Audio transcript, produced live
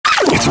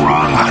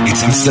raw.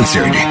 It's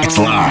uncensored. It's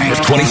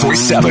live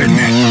 24/7.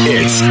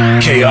 It's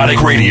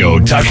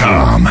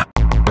chaoticradio.com.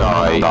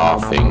 Die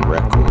Laughing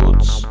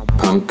Records.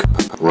 Punk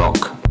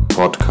rock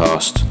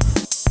podcast.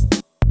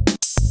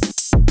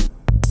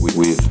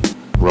 With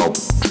Rob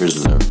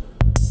Trisler.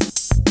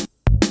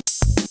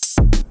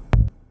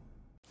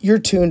 You're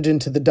tuned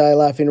into the Die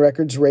Laughing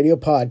Records radio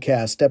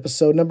podcast,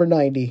 episode number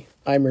 90.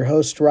 I'm your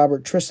host,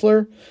 Robert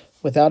Trisler,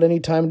 without any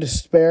time to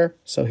spare,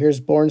 so here's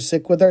Born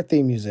Sick with our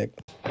theme music.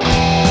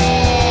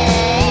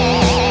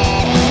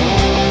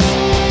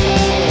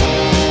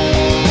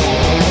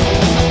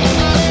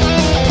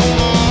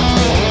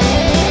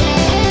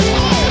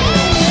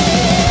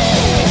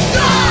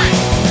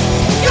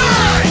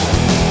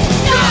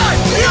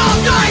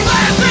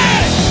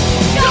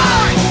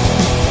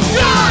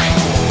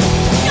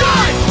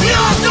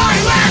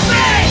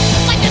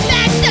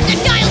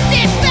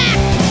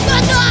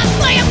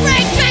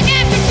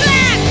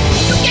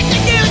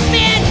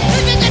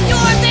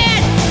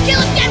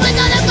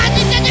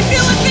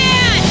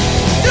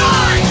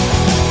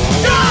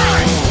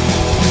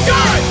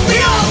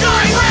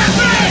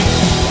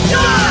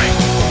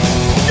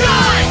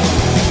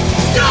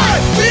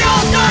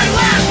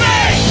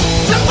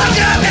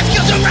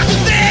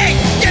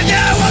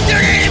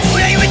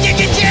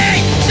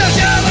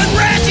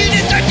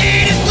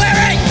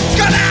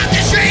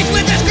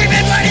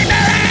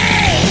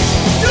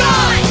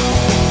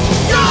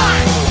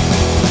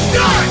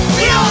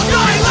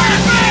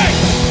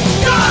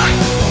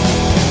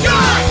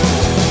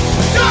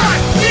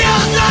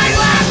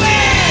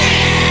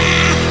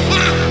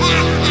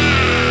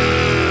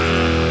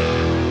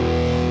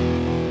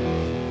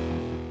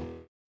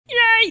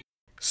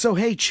 So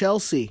hey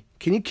Chelsea,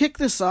 can you kick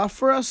this off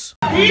for us?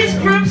 These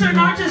groups are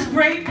not just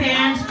great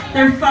bands,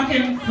 they're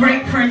fucking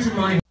great friends of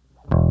mine.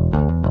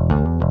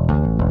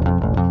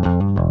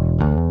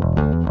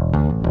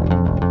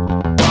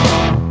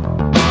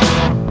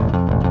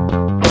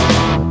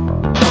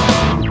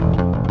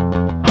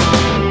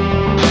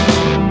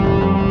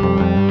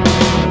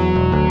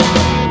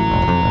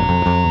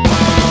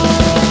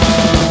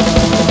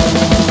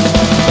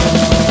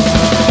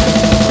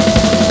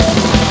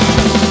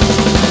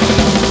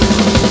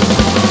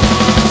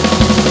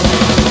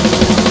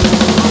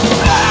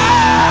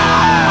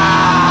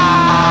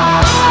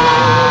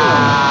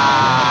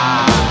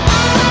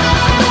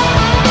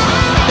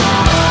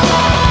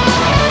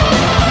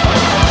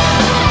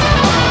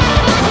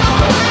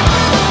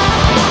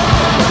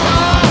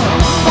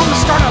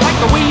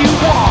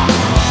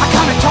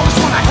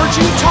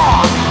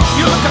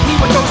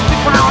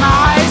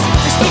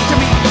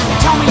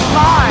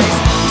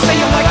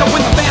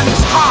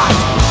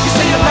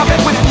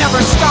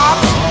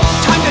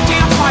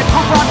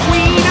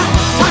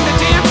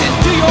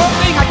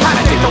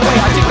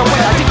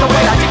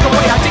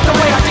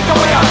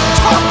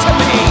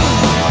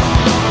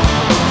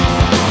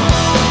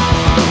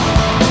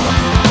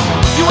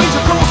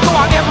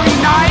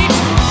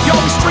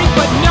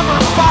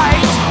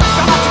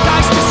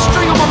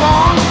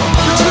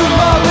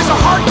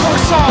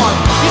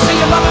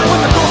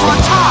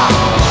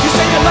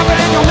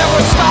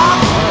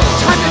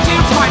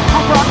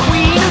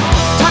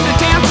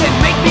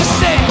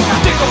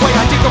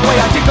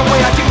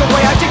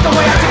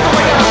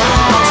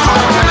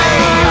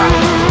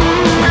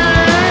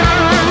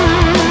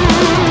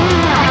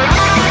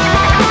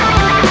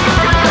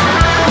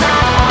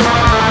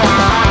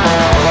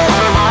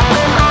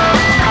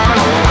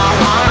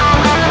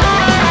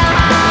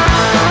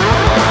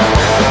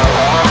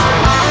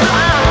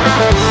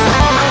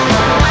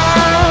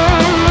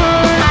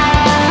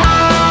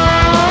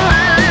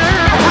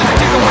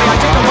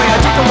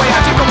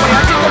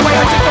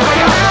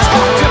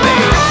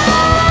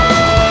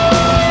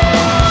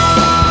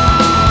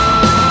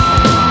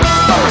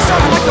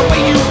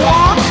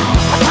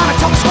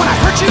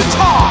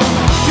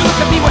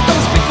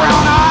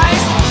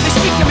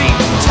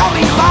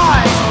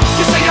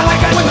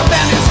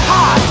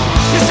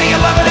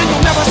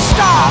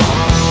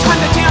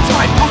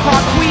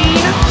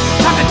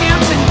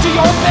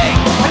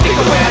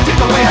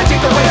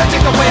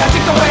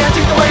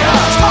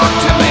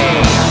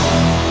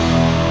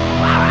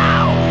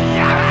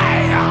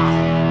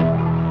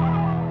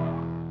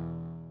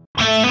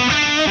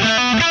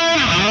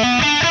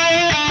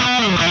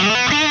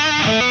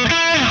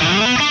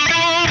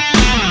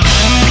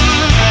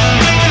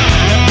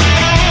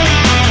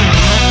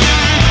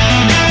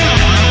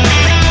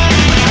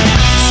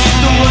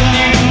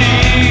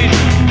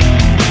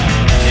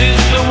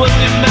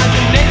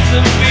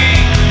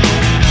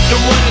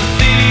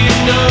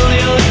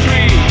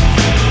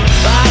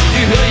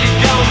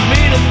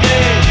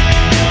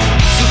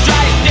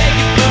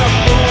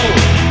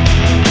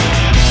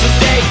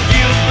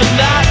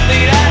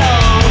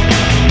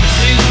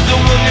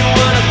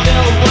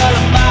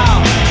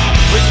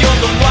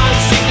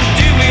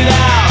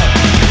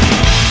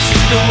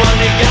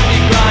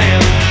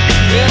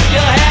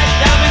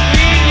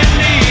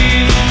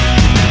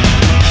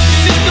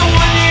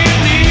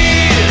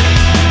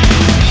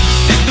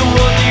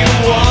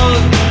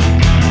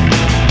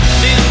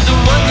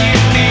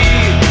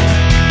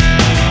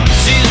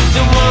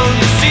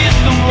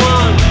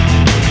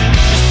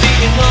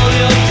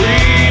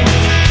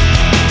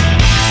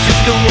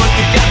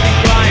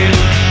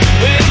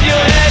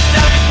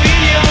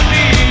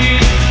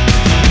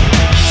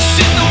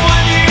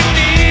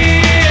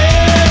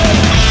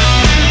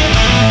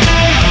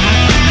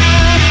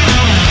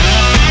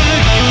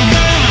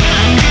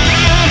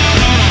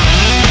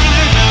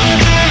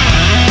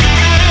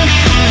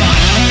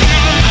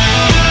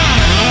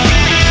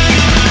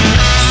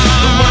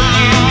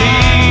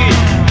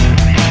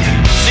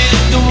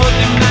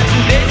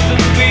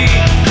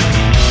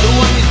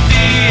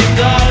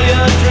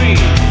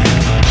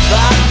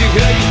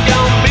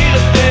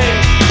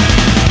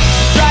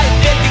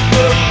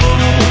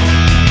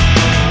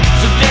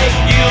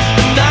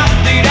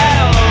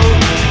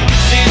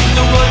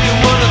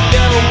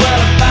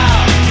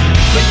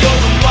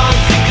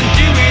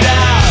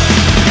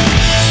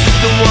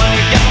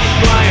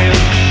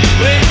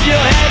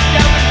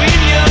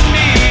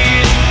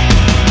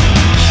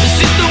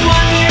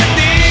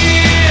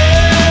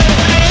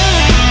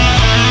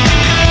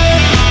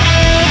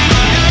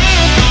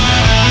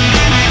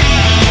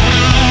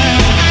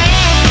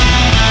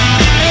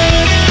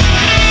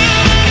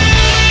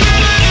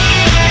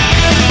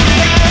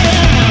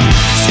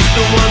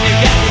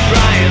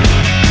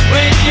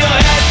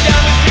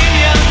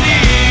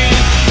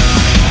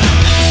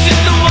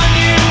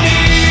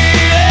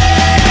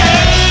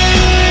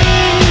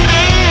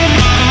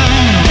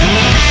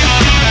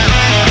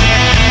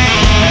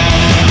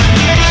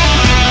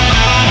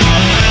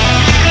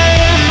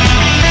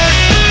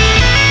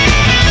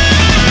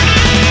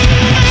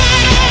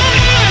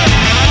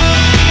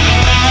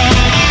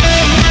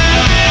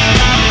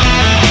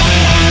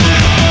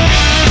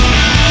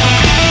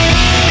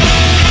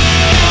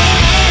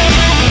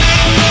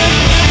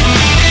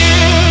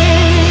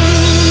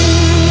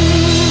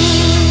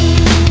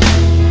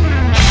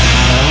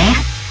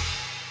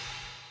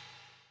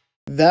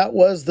 That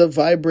was the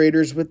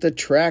Vibrators with the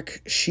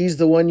track She's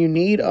the One You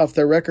Need off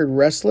their record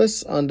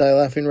Restless on Die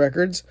Laughing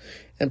Records.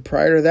 And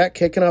prior to that,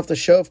 kicking off the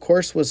show, of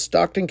course, was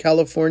Stockton,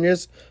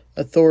 California's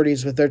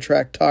Authorities with their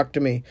track Talk to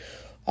Me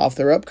off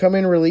their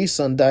upcoming release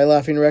on Die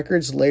Laughing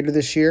Records later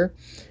this year.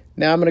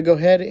 Now I'm going to go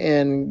ahead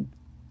and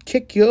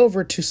kick you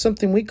over to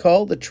something we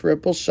call the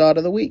Triple Shot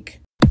of the Week.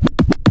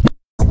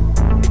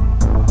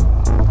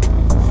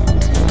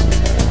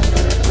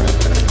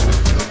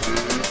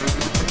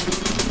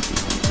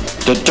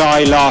 The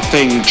Die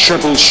Laughing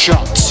Triple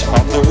Shot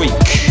of the Week.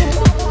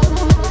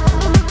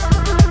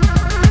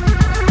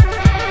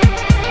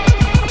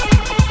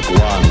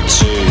 One,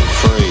 two,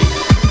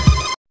 three.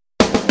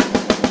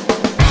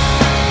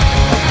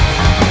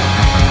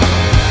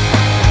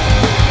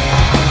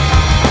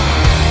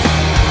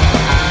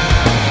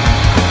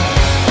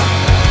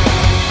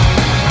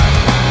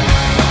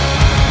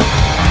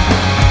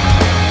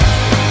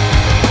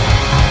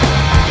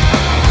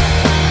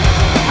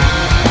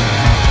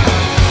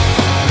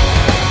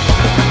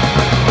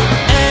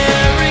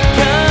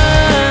 Erica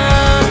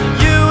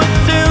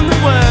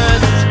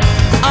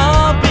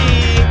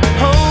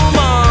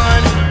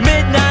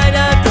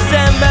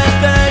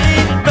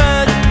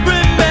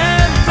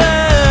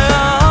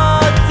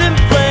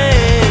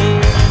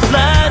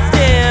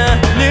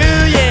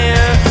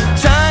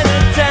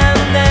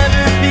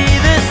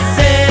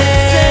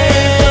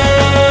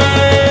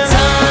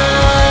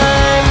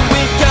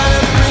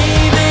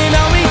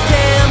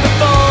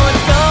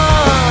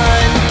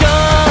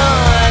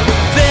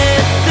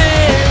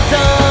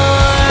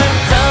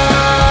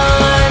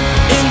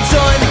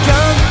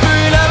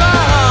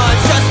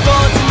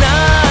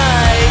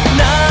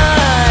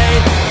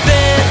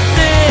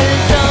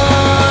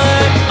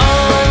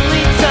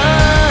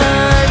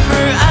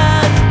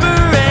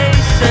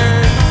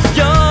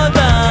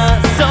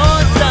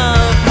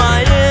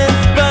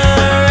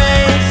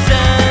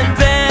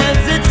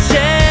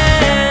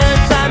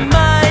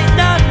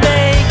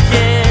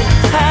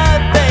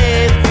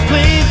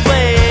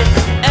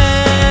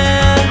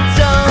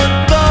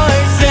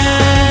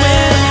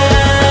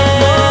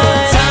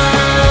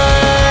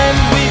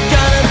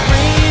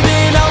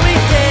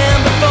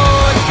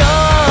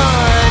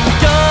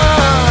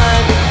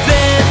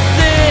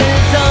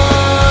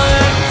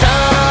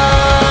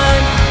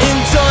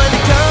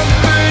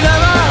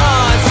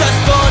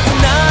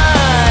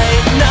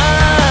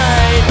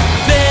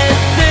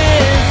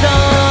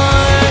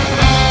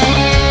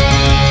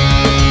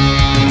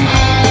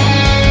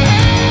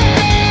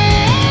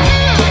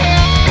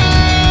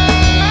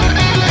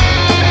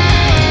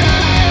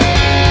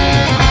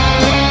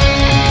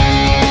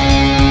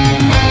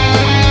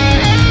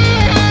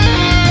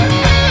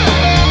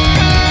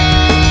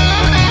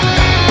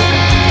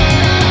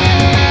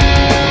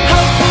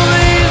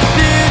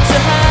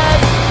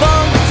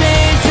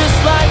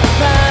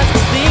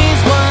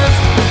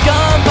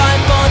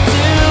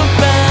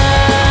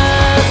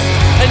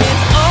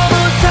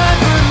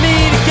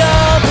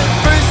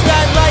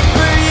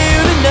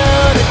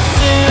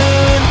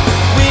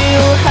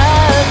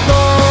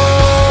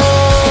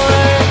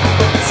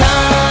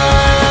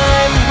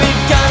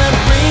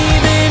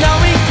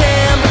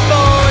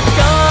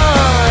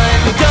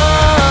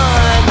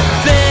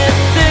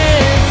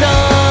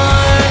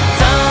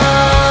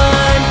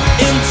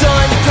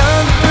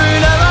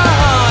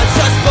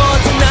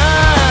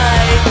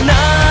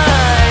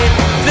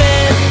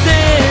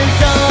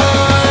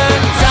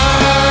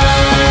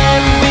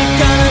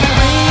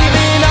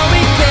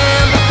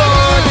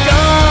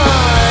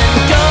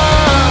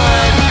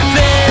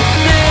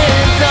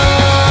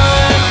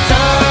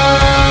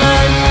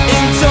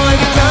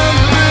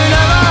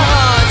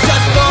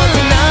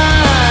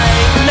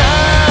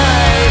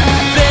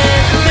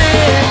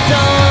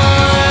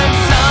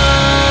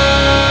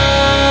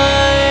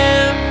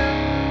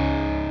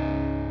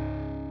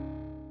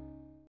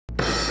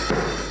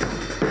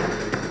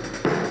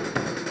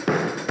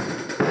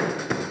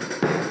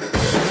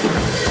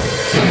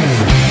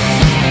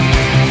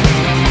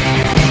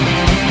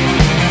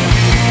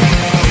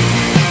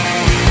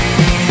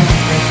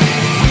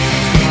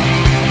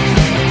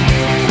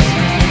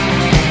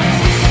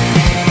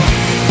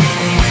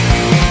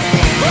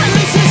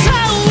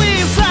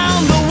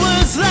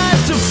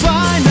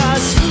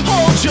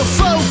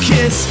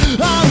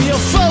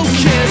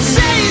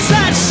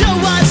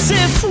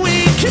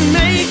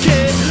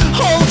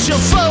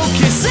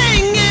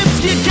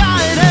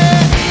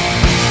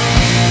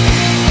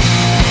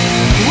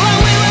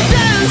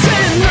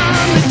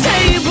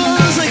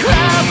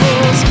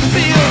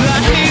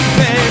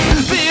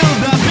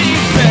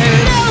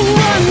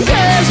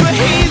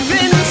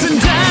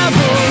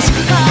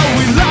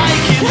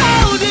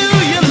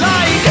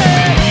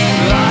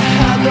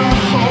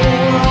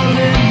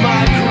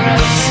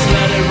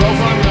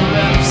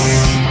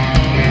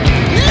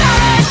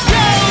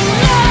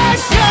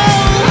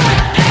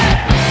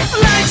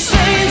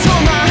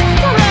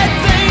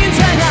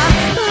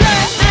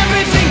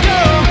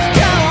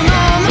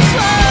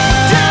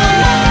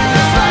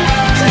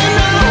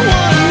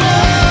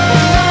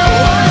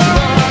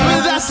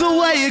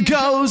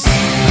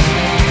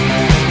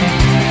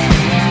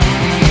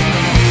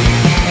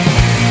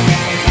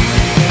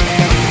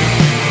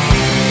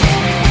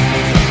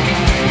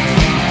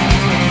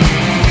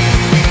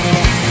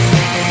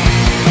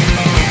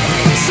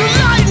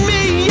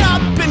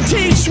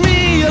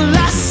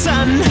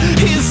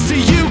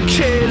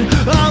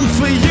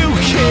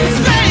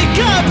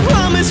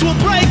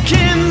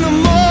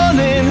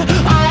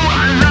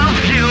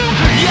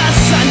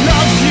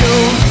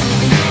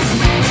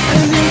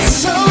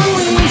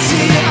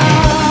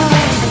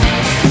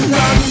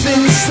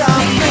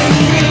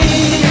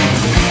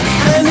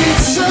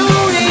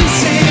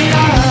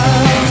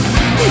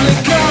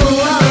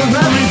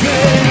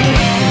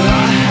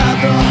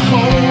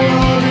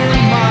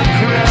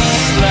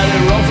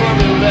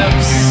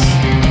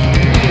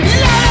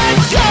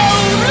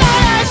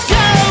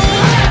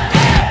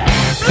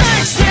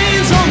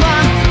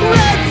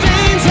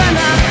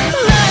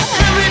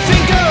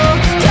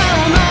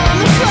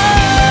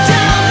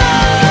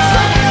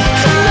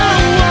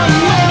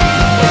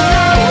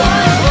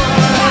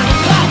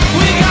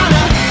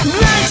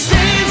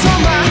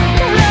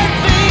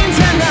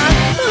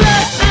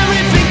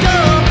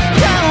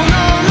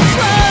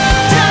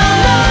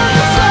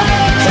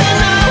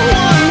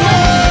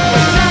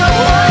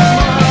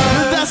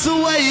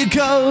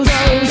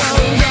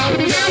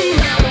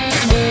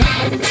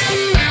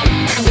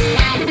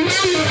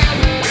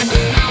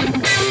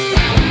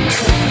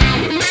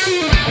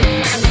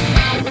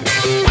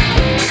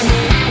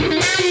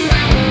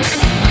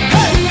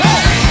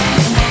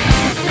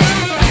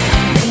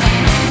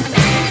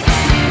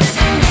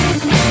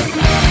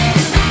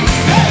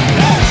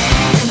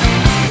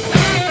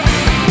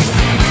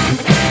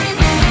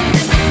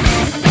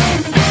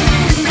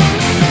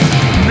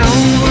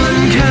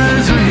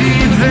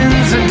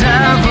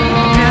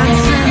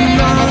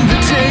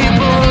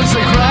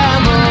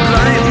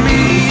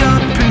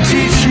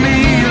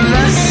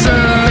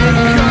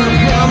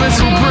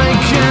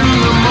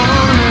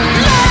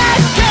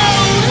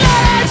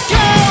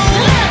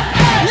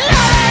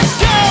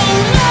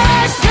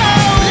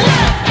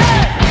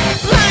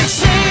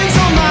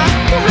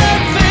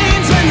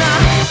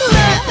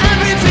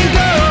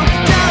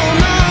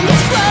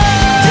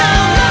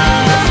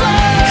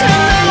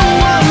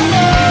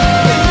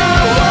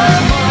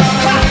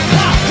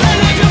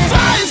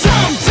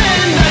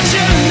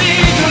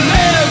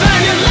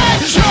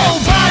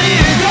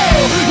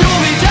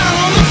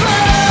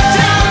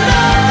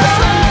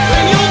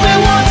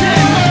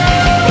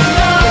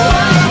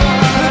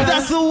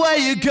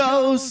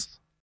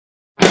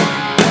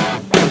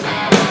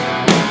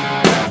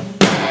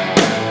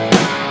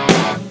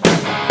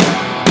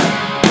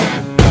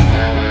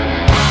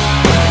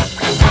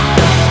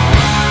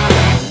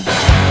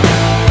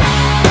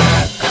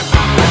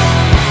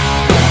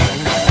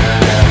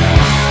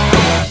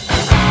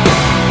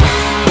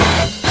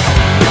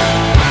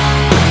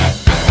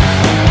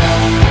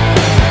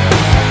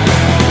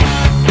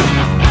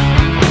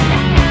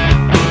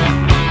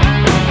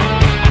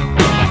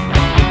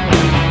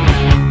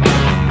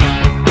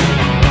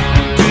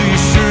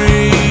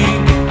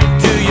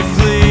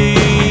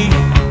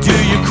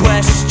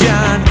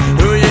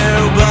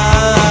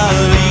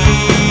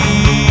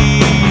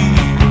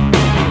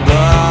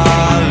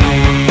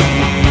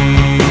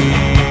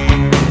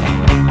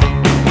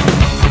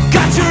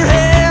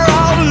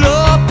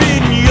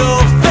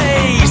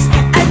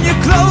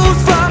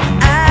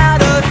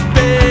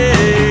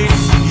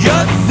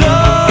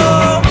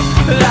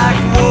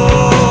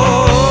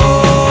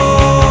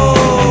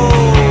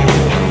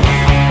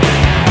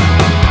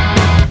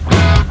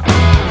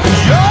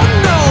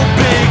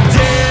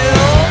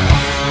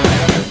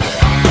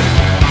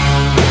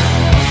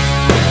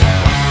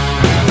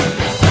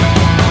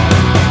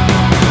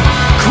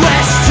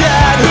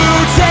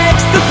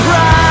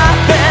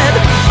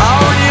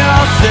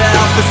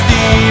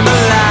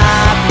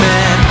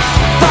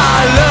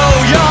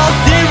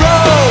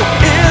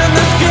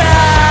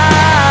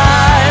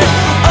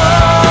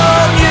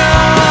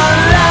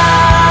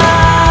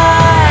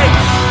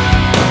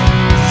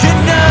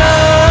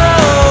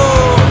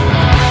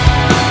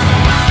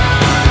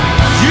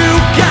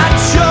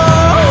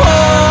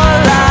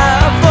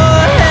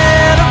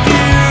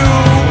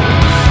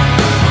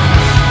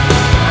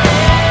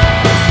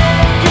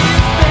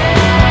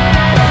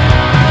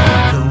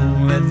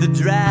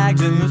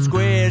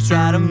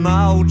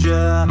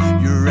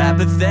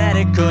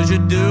apathetic cause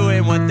you're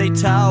doing what they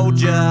told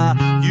ya.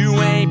 You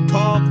ain't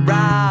punk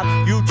rock,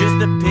 you just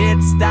a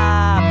pit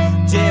stop.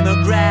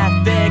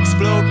 Demographics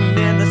floating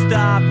in the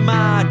stock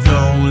market.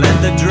 Don't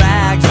let the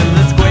drags and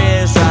the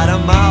squares try to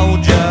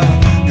mold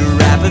ya.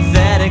 You're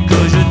apathetic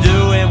cause you're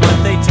doing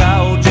what they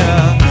told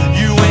ya.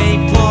 You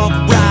ain't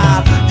punk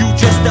rock, you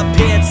just a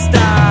pit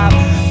stop.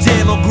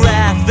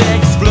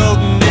 Demographics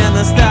floating in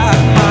the stock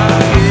market.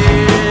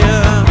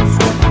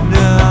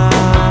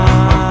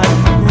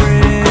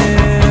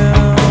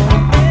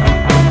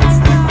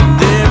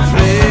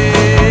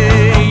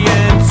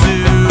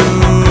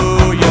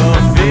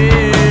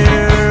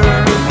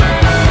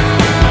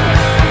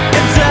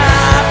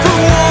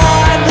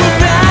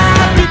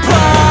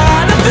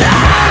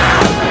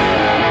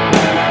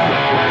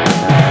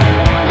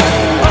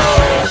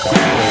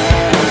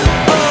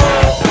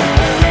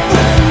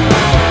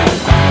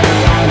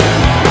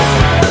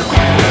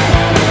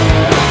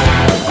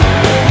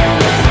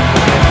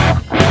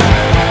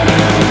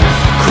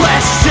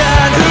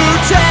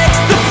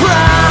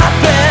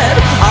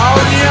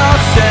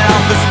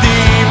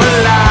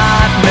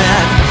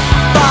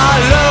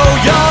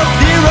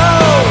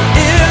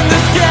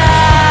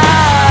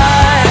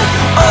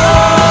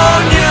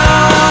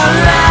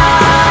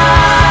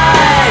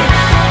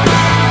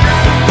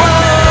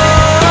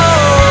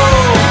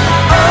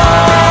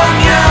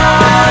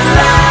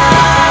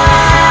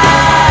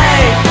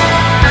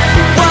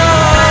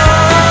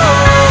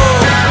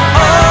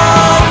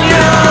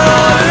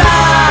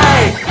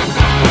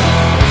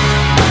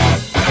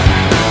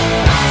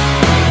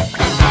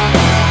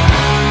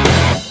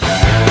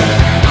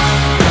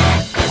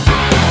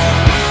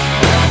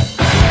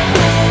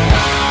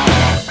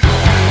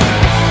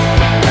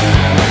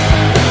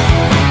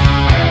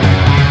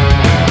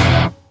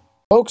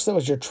 Folks, that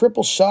was your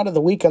triple shot of the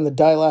week on the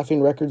Die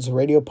Laughing Records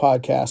radio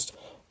podcast.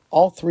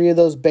 All three of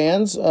those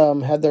bands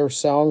had their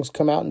songs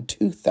come out in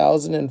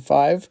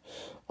 2005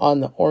 on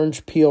the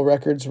Orange Peel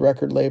Records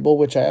record label,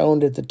 which I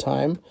owned at the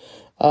time.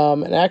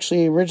 And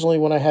actually, originally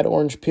when I had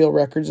Orange Peel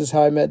Records is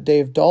how I met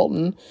Dave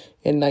Dalton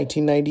in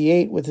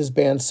 1998 with his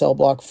band Cell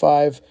Block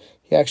 5.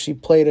 He actually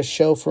played a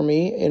show for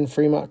me in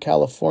Fremont,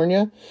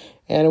 California,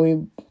 and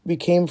we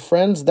became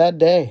friends that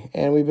day,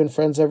 and we've been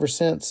friends ever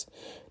since.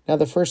 Now,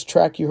 the first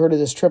track you heard of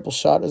this triple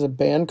shot is a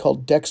band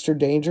called Dexter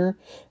Danger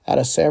out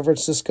of San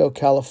Francisco,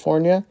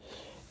 California.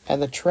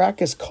 And the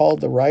track is called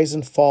The Rise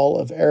and Fall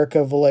of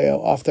Erica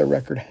Vallejo off their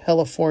record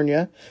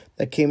California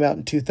that came out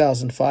in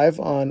 2005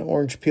 on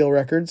Orange Peel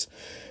Records.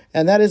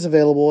 And that is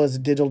available as a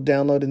digital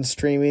download and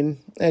streaming.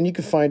 And you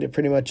can find it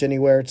pretty much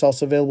anywhere. It's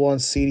also available on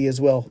CD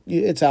as well.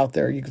 It's out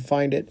there. You can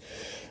find it.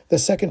 The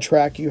second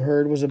track you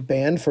heard was a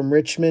band from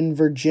Richmond,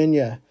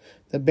 Virginia.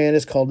 The band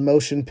is called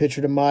Motion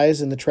Picture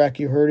Demise, and the track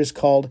you heard is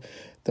called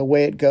The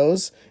Way It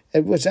Goes,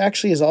 which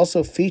actually is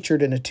also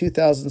featured in a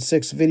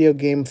 2006 video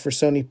game for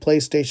Sony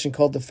PlayStation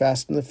called The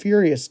Fast and the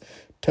Furious,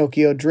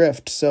 Tokyo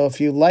Drift. So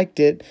if you liked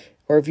it,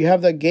 or if you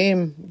have that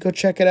game, go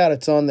check it out.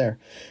 It's on there.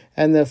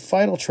 And the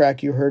final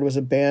track you heard was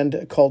a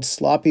band called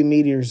Sloppy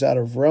Meteors out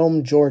of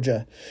Rome,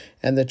 Georgia.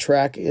 And the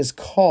track is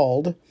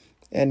called,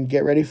 and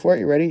get ready for it,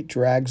 you ready?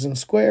 Drags and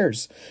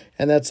Squares.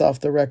 And that's off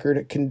the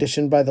record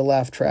Conditioned by the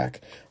Laugh Track.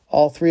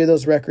 All three of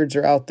those records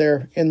are out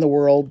there in the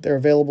world. They're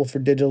available for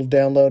digital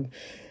download.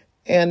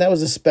 And that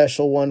was a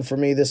special one for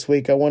me this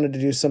week. I wanted to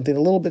do something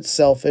a little bit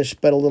selfish,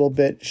 but a little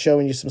bit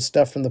showing you some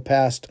stuff from the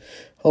past.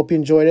 Hope you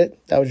enjoyed it.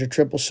 That was your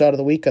triple shot of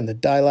the week on the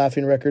Die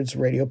Laughing Records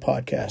radio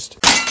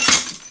podcast.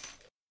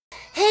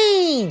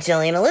 Hey,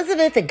 Jillian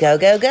Elizabeth, a Go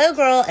Go Go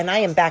Girl, and I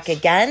am back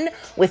again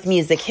with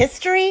music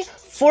history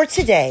for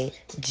today,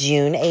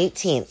 June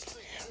 18th.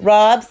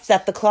 Rob,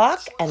 set the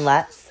clock, and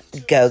let's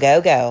go, go,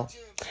 go.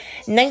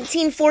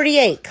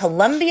 1948,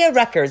 Columbia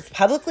Records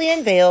publicly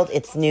unveiled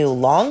its new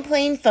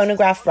long-playing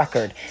phonograph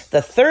record,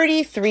 the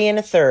 33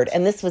 1/3,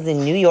 and this was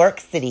in New York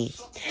City.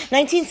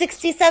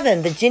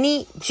 1967, the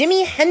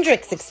Jimi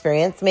Hendrix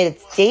Experience made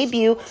its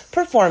debut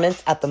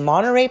performance at the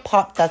Monterey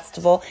Pop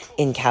Festival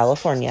in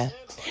California.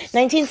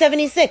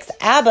 1976,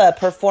 ABBA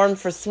performed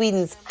for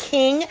Sweden's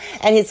king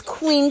and his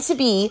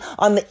queen-to-be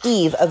on the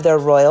eve of their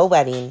royal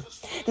wedding.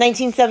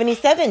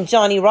 1977,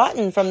 Johnny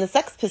Rotten from the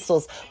Sex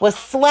Pistols was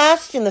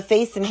slashed in the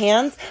face and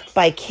hands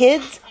by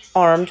kids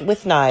armed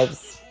with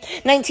knives.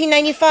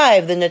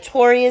 1995, the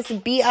notorious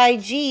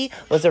B.I.G.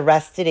 was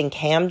arrested in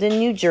Camden,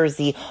 New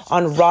Jersey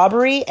on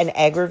robbery and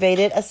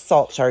aggravated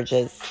assault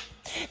charges.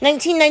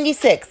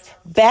 1996,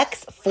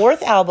 Beck's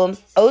fourth album,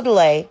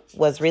 Odelay,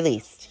 was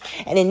released.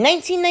 And in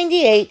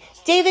 1998,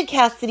 David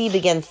Cassidy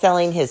began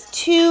selling his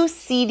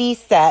 2-CD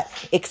set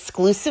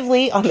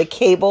exclusively on the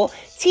cable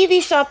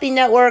TV shopping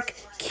network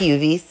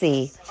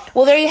QVC.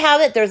 Well, there you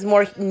have it. There's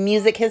more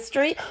music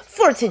history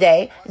for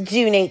today,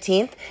 June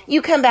 18th.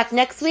 You come back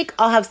next week.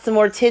 I'll have some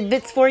more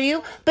tidbits for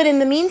you. But in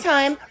the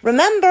meantime,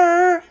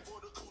 remember,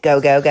 go,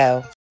 go,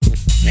 go.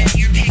 Send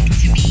your pick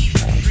to me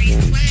for free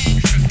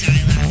swag from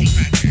Die Laughing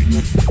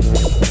Records.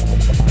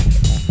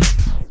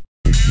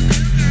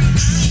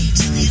 Hi,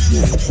 Jillian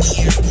Elizabeth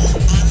here.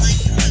 Online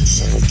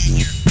promotions and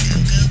your Go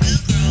Go Go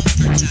Girl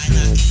for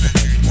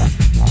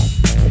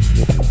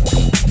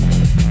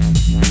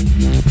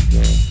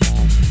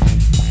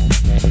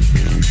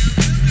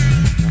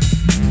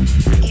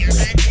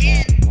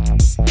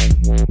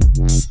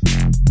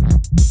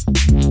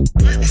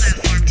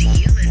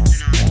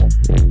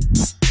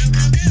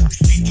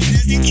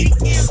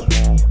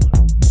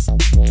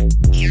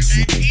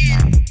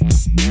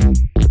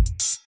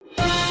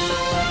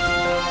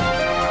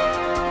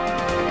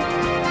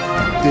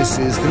This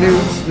is the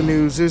news. The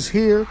news is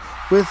here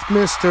with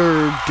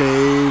Mr.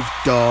 Dave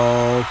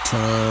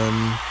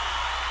Dalton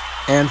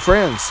and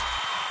friends.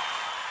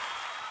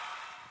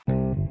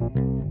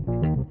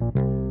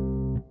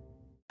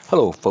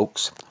 Hello,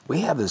 folks.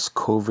 We have this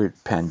COVID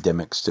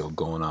pandemic still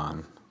going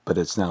on, but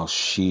it's now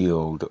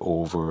shielded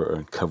over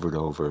and covered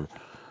over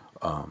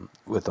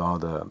with all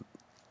the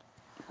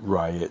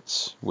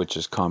riots, which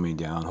is calming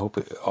down. Hope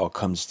it all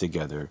comes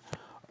together.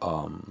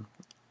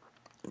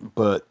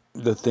 But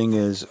the thing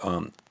is,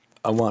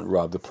 I want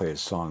Rob to play a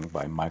song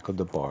by Michael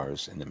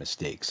DeBarge and the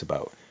Mistakes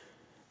about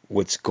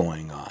what's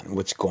going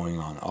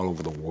on all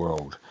over the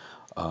world.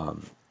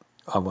 I'm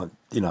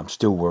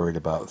still worried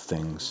about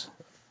things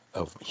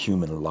of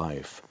human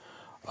life.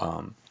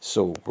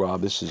 So, Rob,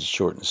 this is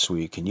short and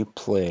sweet. Can you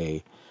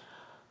play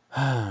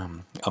a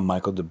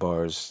Michael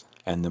DeBarge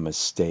and the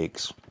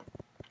Mistakes?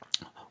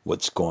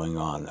 What's going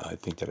on? I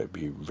think that'd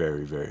be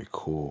very, very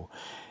cool.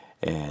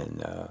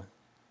 And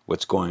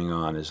what's going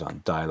on is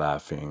on Die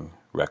Laughing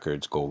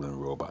Records, Golden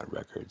Robot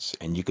Records,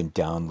 and you can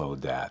download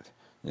that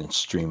and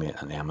stream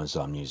it on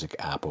Amazon Music,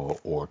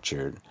 Apple,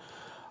 Orchard.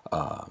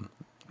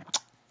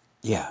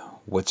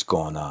 What's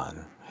going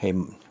on? Hey,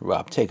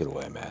 Rob, take it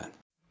away, man.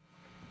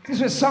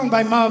 This was sung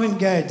by Marvin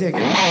Gaye. Dig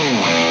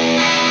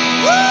it.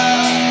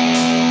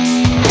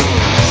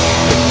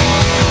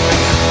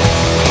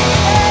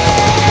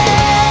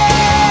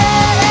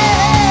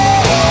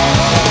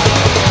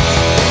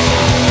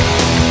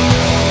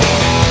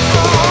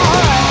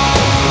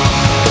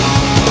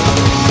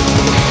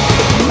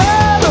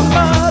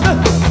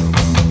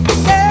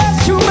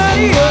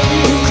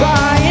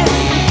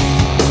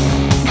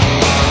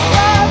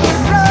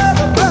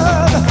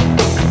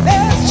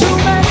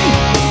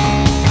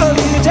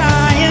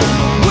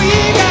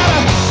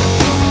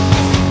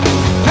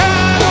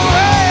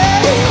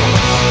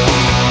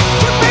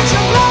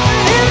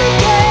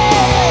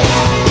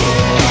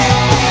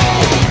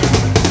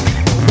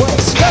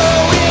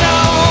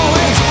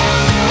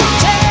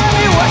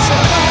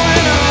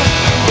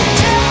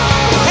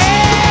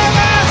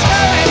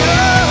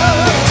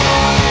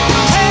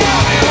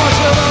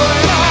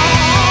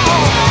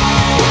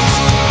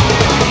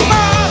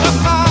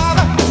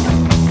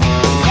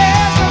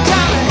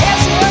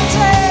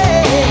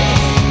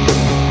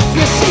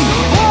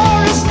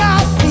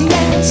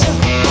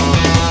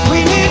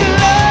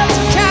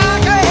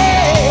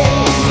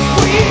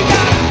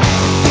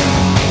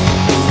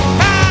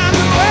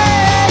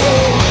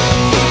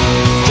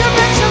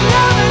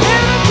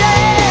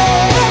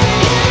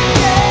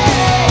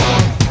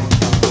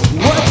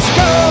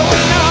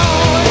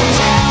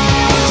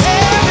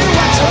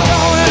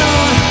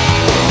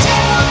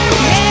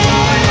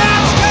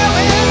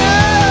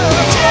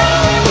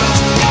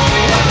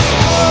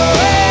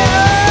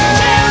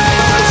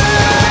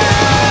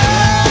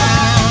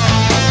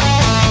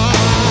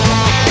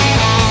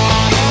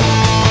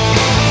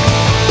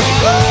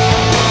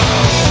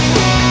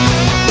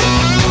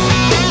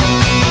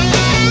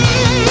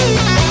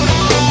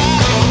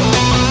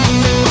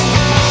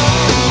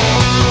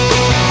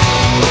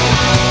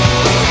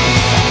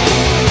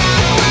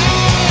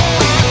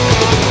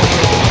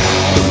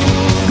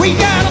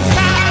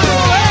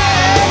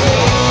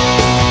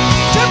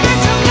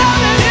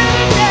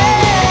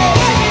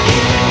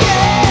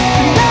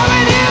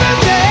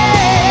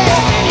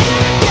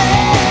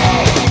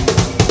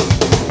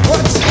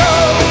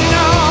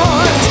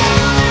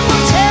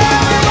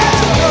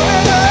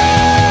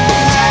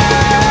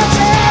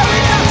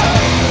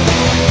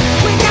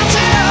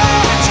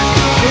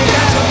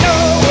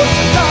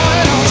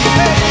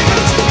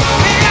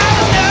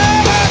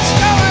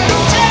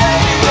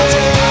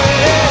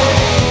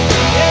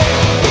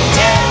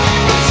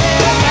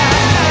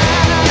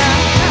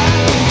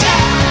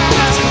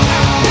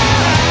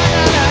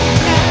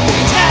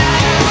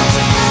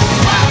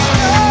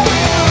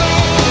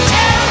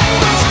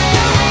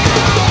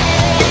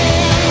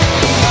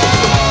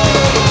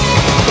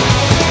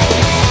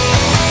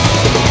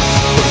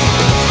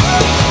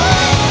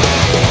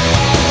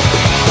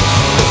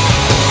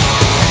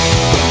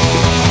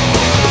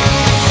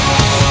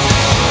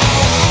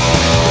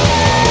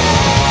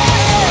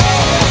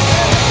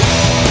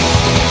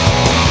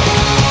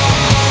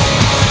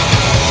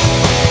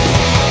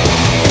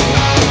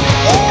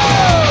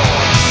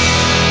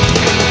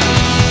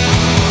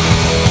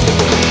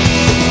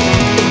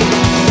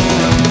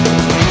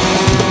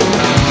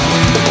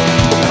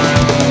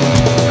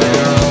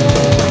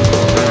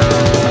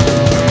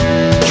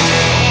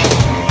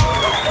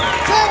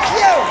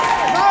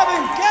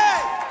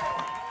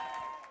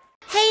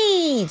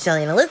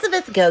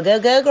 with Go Go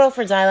Go Girl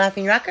for Die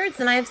Laughing Records,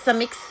 and I have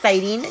some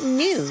exciting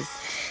news.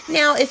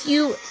 Now, if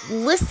you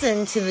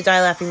listen to the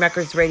Die Laughing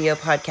Records radio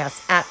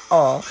podcast at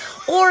all,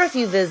 or if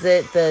you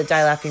visit the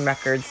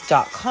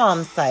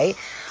dielaughingrecords.com site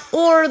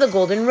or the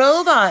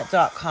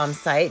goldenrobot.com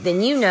site,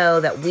 then you know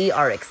that we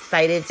are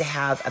excited to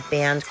have a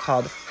band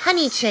called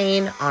Honey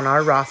Chain on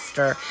our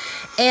roster.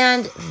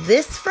 And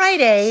this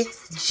Friday,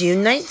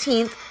 June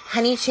 19th,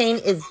 Honey Chain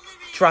is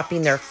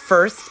dropping their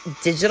first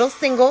digital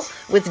single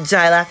with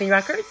Die Laughing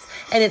Records,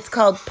 and it's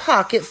called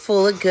Pocket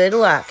Full of Good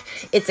Luck.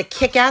 It's a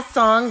kick-ass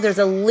song. There's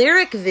a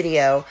lyric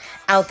video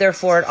out there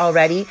for it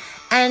already.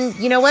 And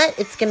you know what?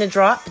 It's going to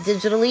drop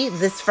digitally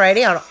this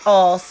Friday on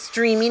all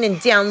streaming and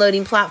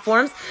downloading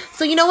platforms.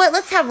 So you know what?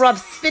 Let's have Rob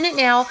spin it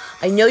now.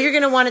 I know you're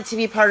going to want it to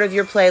be part of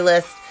your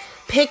playlist.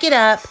 Pick it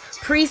up.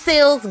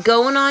 Pre-sales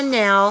going on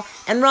now.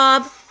 And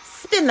Rob,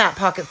 spin that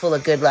Pocket Full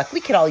of Good Luck. We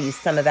could all use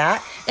some of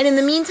that. And in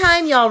the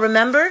meantime, y'all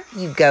remember,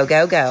 you go,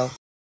 go, go.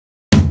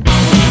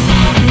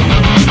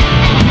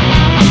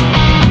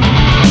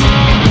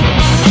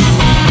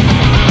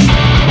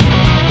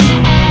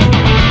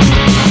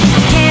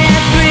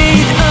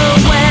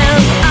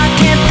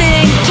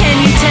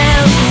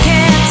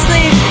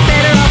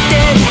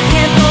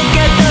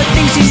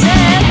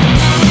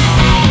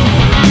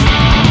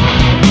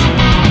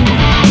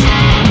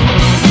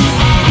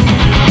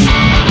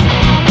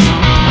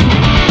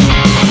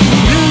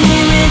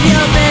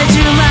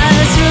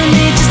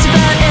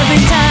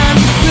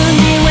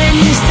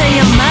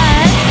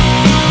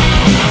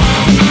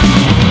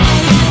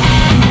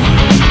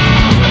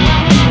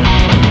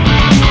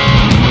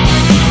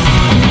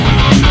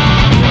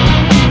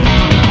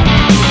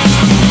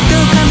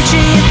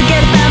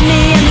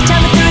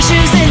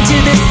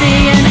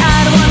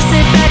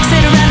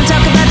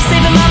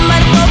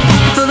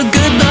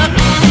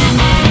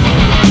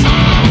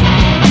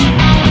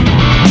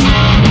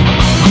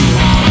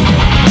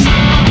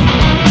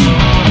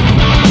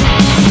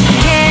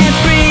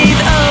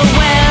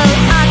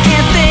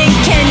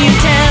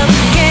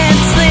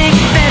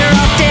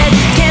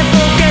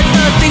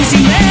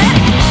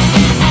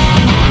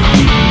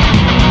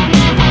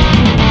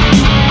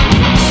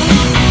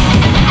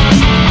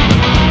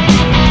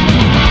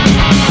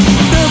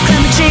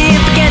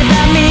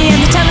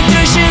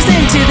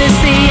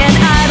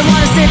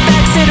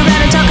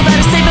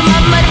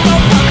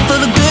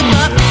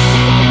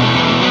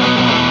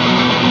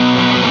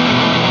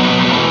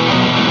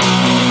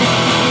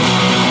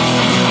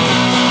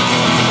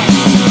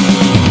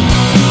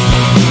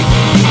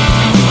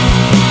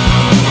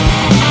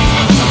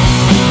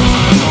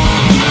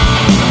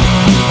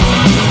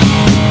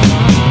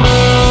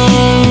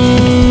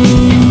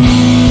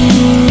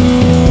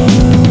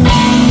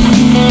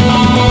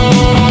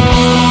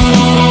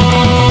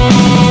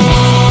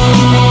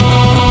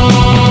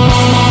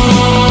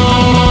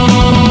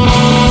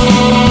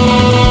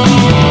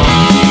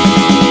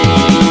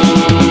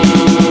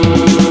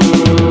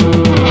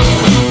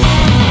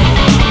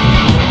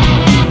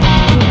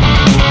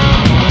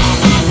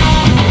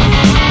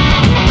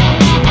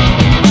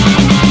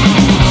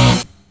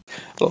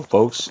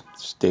 Folks,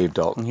 it's Dave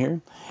Dalton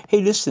here. Hey,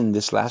 listen,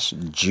 this last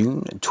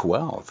June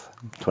 12th,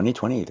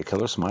 2020, the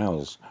Killer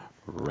Smiles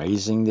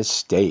raising the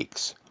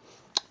stakes.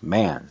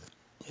 Man,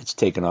 it's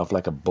taken off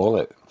like a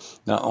bullet.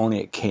 Not only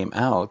it came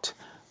out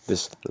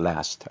this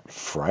last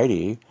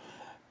Friday,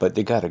 but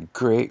they got a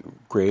great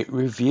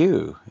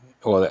review.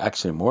 Well,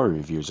 actually more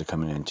reviews are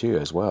coming in too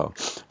as well.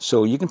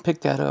 So you can pick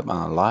that up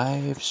on a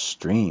live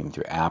stream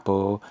through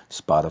Apple,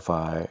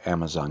 Spotify,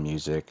 Amazon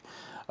Music,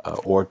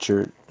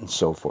 Orchard, and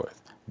so forth.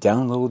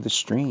 Download the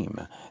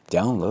stream.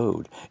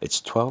 Download.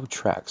 It's 12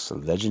 tracks.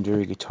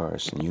 Legendary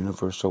guitarist and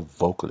universal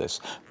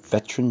vocalist,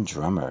 veteran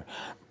drummer,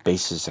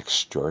 bassist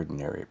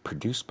extraordinary.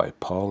 Produced by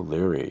Paul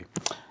Leary.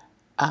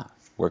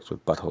 Works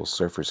with Butthole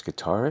Surfers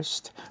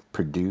guitarist.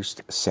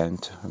 Produced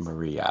Santa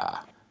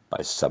Maria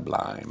by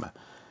Sublime.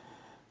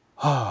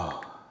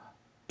 Oh,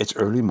 it's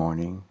early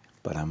morning,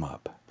 but I'm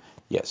up.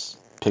 Yes,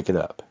 pick it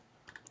up.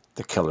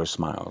 The Killer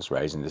Smiles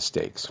rising the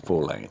stakes,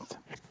 full length.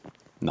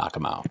 Knock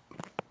 'em out.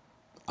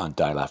 On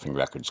Die Laughing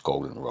Records,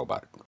 Golden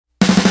Robot.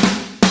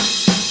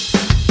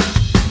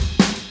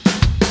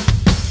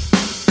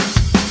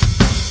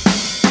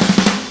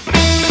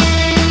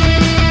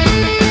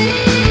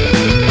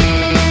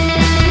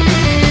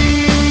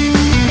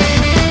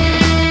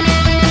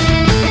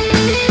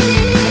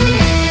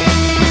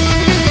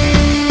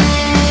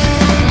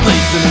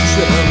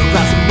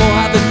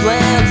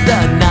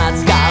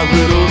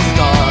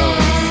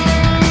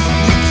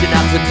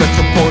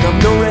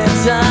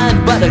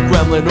 But a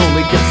gremlin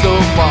only gets so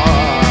far.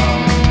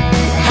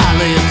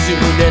 Highly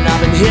attuned and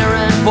I've been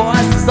hearing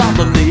voices on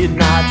the lead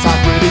night talk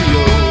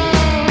radio.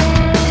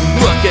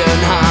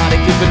 Working hard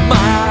and keeping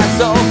my eyes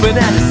open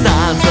at the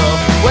signs of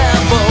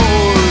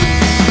werewolves.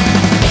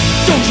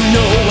 Don't you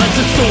know as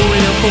the story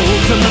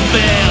unfolds and the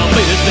veil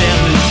is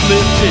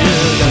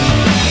lifted?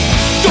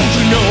 Don't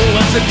you know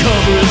as the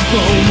cover is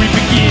blown we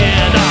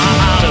begin our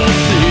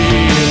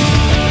odyssey?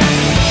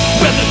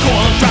 When the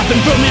corn's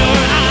dropping from your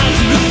eyes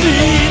you can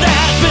see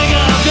that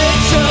bigger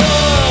picture.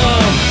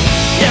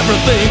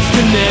 everything's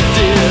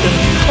connected,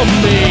 or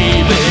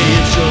maybe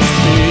it's just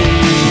me.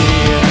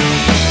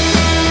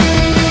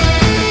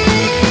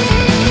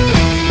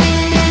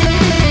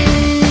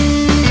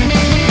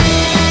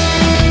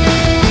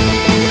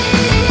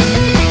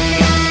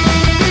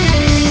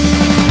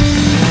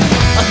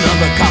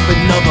 Another cop,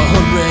 another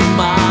 100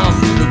 miles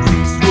through the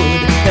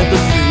greasewood and the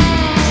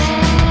siege.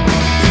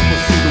 People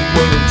see the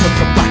world turns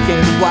to black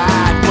and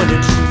white when the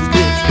truth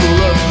gets full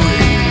of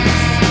breeze.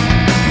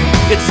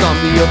 It's on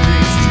the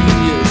abuse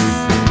genius,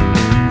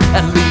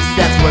 at least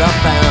that's what I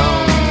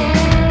found.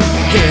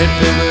 Head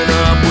filling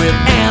up with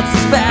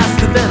answers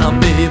faster than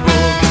I'm able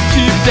to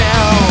keep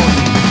down.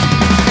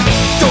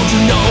 Don't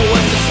you know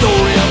what the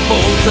story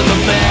unfolds and the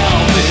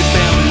velvet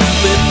family's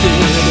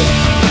lifted?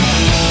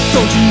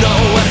 Don't you know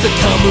as the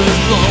covers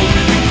blow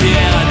we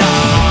begin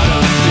our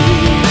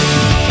odyssey?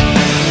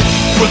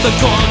 With the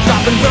corn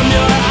dropping from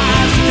your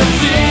eyes, you can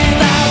see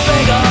that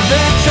bigger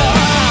picture.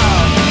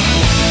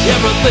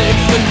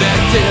 Everything's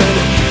connected,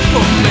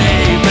 or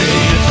maybe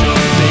it's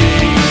just me.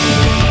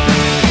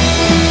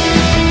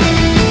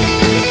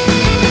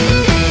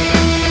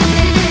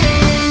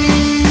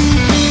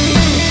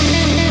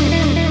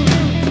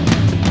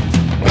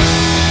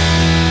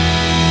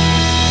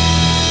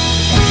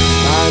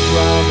 I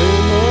drive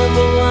in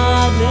the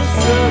wildest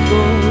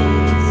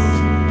circles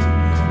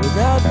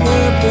without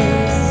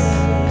purpose,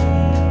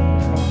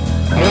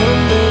 and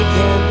they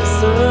can't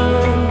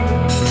discern.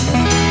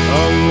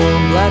 On the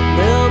black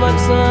mailbox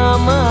on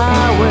the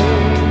highway,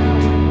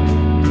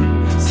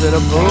 sent a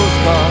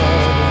postcard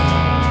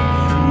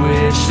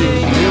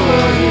wishing you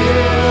were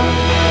here.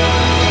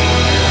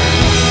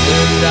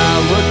 And I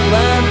would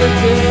gladly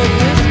take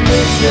this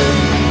mission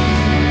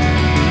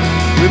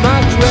with my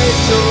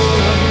Rachel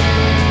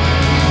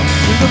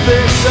to the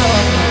bishop.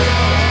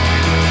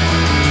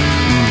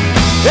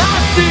 I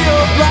see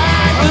your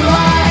blinding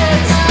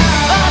lights,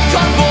 a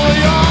convoy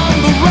on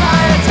the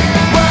right.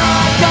 Where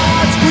our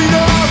God's green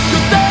up,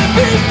 could they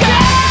be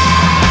going?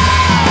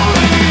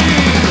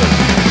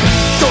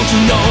 Don't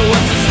you know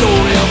as the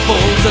story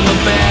unfolds and the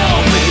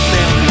velvet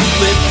family's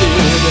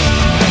lifted?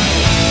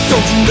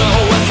 Don't you know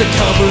as the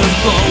covers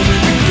blow we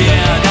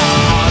begin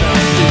our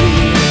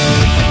odyssey?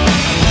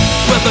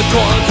 With the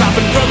corn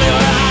dropping from your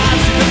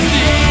eyes, you can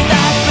see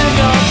that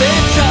bigger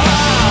picture.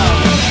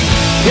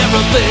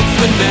 Everything's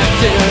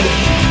connected,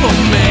 or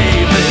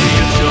maybe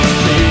it's just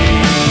me.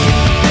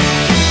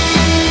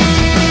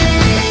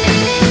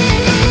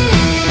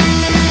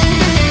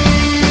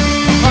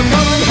 I'm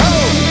coming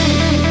home.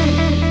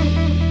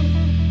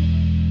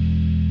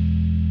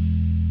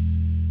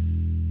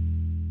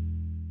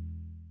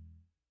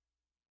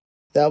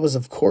 That was,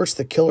 of course,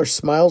 the Killer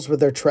Smiles with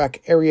their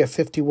track Area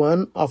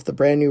 51 off the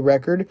brand new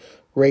record,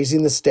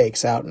 Raising the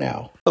Stakes, out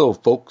now. Hello,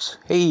 folks.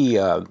 Hey,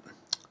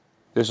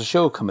 there's a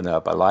show coming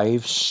up, a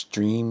live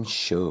stream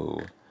show,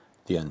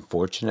 The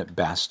Unfortunate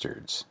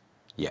Bastards.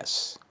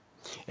 Yes,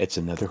 it's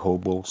another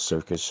Hobo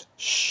Circus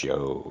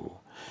show.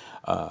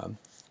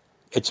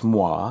 It's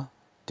moi,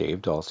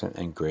 Dave Dalton,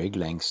 and Greg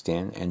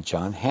Langston, and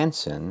John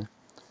Hansen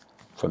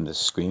from the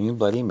Screaming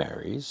Bloody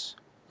Marys,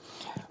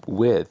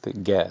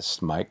 with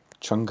guest Mike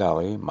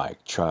Trongali,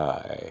 Mike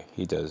Try.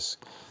 He does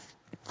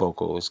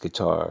vocals,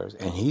 guitars,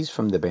 and he's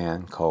from the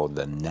band called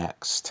The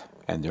Next,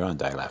 and they're on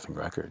Die Laughing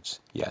Records.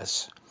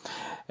 Yes.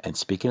 And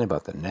speaking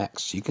about The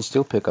Next, you can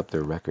still pick up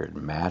their record,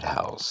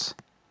 Madhouse.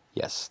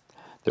 Yes,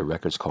 the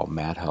record's called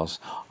Madhouse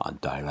on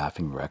Die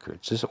Laughing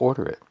Records. Just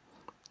order it.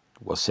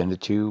 We'll send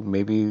it to you,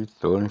 maybe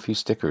throw in a few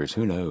stickers,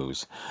 who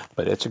knows.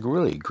 But it's a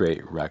really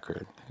great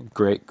record.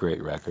 Great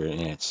record,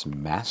 and it's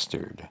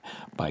mastered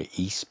by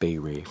East Bay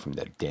Ray from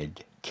the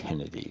Dead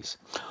Kennedys.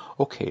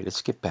 Okay,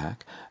 let's get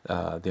back.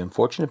 The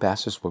Unfortunate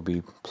Bastards will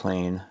be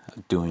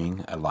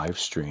doing a live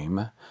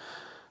stream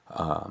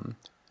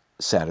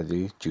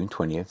Saturday, June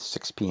 20th,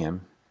 6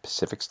 p.m.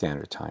 Pacific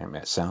Standard Time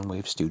at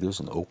Soundwave Studios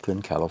in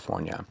Oakland,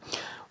 California.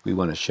 We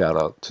want to shout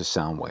out to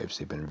Soundwaves.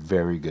 They've been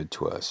very good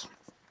to us.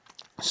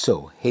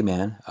 So, hey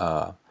man,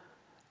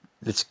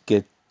 let's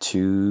get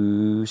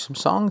to some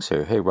songs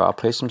here. Hey Rob,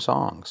 play some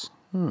songs.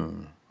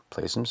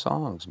 Play some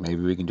songs.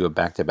 Maybe we can do a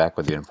back-to-back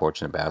with The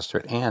Unfortunate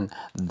Bastard and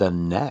The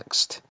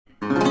Next.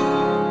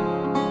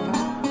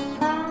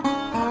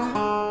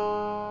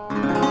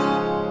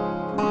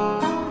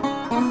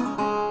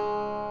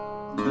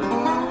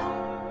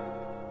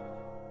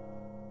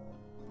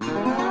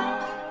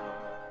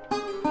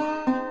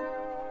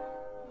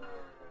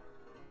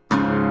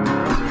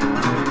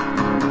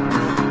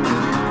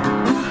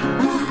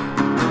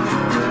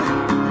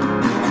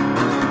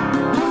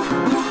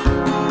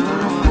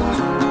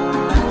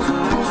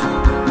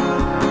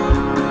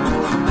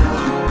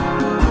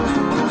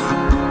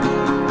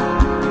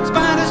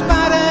 Spy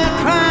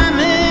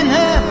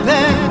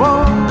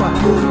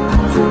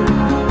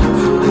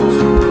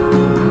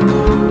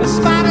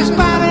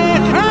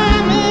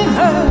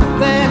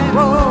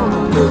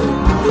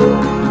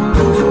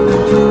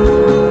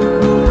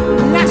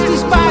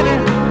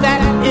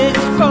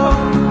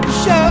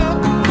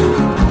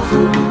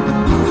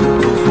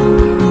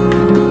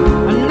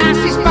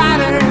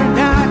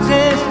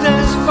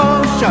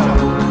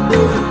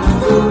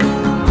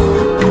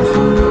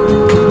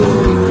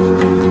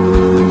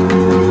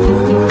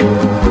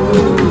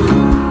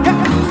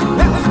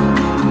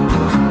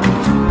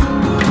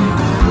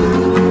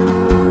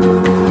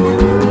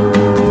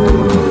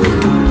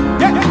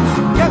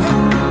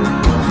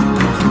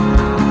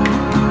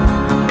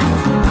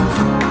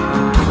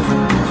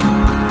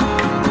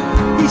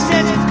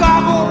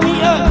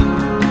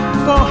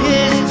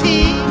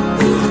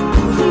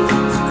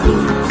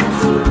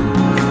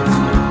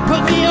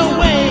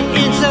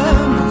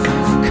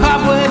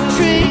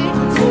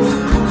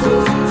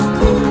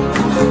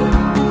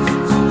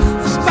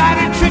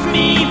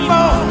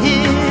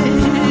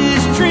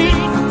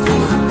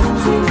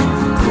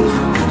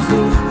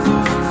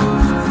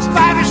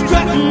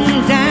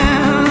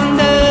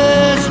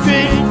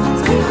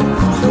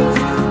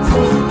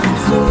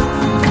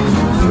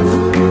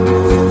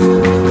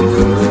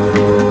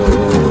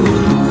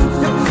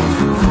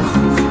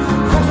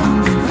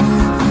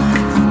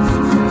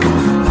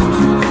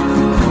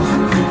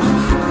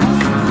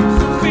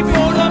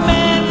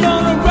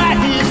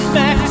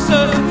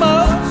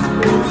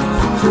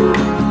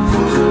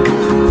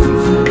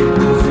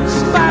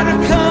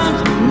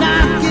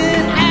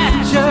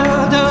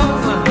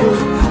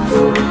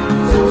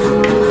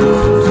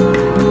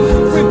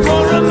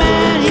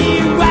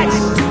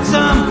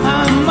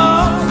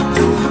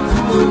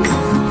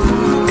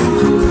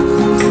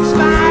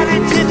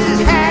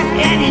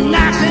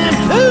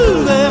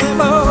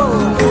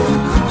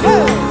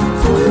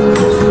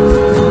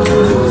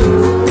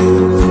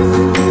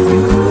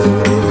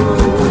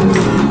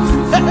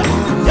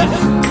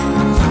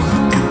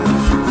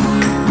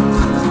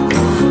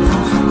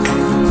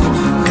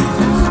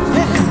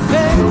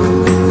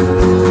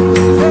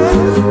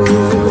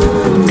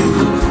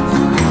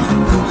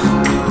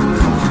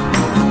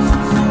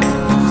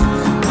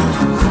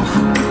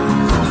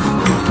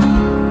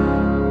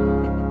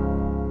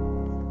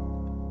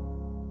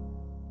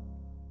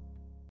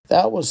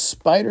That was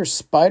Spider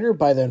Spider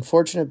by The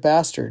Unfortunate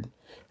Bastard.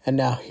 And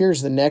now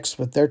here's the next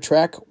with their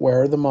track,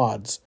 Where Are the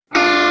Mods?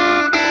 I'm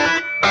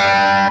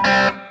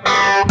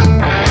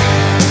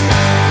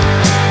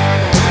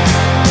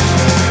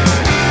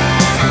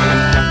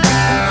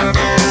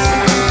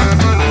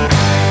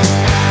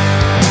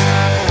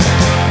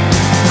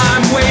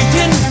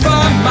waiting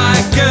for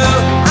my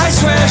girl. I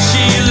swear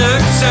she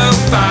looks so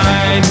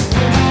fine.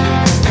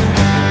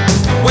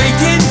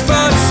 Waiting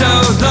for so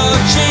long.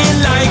 She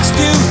likes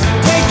to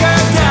take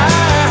her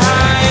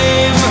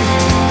time.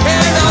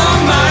 And all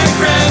my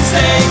friends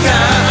they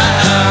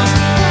come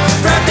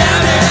from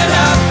down and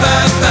up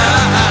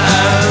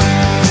above.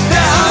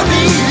 They'll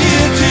be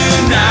here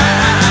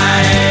tonight.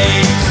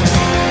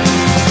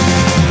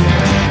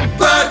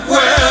 But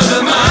where are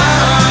the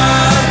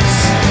mods?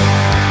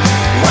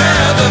 Where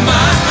are the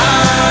mods?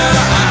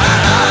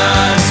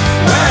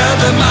 Where are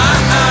the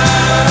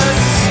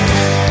mods?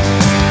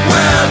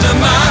 Where are the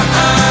mods?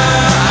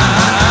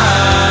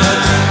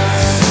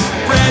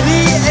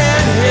 Freddy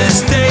and his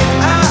date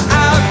are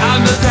out on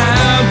the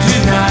town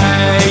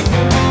tonight.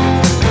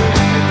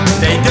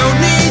 They don't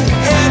need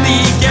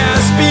any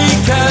gas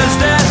because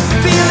they're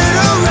feeling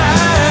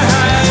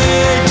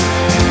alright.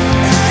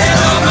 And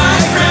all my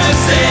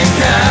friends they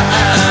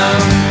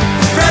come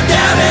from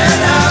down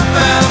and up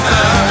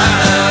above.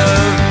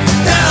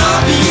 They'll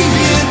all be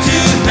here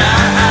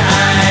tonight.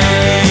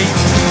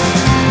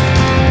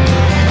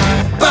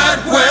 But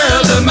where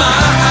are the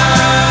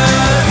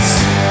mods?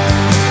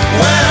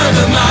 Where are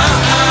the mods?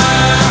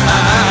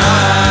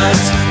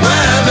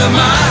 Where are the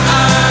mods?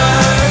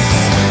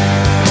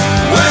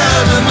 Where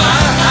are the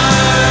mods?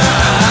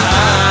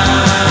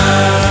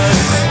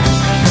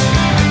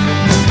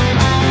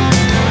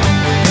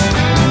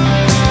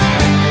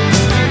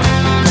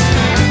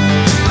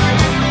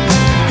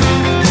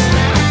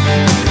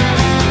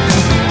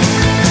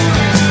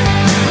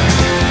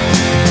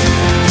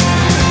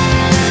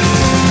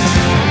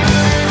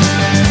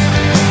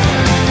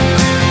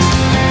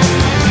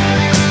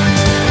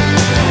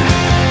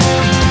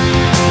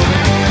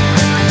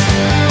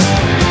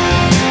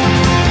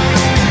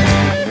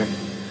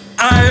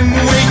 I'm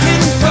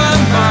waiting for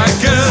my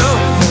girl.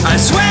 I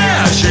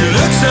swear she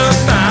looks so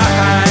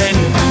fine.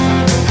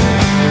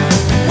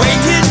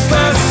 Waiting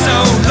for so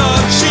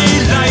long. She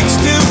likes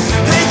to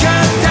take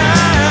her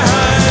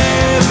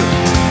time.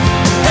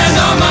 And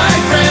all my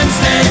friends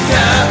they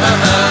come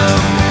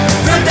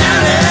from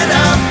down and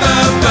up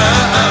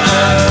above.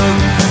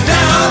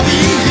 They'll all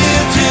be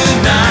here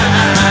tonight.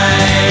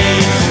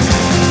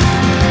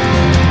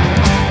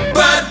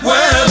 But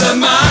where are the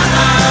mods?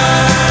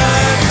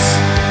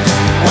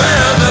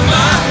 Where are the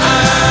mods?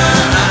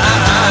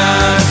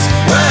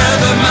 Where are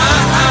the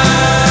mods?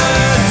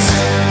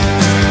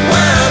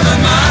 Where are the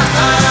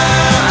mods? Where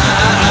are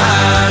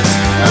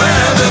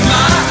the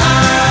mods?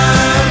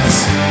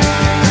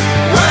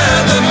 Where are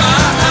the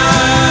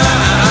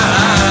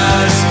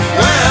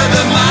mods? Where are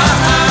the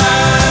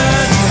mods?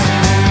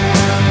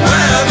 Where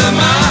are the mods? Where are the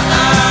mods?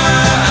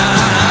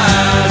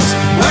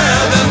 Where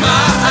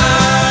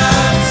are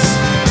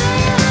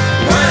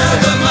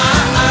the mods?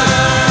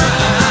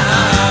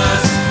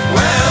 Where are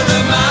the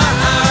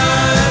mods?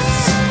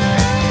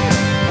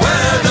 Where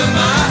are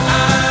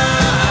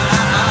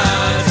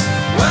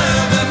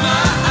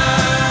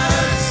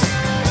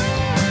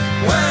the mods?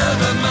 Where are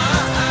the mods?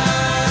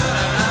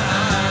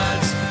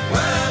 Where are the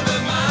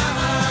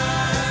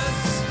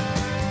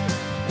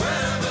mods? Where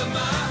are the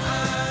mods?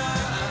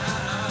 Where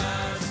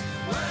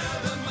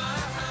are the mods?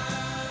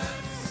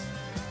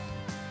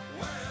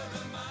 Where are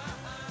the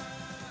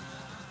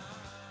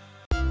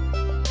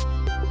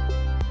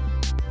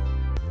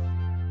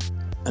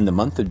In the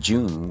month of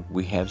June,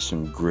 we have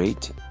some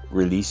great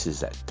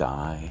releases at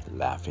Die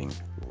Laughing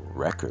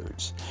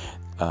Records.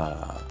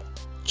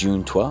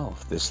 June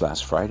 12th, this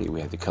last Friday,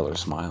 we had the Color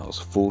Smiles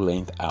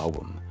full-length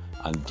album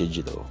on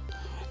digital,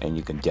 and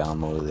you can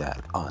download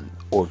that on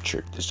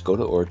Orchard. Just go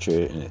to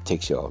Orchard, and it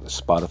takes you all to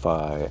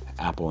Spotify,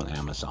 Apple, and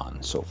Amazon,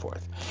 and so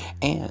forth.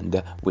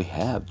 And we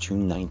have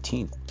June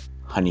 19th,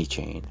 Honey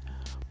Chain,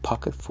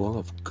 Pocket Full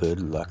of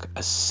Good Luck,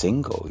 a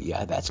single.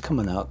 Yeah, that's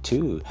coming out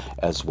too,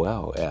 as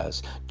well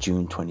as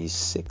June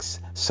 26th,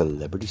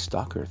 Celebrity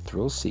Stalker,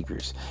 Thrill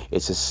Seekers.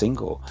 It's a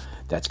single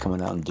that's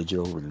coming out in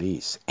digital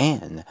release.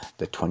 And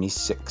the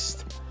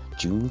 26th,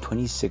 June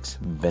 26th,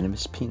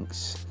 Venomous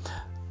Pinks,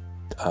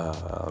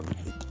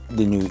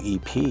 the new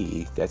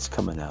EP that's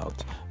coming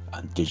out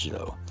on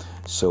digital.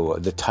 So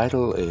the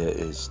title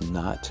is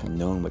not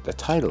known what the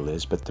title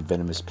is, but the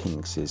Venomous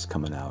Pinks is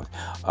coming out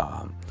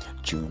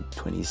June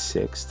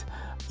 26th,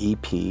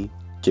 EP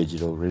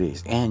digital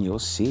release. And you'll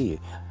see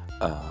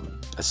a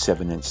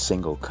 7-inch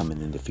single coming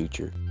in the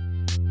future.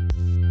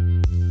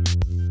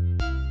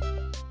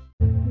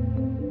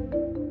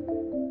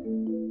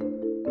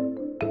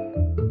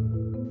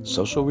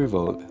 Social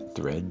Revolt,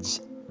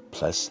 Threads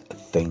plus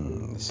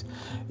things.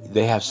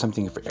 They have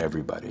something for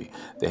everybody.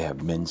 They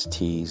have men's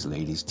tees,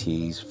 ladies'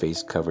 tees,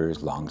 face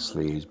covers, long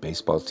sleeves,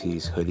 baseball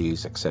tees,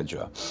 hoodies,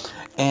 etc.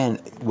 And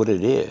what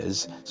it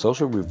is,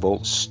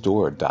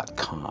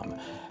 SocialRevoltStore.com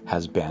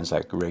has bands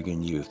like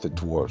Reagan Youth, The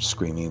Dwarfs,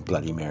 Screaming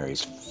Bloody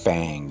Marys,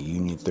 Fang,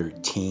 Union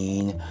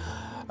 13,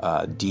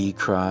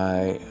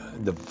 D-Cry,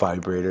 The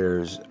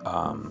Vibrators,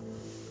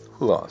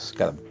 who else?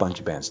 Got a bunch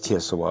of bands,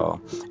 TSOL,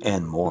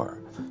 and more.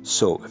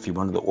 So if you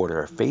wanted to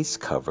order a face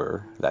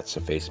cover, that's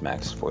a face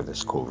mask for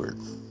this COVID,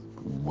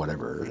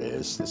 whatever it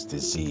is, this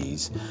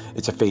disease.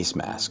 It's a face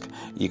mask.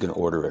 You can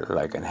order it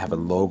like and have a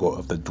logo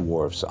of the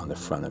Dwarfs on the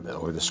front of it,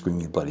 or the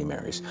Screaming Bloody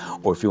Marys.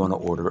 Or if you want to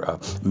order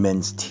a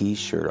men's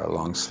t-shirt, a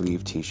long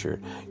sleeve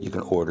t-shirt, you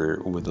can order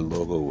with the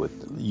logo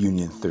with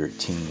Union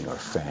 13 or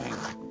Fang.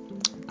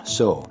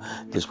 So,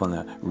 just want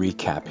to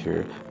recap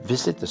here.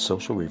 Visit the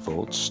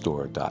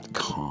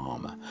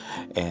SocialRevoltStore.com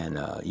and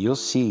you'll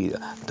see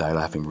Die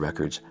Laughing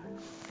Records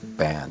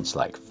bands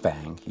like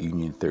Fang,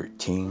 Union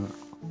 13,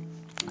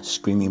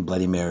 Screaming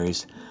Bloody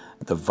Marys,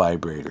 The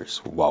Vibrators.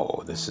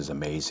 Whoa, this is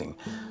amazing.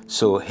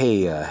 So,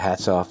 hey,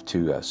 hats off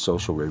to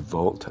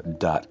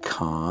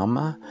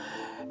SocialRevolt.com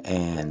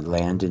and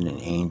Landon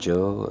and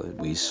Angel.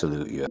 We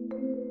salute you.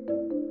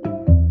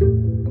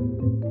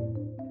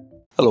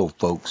 Hello,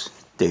 folks.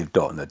 Dave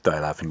Dalton at Die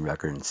Laughing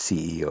Records and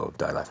CEO of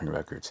Die Laughing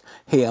Records.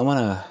 Hey, I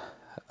want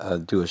to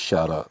do a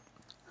shout out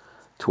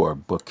to our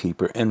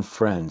bookkeeper and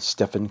friend,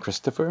 Stefan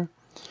Christopher.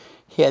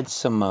 He had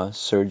some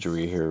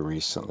surgery here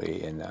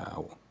recently, and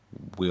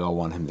we all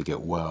want him to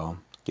get well,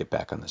 get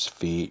back on his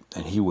feet,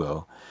 and he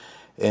will.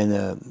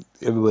 And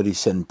everybody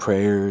send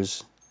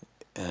prayers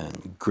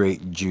and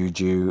great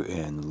juju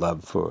and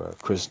love for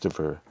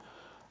Stefan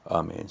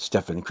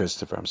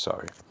Christopher, I'm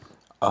sorry.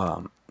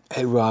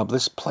 Hey, Rob,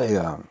 let's play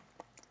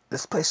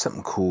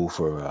something cool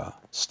for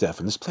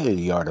Stefan. Let's play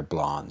the Yard of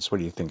Blondes. What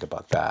do you think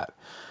about that?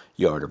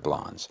 Yard of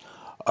Blondes.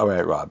 All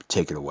right, Rob,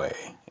 take it away.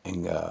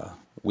 And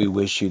we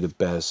wish you the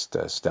best,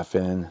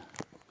 Stefan.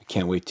 We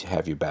can't wait to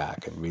have you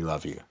back, and we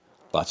love you.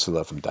 Lots of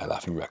love from Die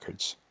Laughing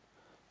Records.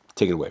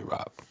 Take it away,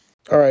 Rob.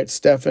 All right,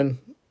 Stefan.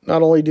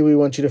 Not only do we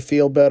want you to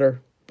feel better,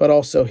 but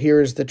also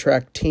here is the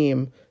track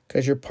Team,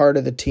 because you're part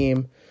of the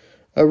team.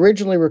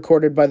 Originally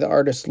recorded by the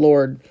artist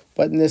Lord,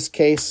 but in this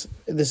case,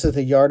 this is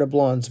the Yard of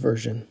Blondes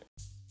version.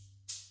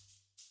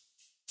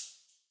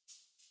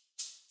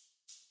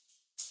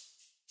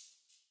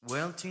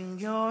 Well, till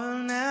you're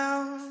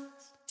announced,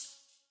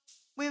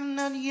 we've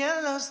not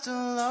yet lost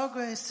all our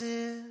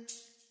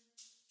graces.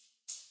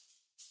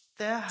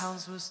 Their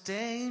house will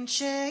stay in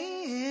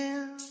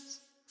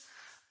chains.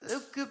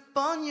 Look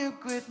upon your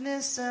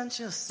greatness and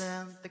you'll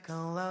send the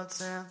call out,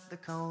 send the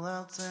call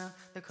out, send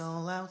the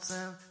call out,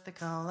 send the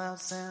call out,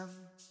 send.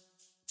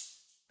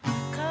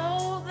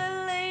 Call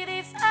the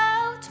ladies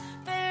out,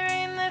 they're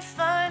in their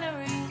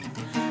finery.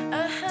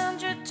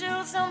 100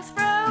 jewels on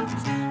throat,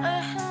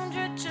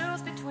 100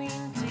 jewels between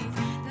teeth.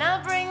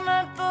 Now bring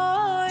my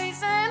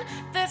boys and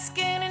their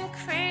skin and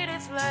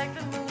craters like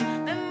the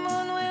moon. The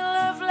moon will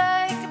love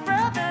like a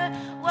brother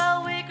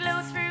while we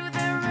glow through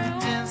the room.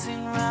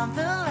 Dancing round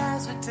the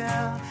lies we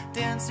tell,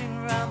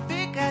 dancing round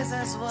big guys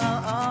as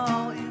well.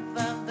 Oh,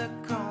 even the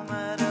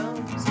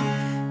comatose,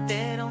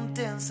 they don't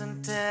dance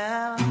and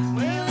tell.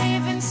 We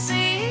live in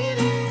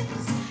cities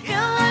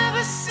you'll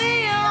never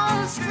see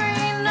on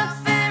screen. Not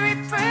very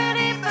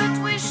pretty, but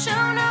we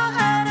sure know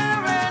how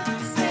to run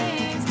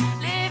things.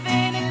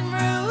 Living in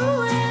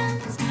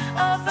ruins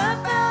of a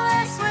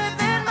palace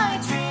within my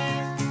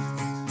dreams.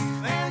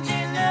 And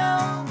you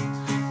know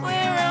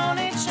we're on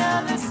each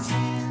other's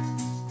team.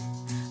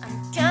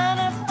 I'm kind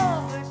of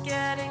over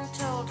getting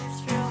told to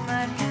throw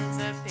my hands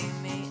up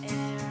in the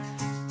air.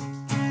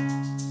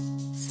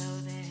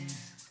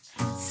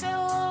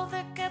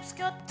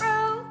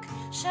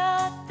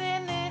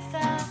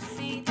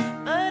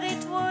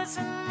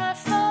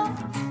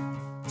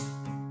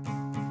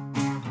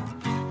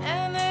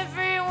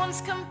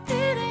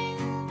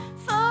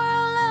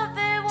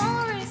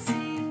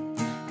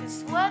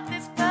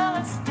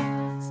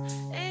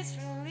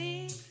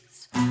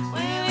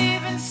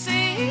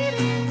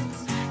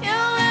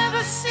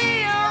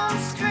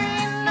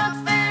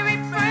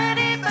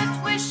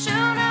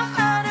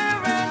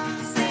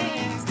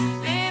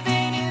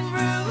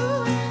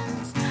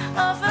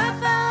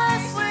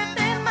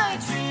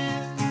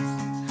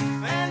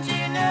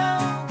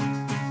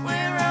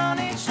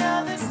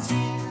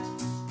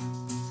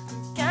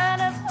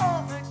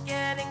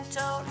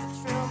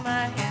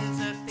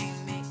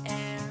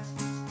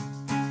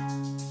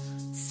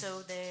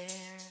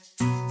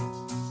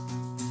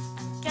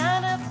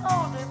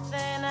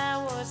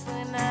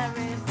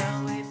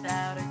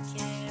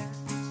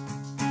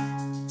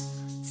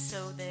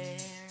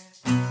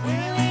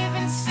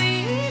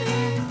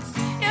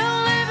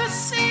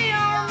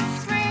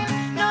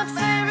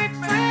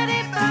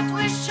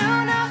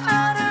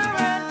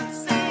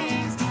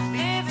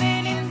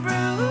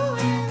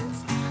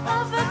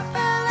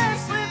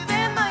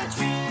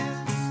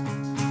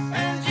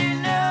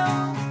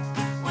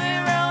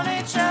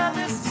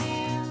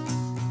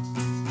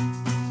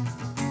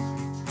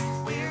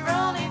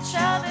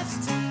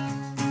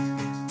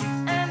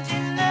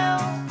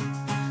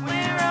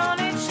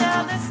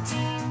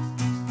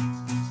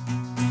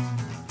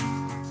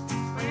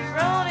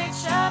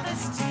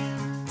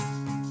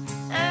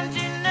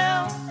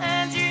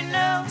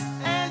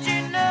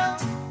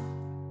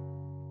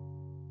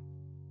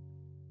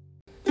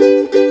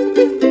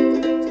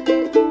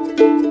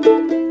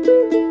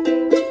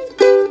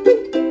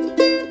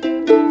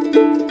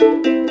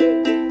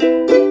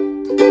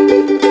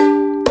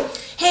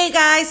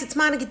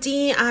 Monica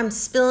D. I'm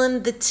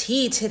spilling the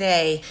tea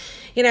today.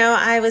 You know,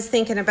 I was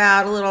thinking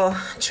about a little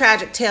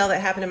tragic tale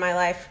that happened in my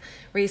life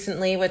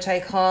recently, which I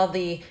call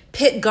the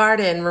pit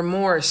garden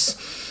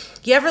remorse.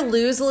 You ever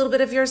lose a little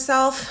bit of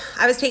yourself?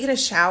 I was taking a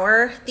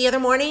shower the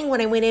other morning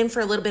when I went in for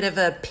a little bit of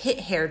a pit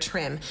hair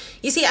trim.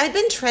 You see, I'd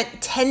been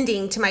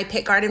tending to my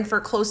pit garden for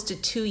close to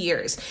 2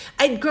 years.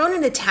 I'd grown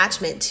an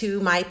attachment to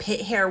my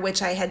pit hair,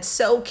 which I had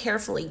so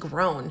carefully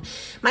grown.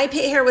 My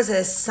pit hair was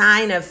a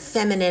sign of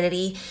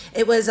femininity.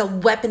 It was a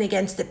weapon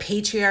against the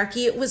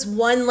patriarchy. It was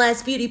one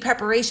less beauty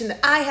preparation that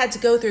I had to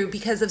go through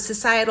because of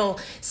societal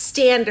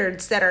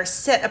standards that are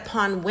set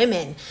upon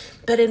women.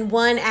 But in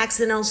one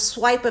accidental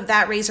swipe of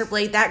that razor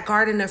blade, that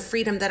garden of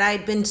freedom that I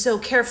had been so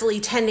carefully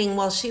tending,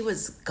 well, she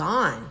was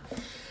gone.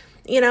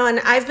 You know, and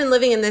I've been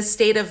living in this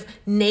state of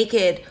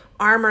naked,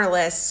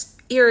 armorless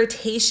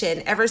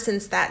irritation ever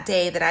since that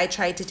day that I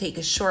tried to take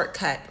a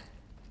shortcut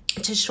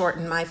to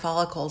shorten my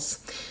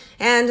follicles.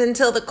 And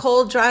until the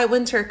cold, dry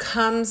winter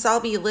comes, I'll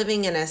be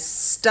living in a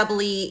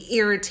stubbly,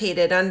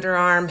 irritated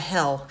underarm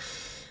hell.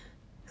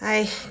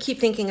 I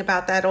keep thinking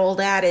about that old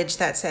adage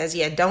that says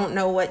you don't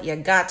know what you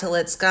got till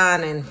it's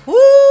gone, and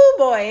whoo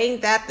boy,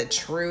 ain't that the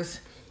truth.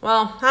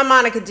 Well, I'm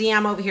Monica D.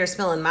 I'm over here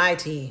spilling my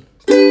tea.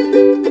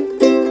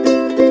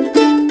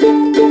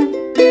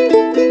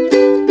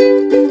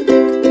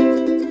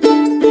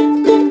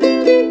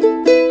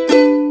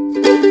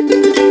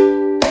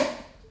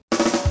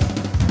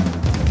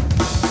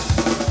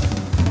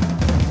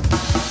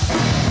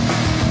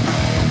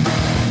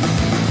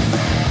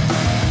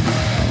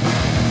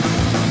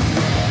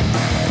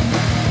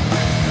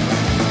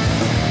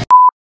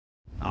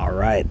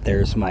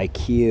 There's my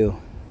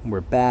cue. We're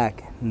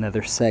back.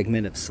 Another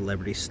segment of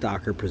Celebrity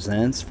Stalker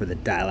Presents for the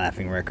Die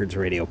Laughing Records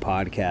radio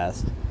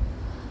podcast.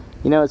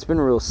 You know, it's been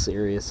real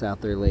serious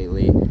out there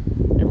lately.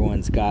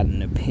 Everyone's got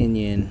an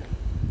opinion.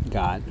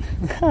 I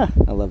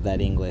love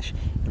that English.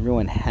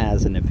 Everyone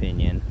has an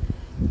opinion.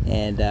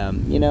 And,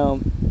 you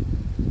know,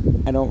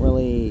 I don't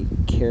really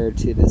care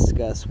to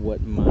discuss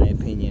what my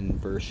opinion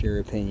versus your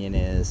opinion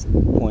is.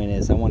 The point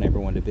is, I want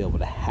everyone to be able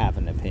to have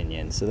an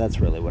opinion. So that's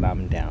really what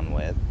I'm down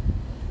with.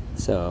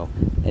 So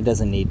it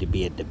doesn't need to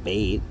be a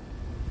debate.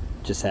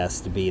 It just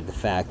has to be the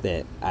fact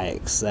that I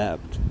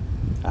accept.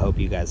 I hope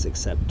you guys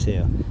accept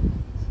too.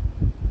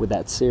 With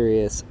that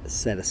serious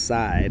set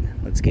aside,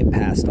 let's get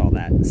past all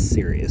that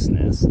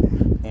seriousness.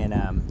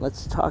 And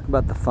let's talk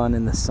about the fun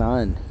in the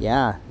sun.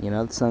 Yeah, you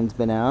know, the sun's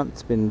been out.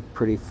 It's been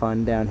pretty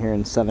fun down here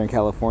in Southern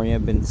California.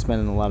 I've been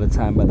spending a lot of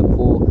time by the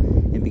pool.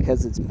 And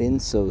because it's been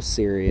so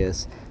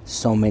serious,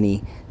 so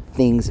many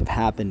things have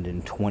happened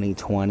in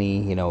 2020,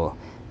 you know,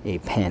 a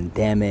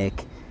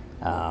pandemic,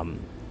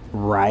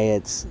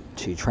 riots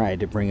to try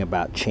to bring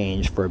about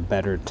change for a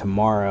better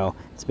tomorrow.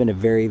 It's been a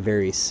very,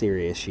 very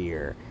serious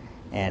year.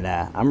 And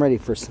I'm ready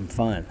for some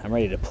fun. I'm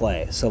ready to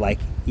play. So, like,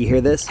 you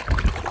hear this?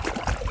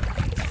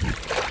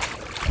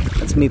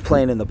 That's me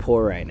playing in the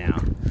pool right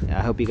now. I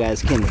hope you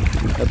guys can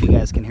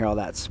hear all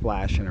that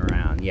splashing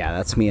around. Yeah,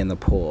 that's me in the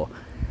pool.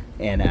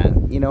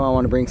 And, you know, I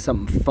want to bring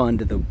something fun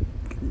to the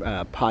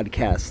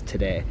podcast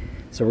today.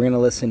 So we're going to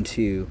listen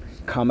to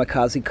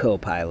Kamikaze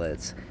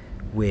Co-Pilots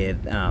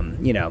with,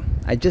 you know,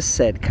 I just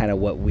said kind of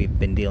what we've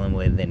been dealing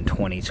with in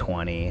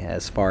 2020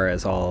 as far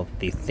as all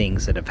the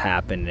things that have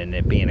happened and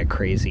it being a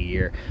crazy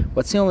year.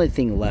 What's the only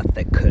thing left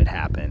that could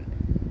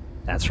happen?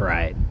 That's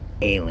right,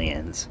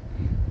 aliens.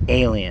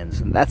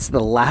 Aliens. That's the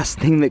last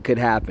thing that could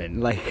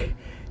happen. Like,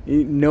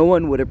 no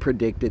one would have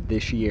predicted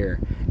this year.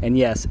 And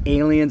yes,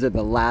 aliens are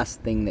the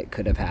last thing that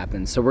could have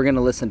happened. So we're going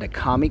to listen to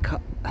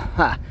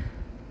Kamikaze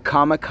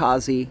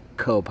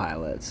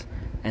Co-Pilots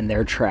and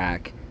their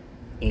track,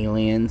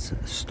 Aliens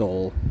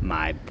Stole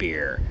My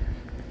Beer.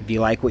 If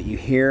you like what you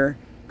hear,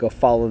 go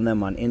follow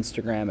them on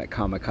Instagram at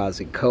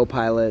Kamikaze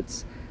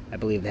Co-Pilots. I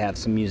believe they have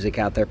some music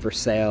out there for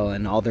sale,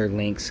 and all their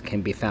links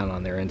can be found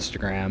on their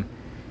Instagram.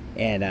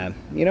 And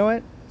you know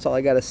what? That's all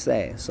I got to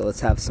say. So let's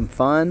have some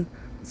fun.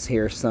 Let's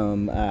hear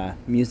some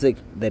music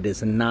that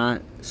is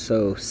not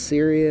so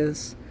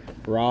serious.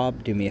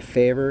 Rob, do me a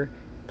favor,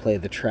 play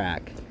the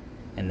track.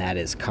 And that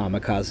is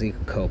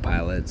Kamikaze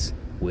Co-Pilots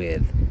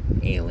with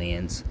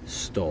Aliens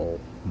Stole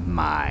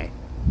My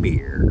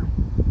Beer.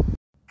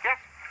 Yes,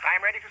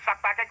 I'm ready to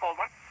suck back a cold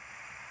one.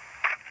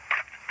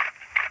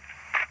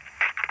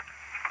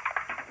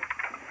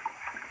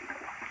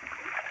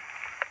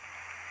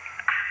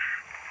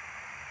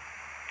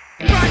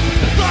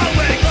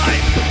 Glowing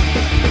lights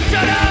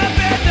shut up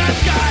in the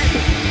sky.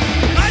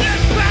 I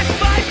just cracked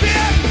my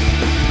beer.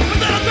 A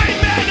little green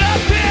man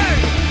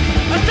appeared.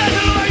 I said,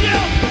 who are you?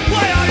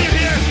 Why are you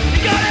here?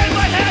 He got in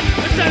my head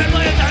and said I'm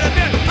laying down a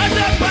beer. I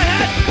took my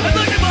head and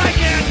looked at my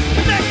can.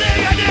 The next thing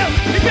I knew,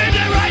 he pinned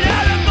it right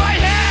out of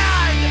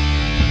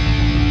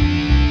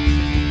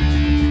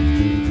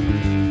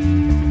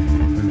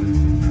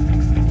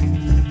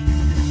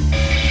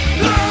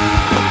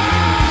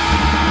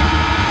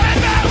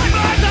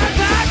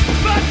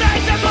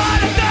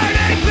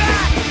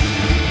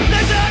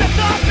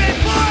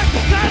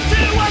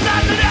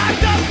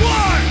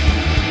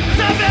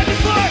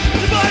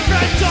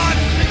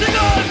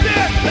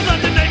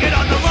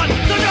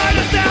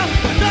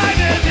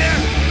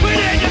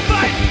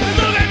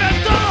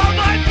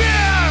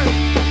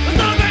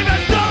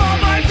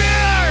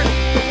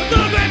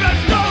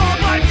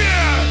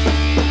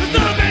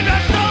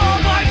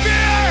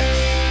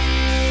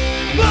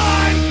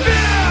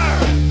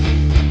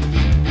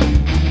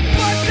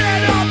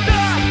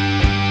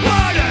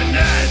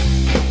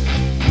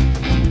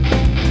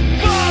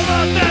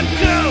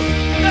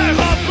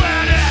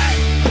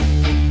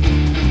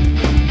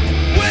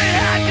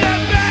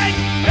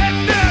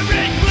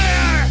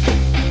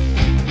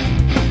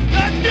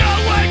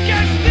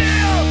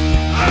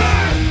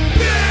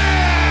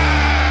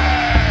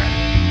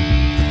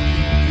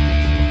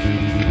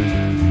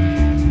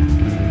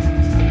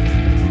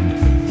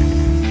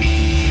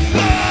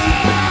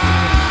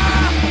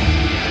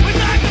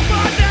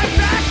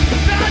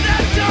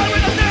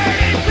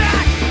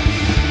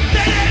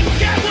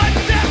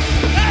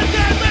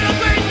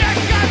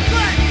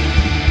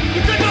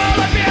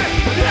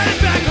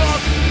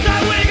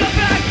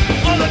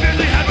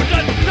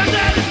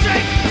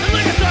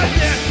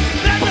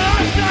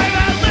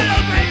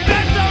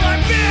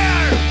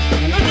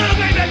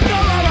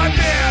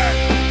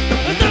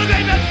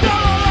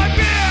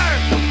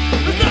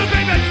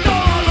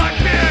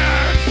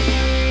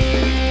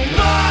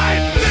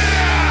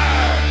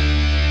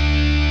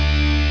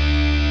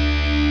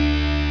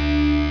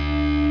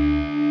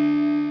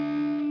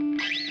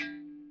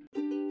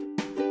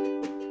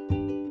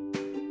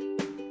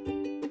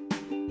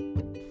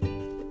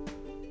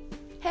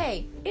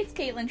it's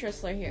Caitlin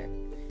Trissler here.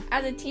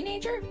 As a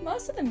teenager,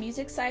 most of the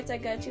music sites I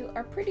go to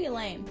are pretty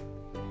lame.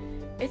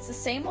 It's the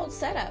same old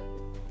setup.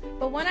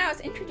 But when I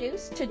was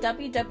introduced to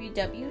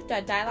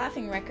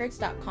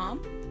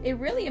www.dielaughingrecords.com, it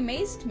really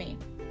amazed me.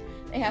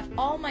 They have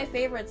all my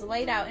favorites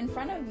laid out in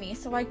front of me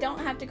so I don't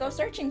have to go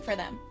searching for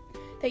them.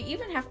 They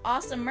even have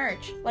awesome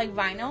merch like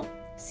vinyl,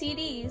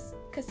 CDs,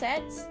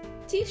 cassettes,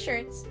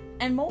 t-shirts,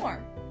 and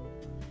more.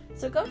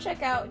 So go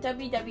check out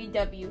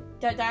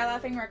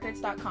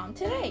www.dielaughingrecords.com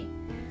today.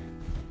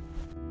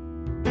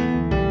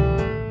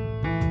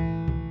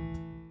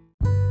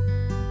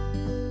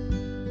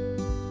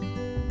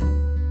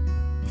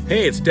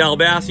 Hey, it's Dal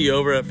Bassi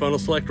over at Funnel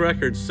Select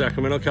Records,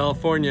 Sacramento,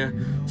 California.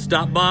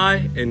 Stop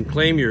by and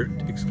claim your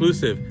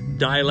exclusive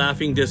Die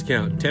Laughing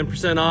discount.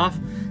 10% off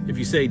if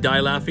you say Die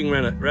Laughing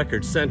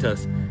Records sent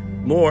us.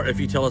 More if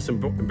you tell us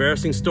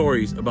embarrassing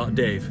stories about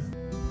Dave.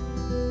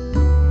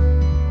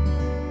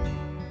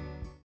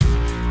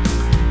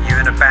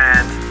 You're in a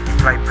band, you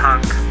play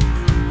punk,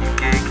 you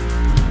gig,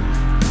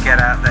 you get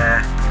out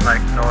there, you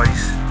make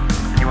noise,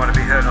 and you want to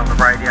be heard on the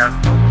radio.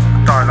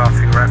 Die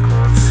Laughing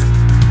Records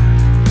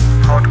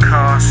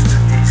podcast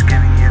is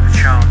giving you the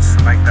chance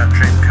to make that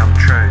dream come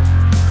true.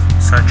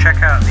 So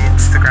check out the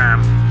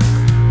Instagram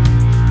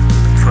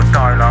for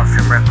Die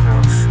Laughing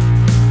Records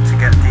to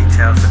get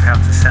details of how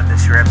to send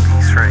us your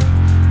MP3.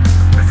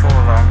 Before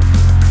long,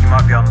 you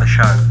might be on the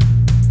show.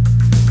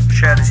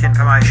 Share this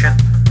information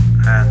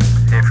and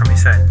hear from you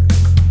soon.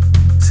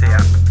 See ya.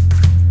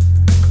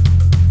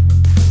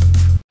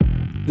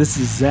 This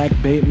is Zach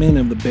Bateman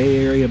of the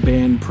Bay Area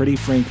band Pretty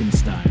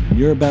Frankenstein, and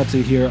you're about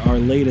to hear our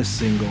latest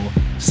single,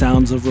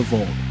 Sounds of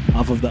Revolt,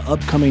 off of the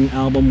upcoming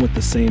album with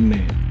the same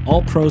name.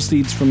 All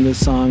proceeds from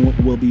this song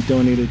will be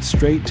donated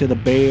straight to the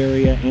Bay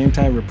Area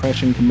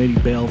Anti-Repression Committee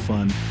Bail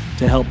Fund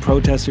to help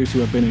protesters who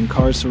have been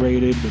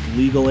incarcerated with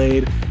legal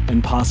aid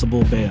and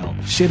possible bail.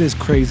 Shit is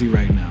crazy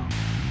right now.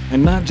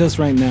 And not just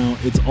right now,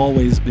 it's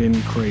always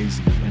been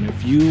crazy. And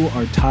if you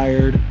are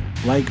tired,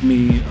 like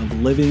me,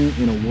 of living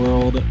in a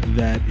world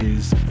that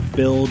is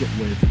filled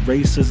with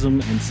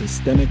racism and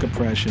systemic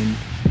oppression,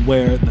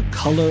 where the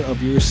color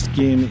of your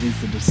skin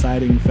is the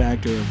deciding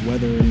factor of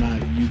whether or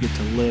not you get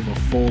to live a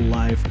full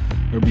life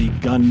or be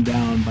gunned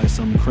down by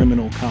some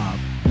criminal cop,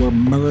 where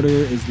murder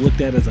is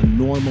looked at as a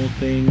normal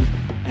thing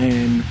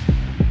and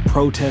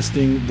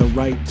protesting the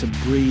right to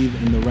breathe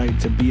and the right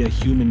to be a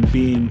human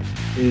being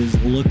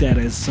is looked at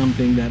as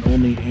something that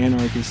only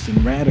anarchists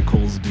and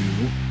radicals do.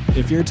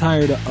 If you're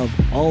tired of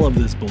all of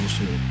this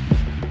bullshit,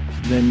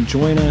 then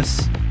join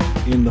us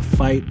in the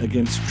fight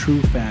against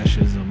true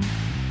fascism,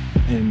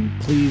 and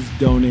please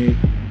donate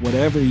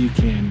whatever you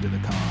can to the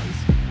cause.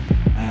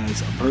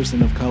 As a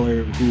person of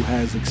color who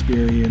has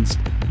experienced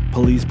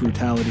police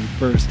brutality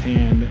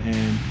firsthand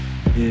and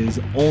is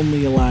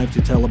only alive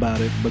to tell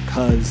about it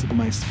because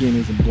my skin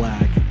isn't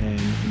black and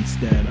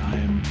instead I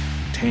am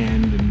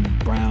tanned and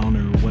brown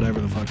or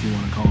whatever the fuck you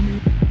want to call me,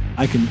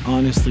 I can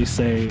honestly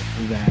say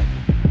that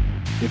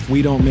if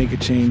we don't make a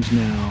change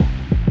now,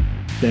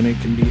 then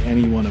it can be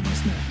any one of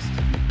us next.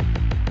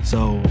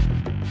 So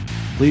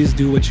please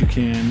do what you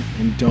can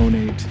and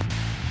donate to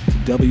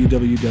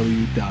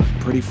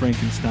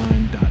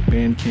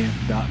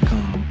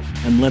www.prettyfrankenstein.bandcamp.com,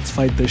 and let's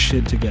fight this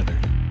shit together.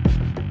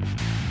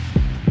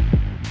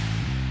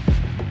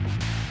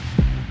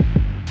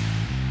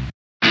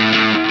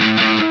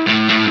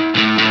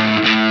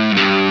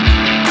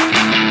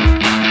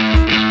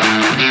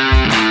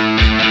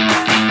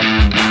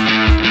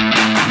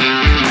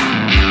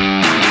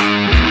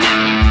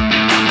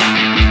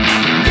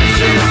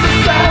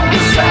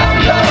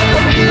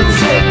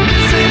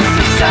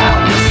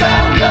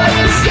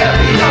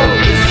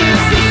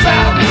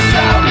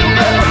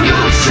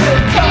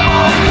 Come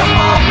on, come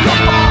on,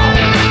 come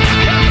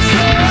on.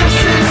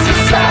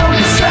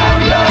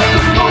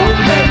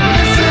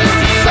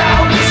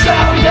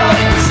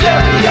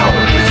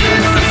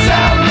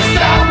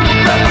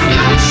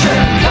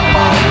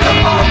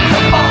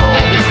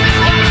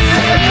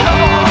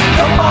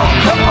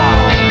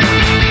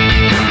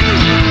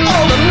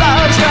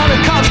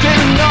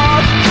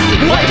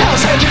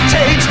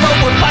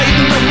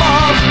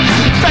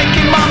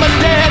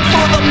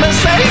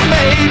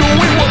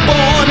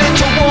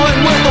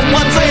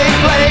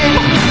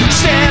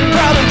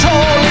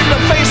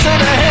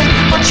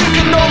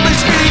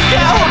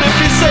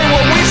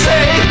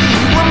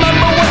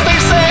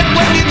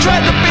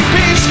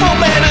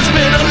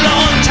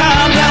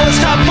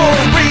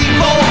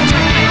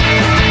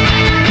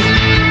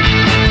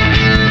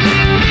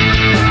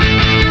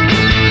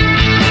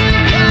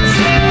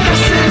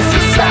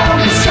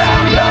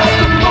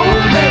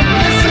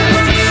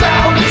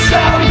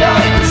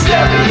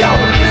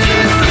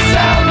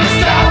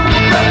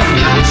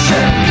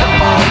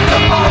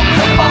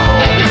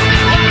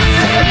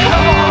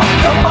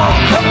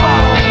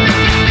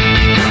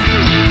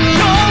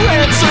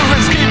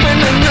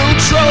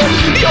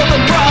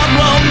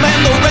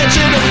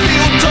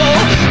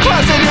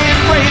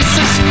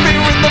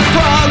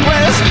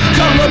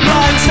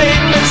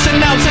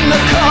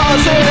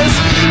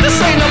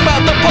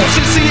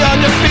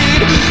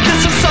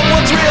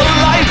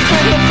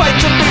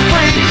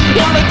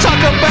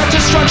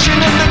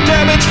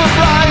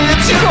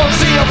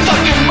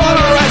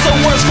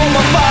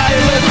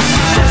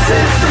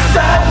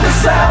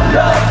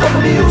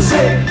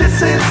 music.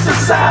 This is the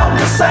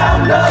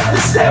sound of the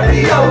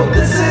stereo.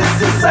 This is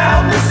the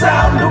sound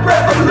of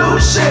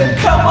revolution.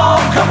 Come on,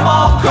 come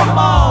on, come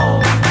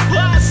on.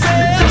 This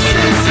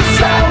is the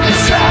sound of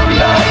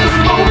the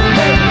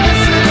movement.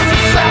 This is the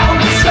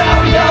sound of the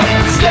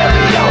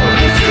stereo.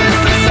 This is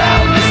the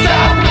sound of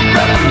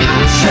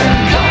revolution.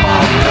 Come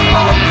on, come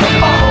on,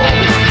 come on.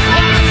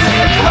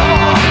 Come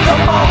on,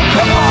 come on,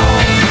 come on.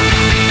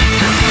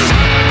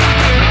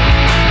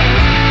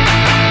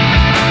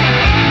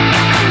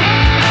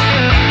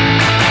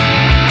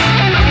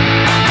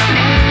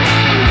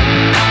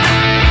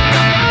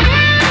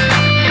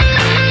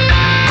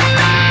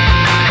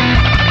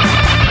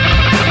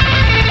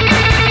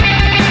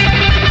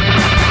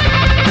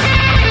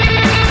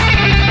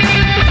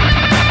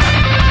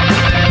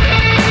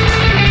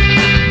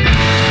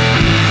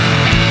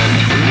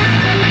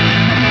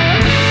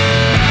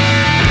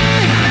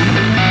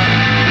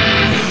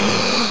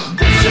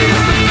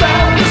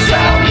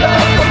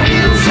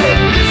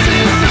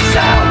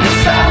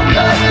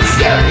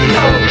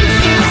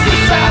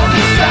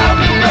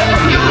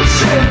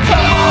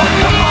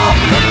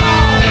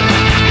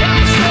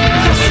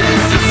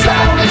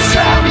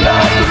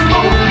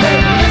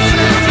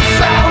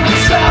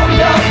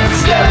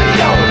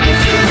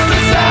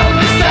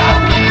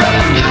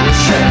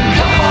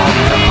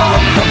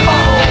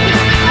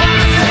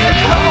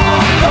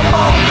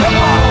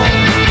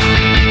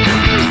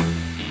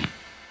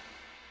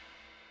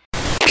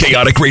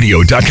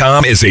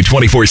 ChaoticRadio.com is a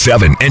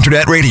 24/7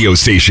 internet radio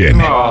station.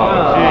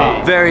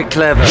 Very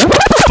clever.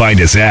 Find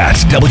us at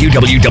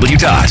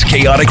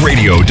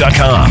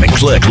www.chaoticradio.com and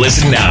click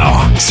listen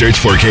now. Search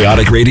for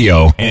Chaotic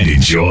Radio and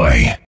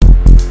enjoy.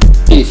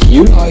 If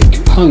you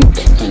like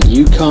punk and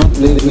you can't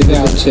live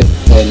without it,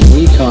 then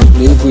we can't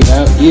live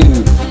without you.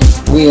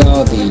 We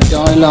are the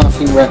Die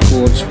Laughing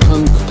Records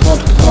Punk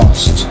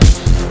Podcast,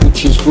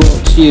 which is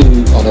brought to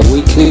you on a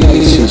weekly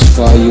basis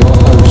by your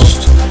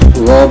host,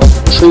 Rob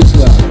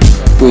Trisler,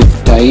 with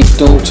Dave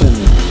Dalton,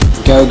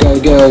 Go Go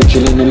Girl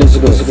Gillian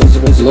Elizabeth,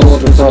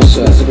 Lord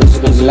Prosser,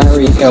 and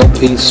Larry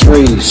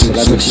LP3,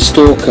 Celebrity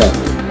Stalker.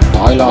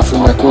 Die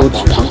Laughing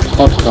Records Punk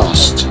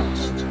Podcast.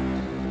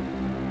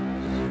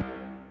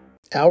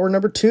 Hour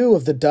number 2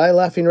 of the Die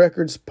Laughing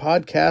Records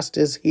podcast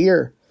is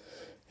here.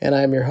 And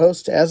I'm your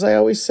host, as I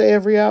always say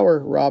every hour,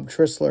 Rob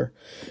Trisler.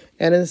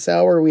 And in this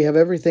hour, we have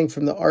everything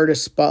from the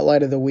Artist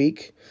Spotlight of the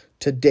Week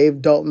to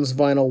Dave Dalton's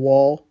Vinyl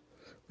Wall.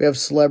 We have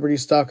Celebrity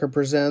Stalker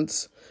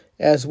Presents,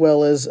 as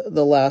well as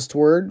The Last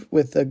Word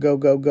with the Go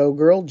Go Go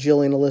Girl,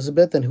 Gillian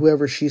Elizabeth, and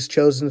whoever she's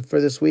chosen for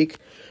this week,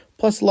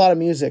 plus a lot of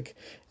music.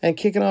 And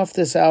kicking off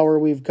this hour,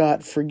 we've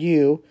got for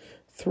you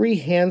 3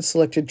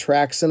 hand-selected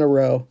tracks in a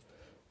row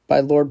by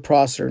Lord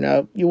Prosser.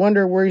 Now, you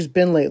wonder where he's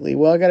been lately.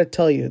 Well, I got to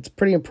tell you, it's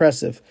pretty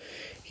impressive.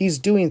 He's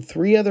doing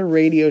 3 other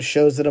radio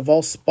shows that have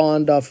all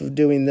spawned off of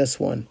doing this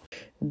one.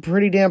 We're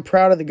pretty damn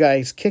proud of the guy.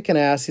 He's kicking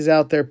ass. He's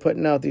out there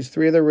putting out these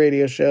 3 other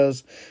radio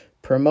shows,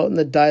 promoting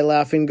the Die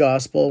Laughing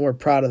gospel, and we're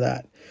proud of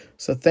that.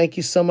 So thank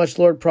you so much,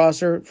 Lord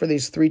Prosser, for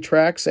these 3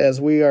 tracks,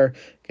 as we are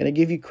going to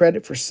give you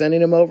credit for sending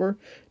them over.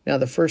 Now,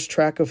 the first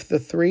track of the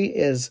 3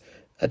 is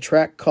a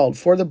track called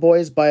For the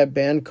Boys by a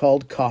band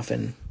called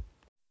Coffin.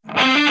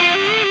 Come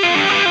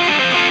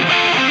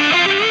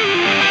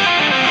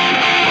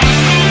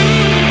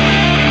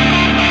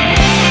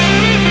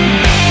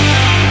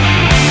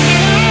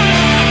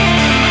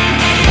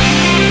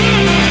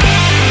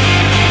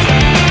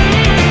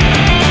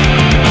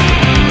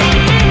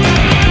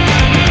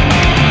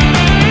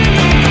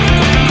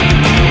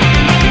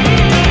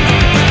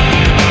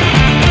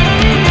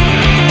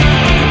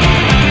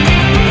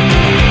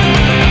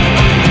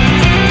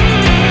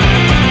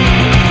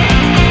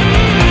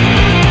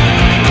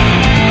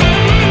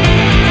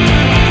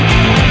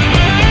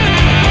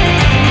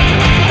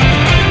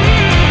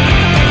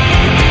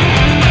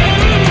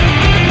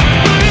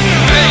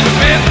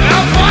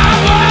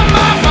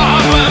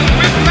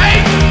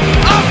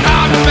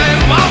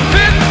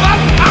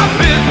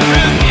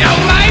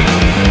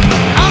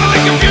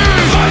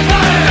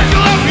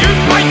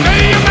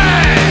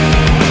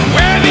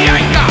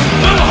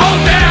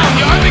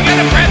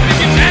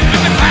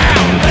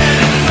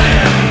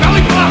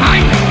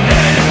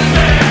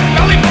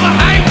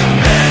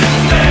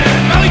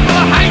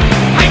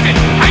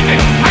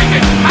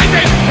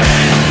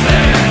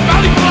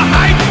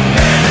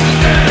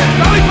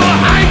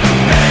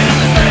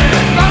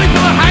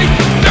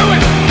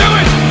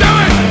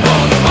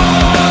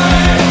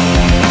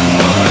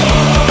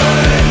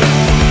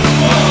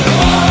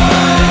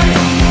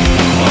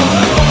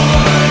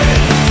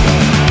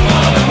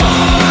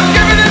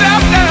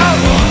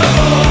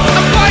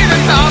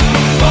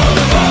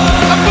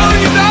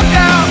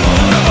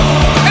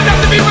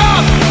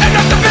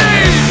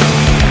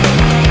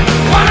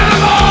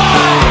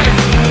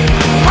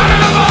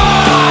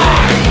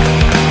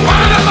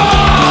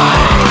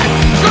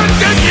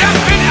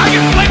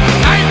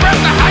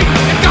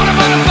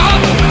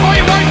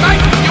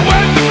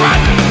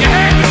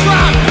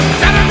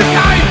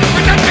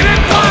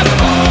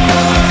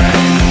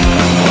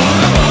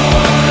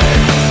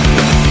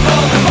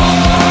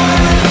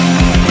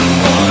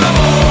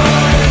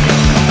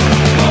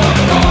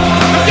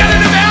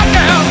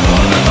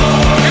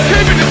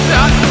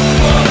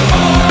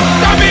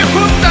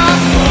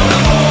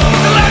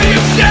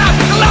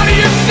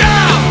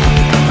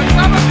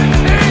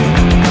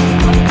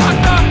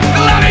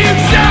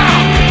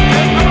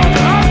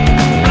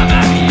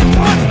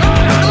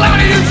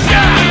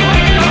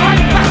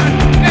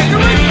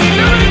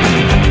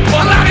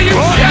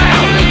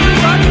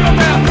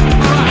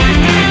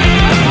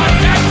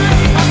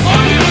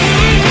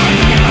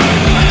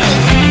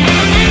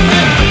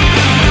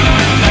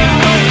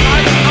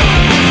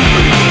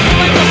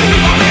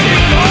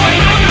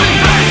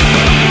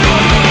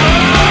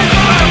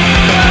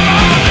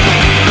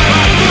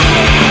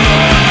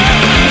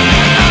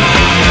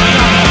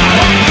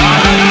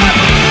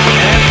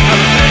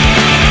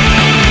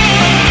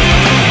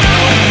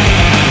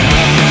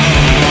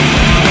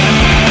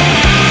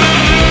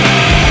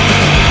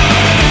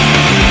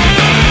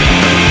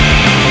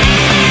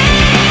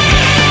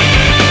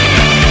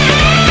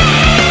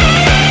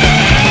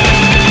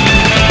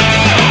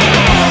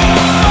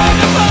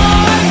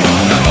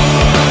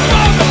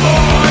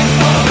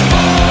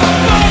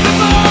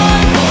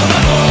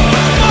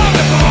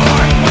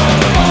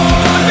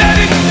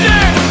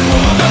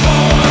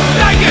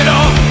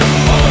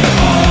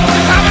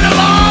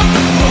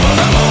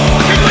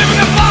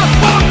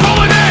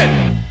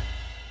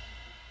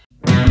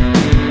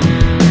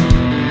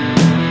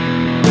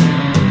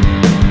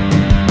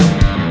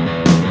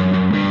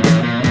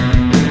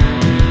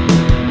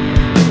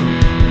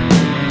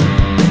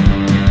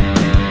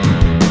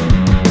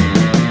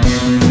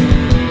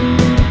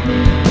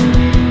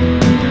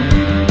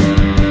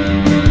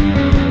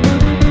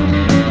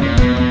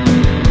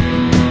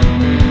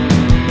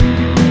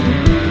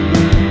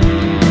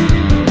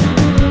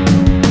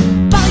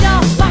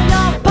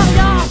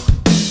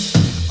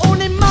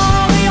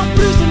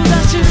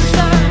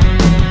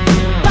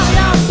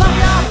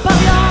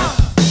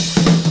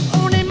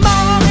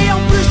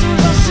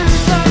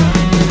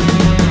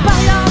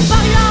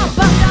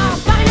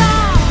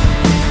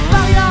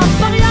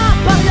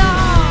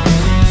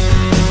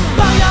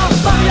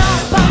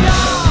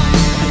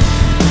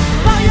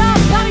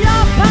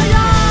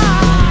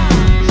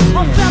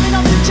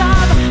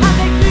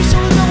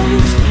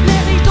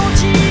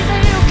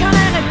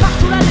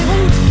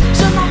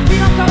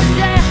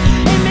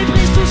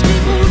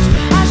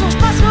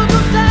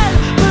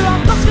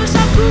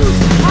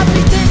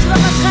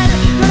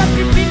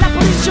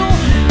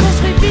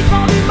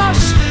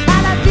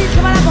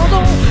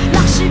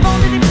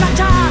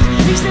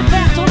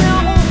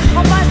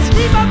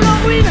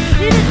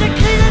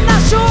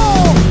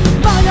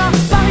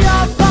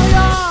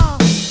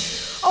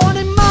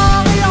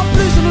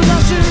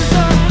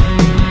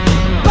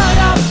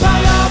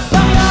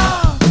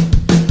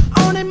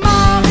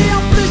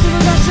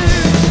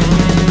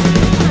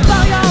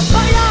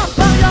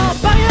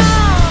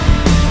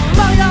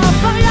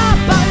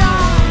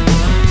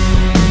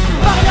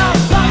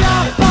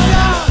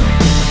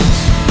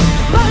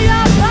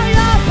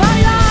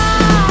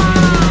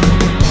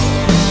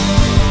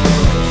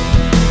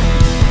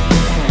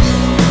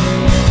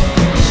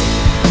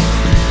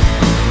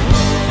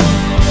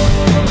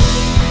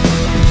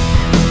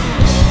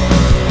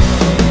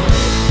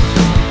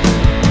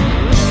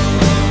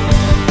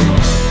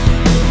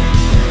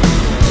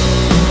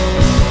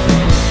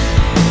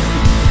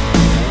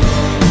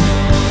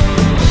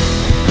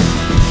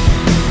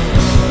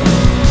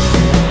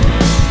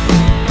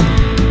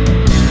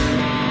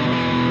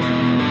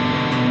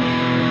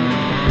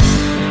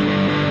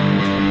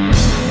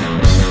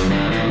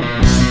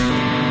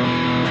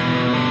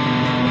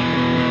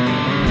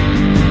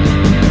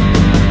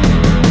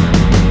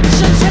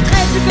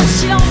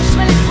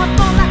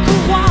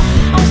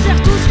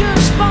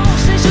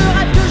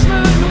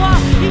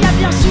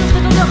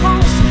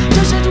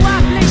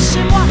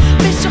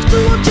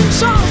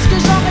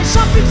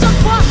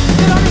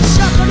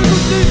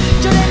plus,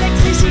 que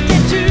l'électricité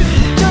tue,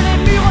 que les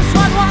murs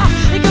soient noirs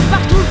et que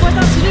partout le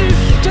voisin s'inue,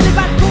 que les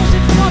balcons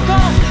s'effondrent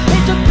encore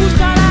et te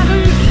poussent à la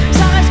rue.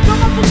 Ça reste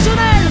purement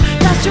fonctionnel,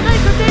 t'assurer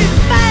que t'es une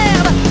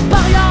merde.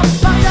 Paria,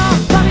 paria,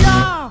 paria.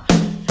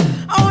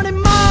 On est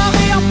mort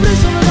et en plus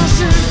on nous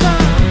insulte.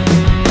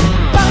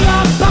 Paria,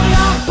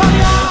 paria,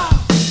 paria.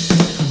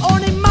 On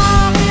est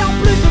mort et en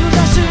plus on nous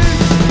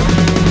insulte.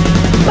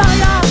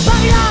 Paria,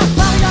 paria,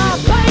 paria,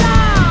 paria.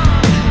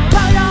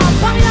 Paria,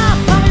 paria,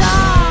 paria.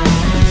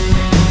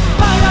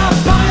 Paria,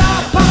 paria,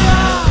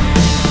 paria.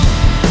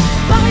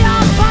 Paria,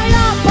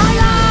 paria,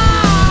 paria.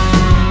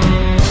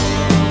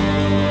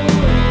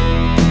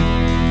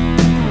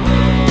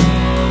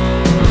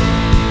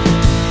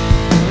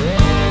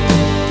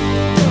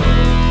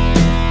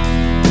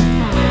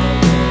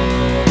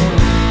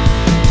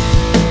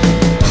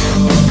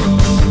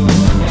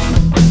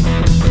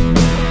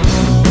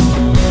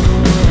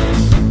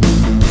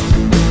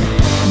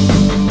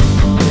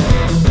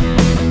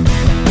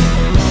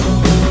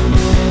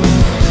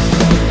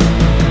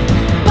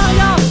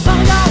 Paria,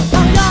 paria,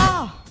 paria.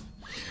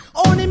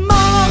 On est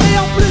mort et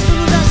en plus on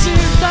nous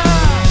insulte.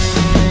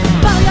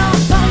 Paria,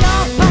 paria,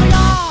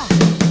 paria.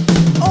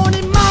 On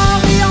est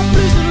mort et en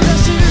plus on nous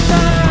insulte.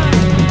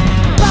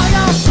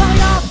 Paria,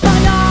 paria,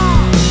 paria.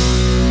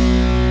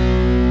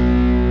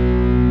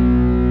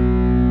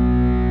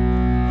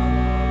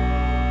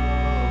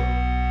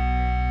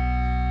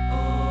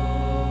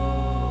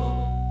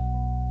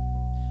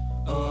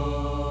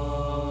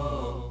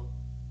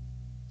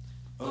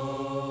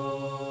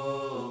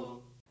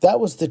 That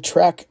was the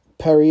track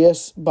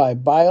Parias by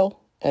Bile,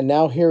 and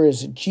now here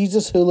is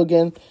Jesus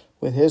Hooligan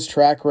with his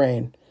track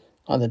Rain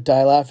on the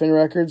Die Laughing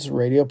Records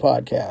radio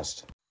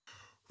podcast.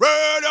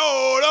 Radio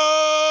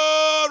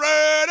love,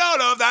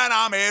 that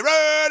I'm a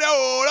radio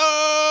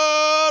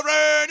love, radio love, that I'm a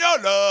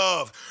radio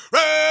love, radio love,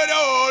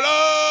 radio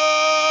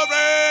love,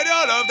 radio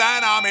love,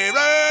 that I'm a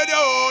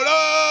radio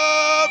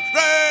love,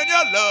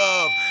 radio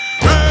love,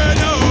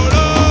 radio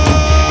love,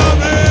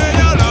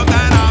 radio love,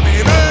 that I'm a radio love,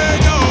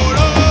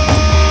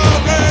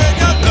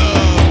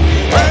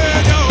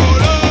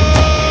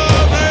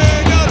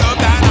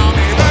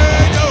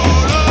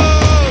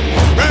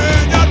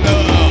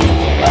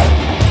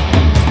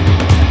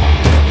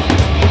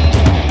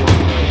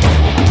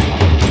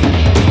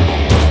 radio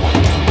love.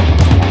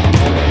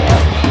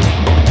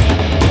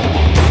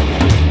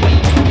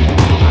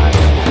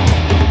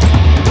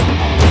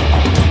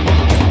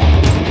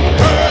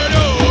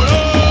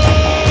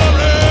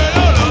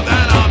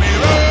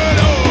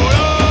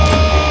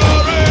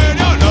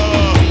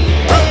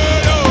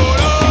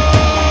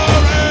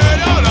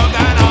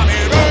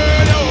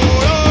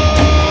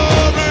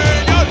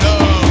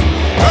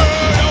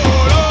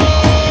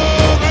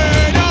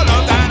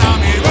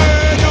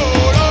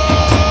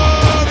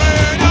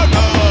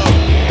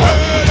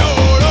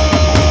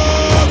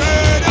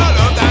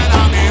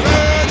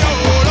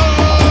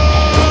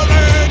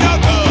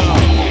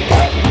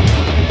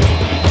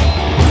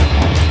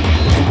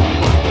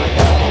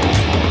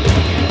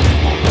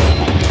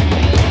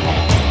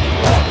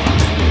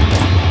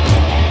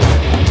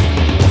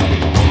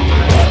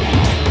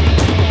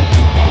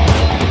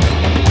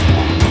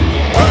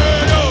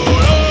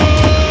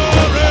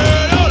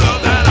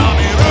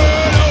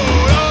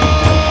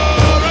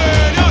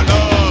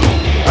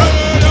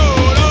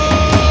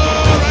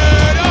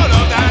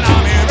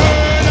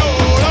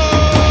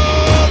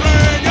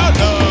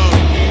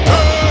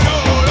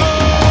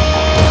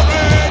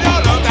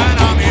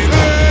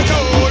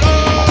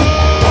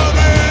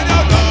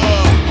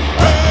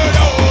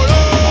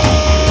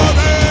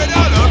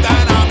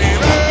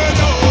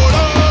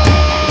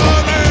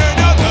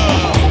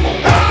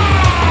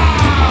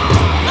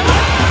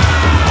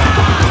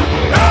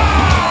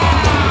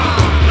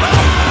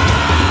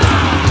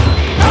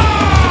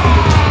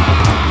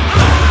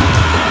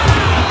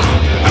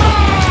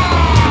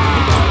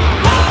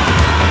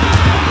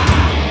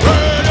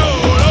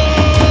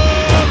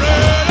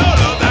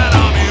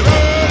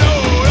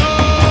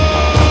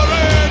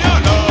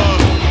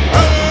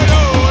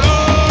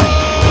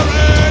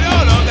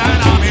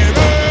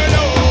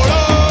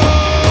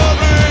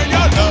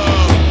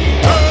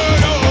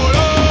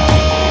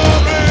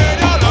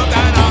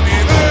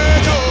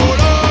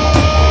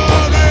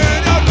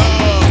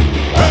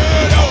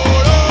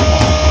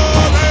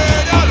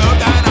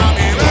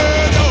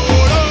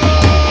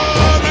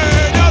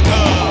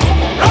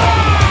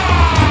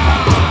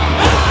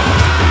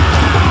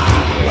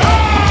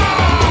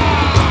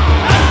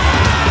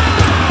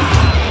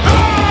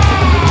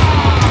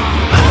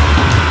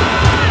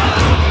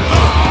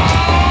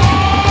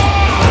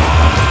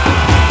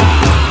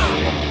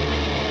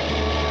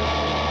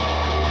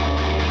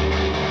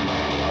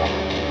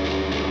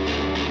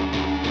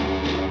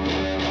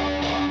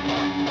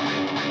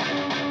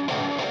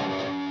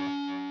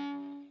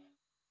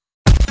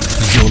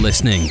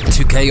 listening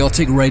to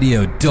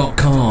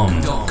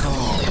chaoticradio.com.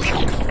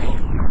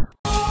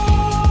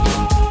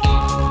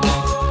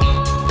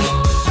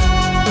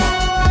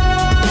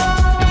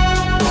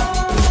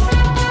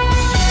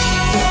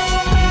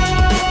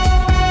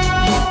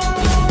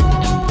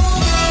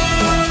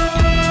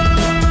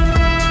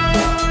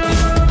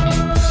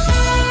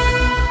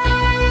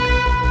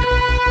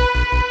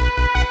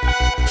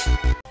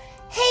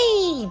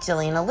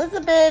 Jillian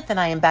Elizabeth, and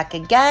I am back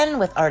again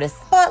with Artist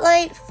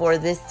Spotlight for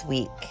this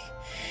week.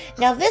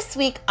 Now, this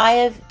week I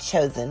have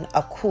chosen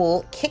a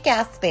cool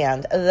kick-ass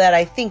band that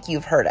I think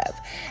you've heard of,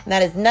 and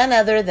that is none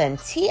other than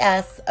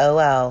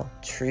TSOL,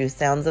 True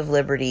Sounds of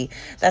Liberty.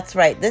 That's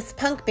right, this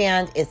punk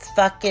band is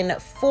fucking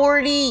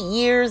 40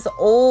 years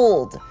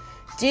old.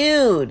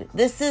 Dude,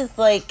 this is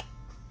like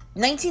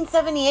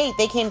 1978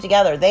 they came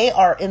together. They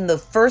are in the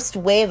first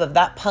wave of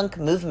that punk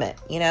movement,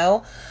 you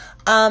know?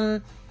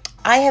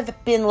 I have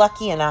been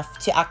lucky enough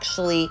to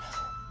actually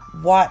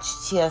watch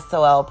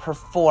TSOL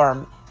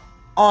perform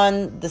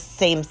on the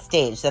same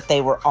stage that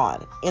they were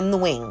on, in the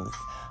wings.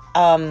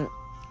 And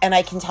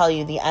I can tell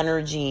you the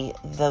energy,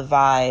 the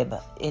vibe,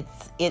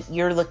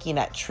 you're looking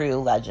at true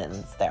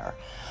legends there.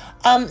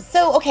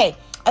 Okay,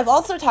 I've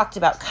also talked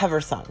about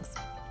cover songs,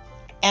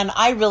 and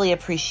I really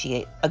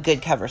appreciate a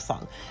good cover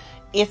song.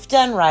 If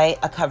done right,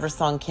 a cover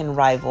song can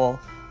rival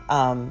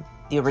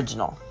the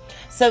original.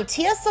 So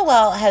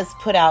TSOL has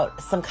put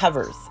out some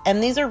covers,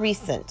 and these are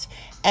recent,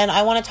 and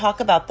I want to talk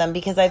about them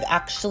because I've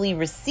actually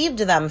received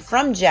them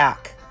from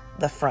Jack,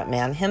 the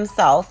frontman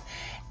himself,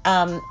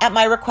 at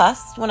my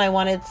request when I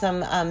wanted some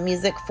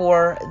music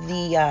for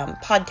the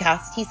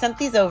podcast. He sent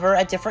these over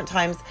at different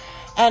times,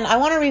 and I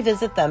want to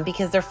revisit them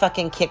because they're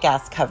fucking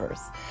kick-ass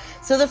covers.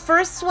 So the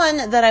first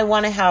one that I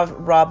want to have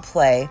Rob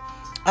play,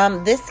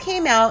 this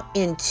came out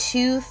in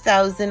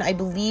 2000, I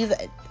believe,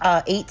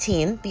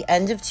 18, the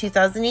end of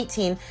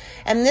 2018,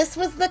 and this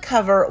was the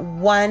cover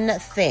One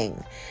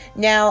Thing.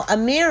 Now,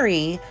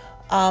 Amiri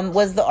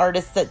was the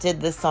artist that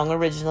did this song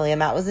originally,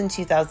 and that was in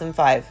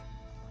 2005.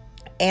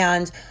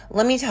 And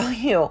let me tell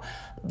you,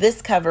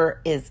 this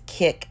cover is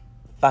kick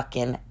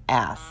fucking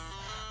ass.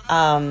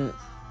 To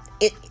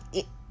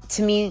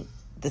me,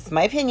 this is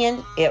my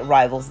opinion, it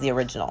rivals the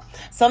original.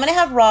 So I'm going to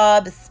have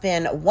Rob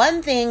spin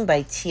One Thing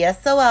by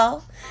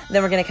TSOL.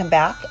 Then we're going to come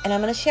back, and I'm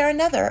going to share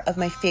another of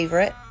my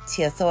favorite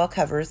TSOL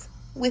covers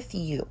with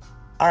you.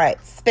 All right,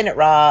 spin it,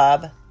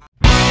 Rob.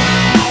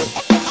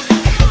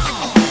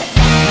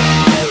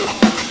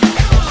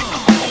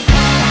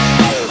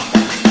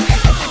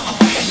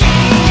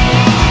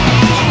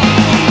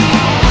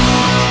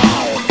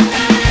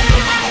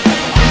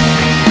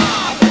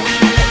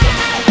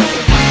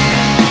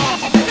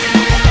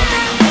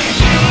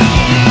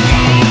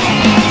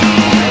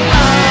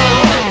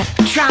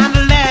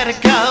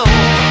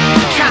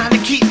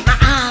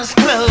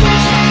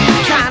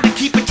 Trying to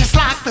keep it just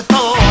like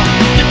before.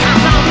 The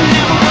times I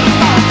never would have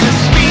thought to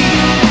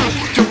speak.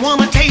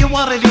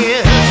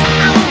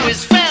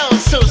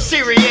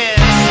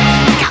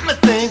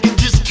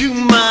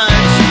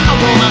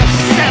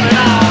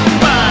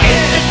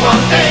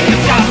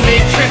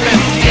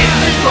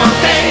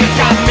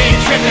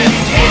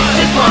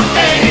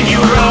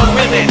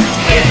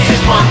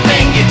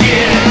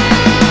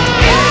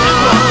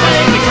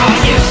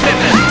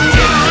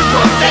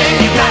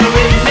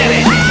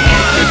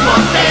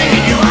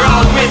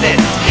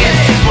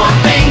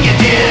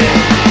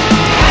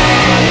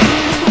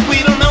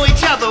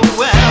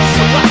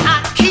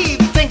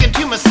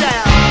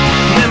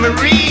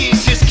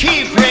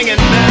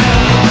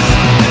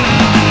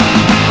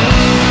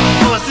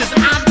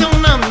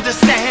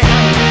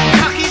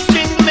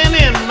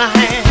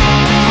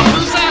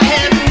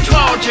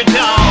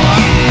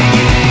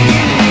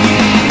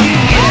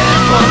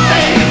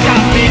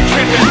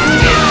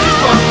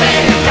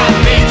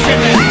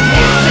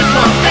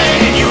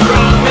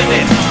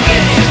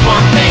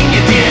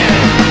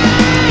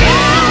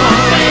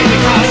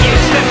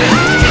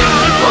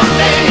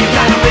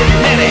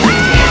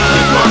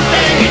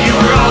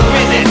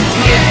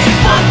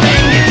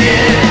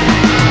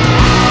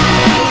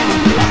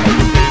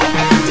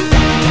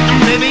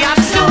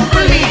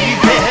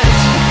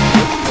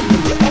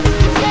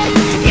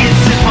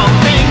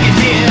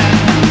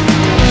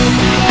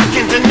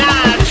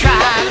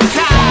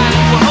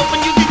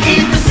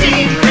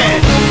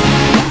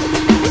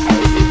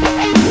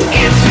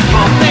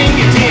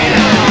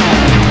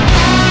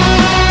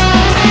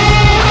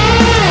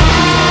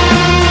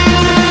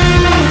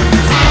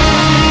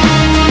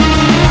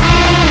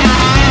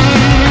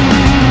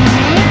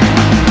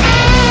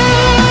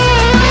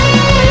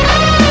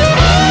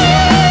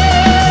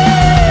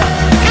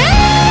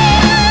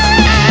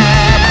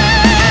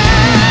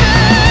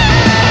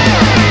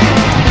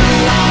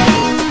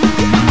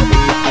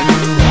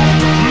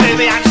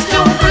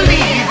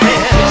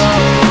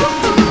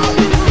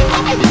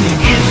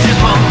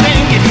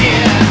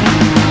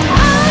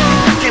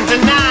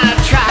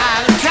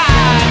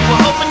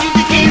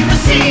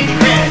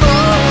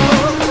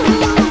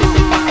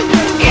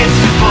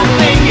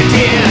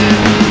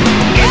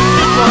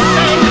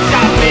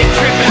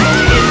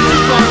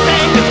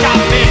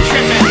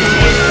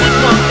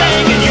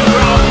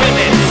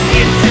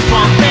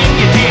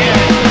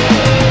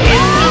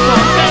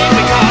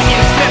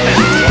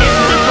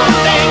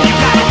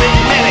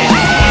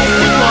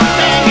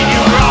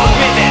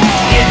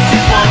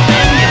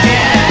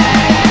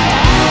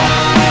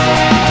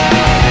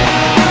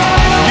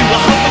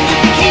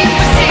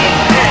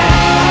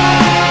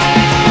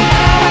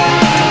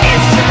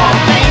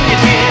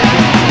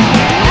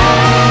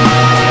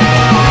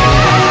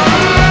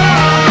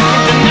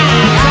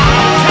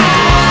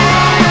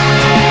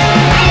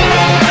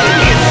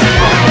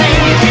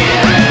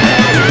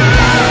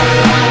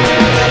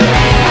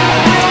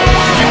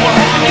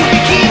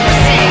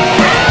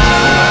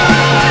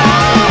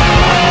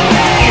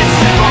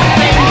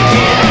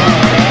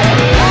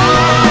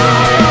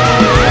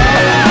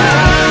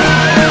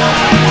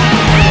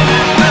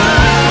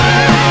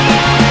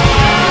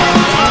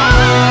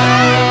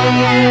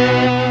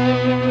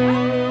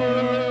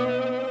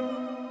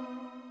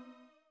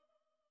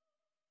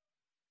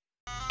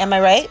 Am I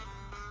right?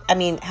 I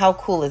mean, how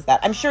cool is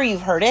that? I'm sure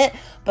you've heard it,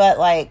 but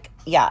like,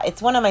 yeah,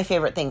 it's one of my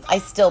favorite things. I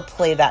still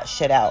play that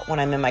shit out when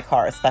I'm in my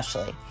car,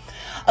 especially.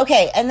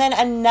 Okay, and then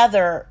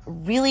another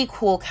really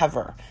cool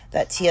cover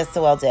that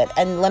TSOL did.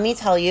 And let me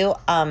tell you,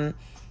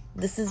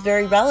 this is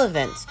very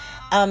relevant.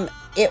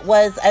 It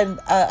was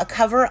a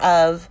cover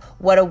of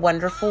What a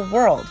Wonderful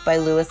World by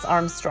Louis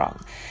Armstrong.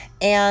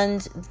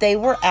 And they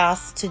were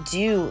asked to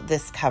do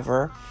this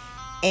cover.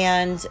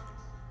 And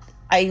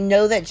I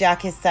know that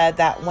Jack has said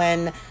that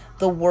when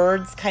the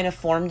words kind of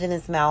formed in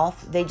his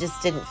mouth, they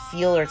just didn't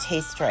feel or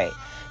taste right.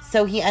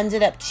 So he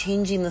ended up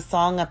changing the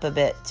song up a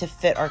bit to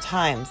fit our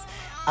times.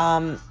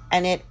 And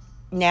it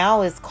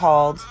now is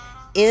called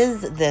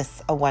Is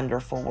This a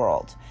Wonderful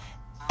World?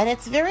 And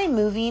it's very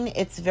moving,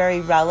 it's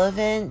very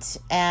relevant,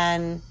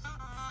 and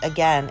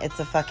again, it's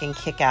a fucking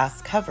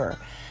kick-ass cover.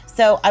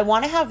 So I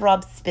want to have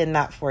Rob spin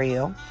that for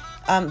you.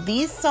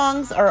 These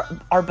songs are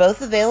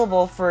both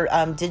available for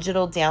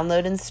digital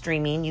download and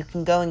streaming. You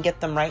can go and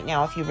get them right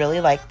now if you really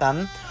like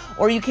them.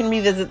 Or you can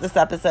revisit this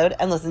episode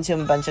and listen to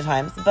them a bunch of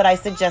times. But I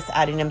suggest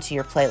adding them to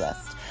your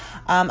playlist.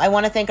 I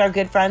want to thank our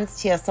good friends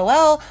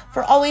TSOL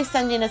for always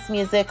sending us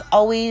music,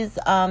 always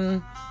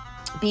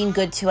being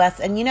good to us.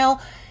 And, you know,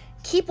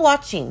 keep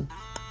watching.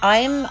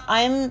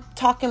 I'm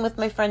talking with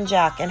my friend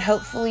Jack, and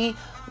hopefully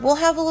we'll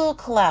have a little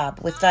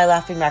collab with Die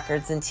Laughing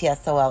Records and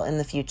TSOL in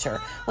the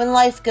future when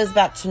life goes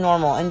back to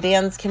normal and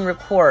bands can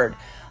record.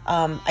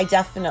 I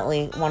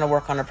definitely want to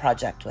work on a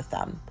project with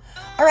them.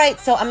 All right,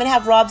 so I'm going to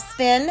have Rob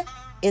spin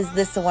Is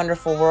This a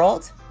Wonderful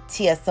World?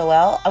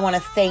 TSOL. I want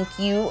to thank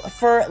you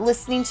for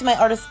listening to my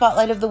Artist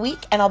Spotlight of the Week,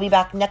 and I'll be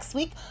back next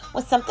week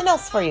with something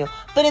else for you.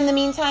 But in the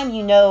meantime,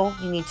 you know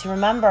you need to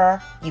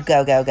remember, you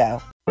go, go,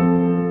 go.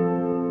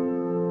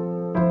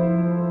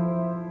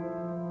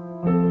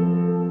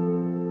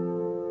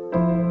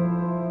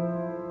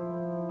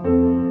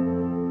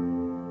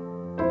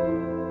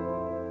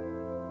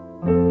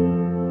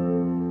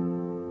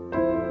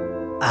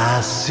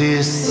 I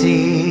see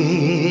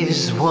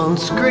seas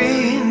once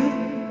green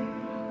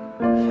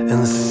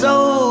and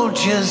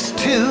soldiers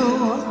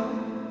too.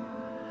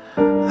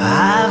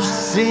 I've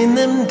seen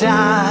them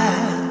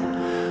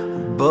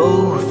die,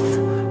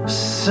 both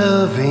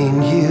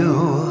serving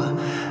you.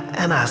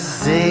 And I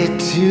say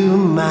to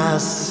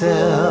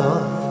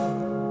myself,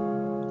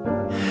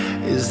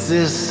 is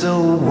this a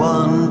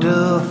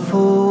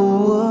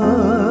wonderful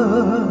world?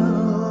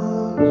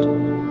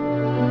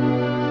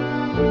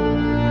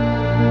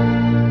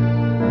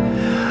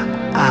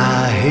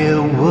 I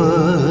hear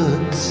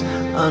words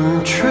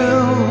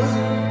untrue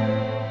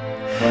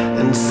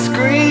and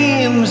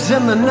screams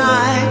in the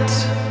night.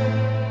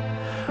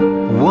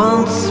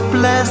 Once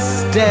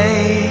blessed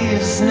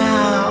days,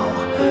 now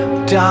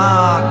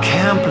dark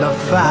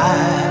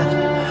amplified.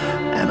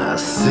 And I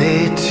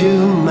say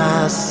to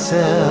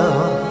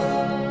myself,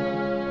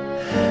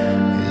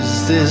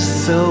 is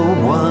this a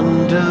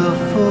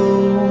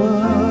wonderful world?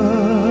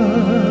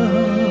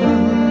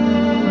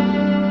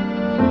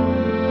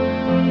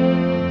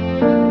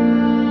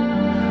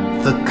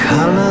 The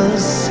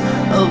colors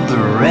of the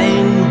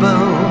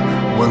rainbow,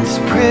 once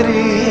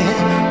pretty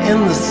in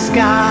the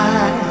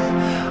sky,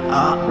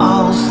 are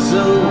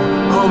also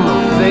on the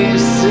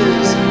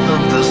faces of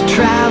those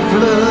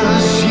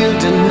travelers you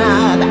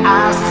denied.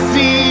 I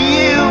see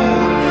you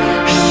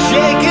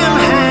shaking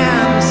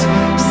hands,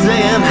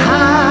 saying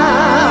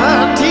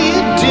how do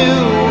you do,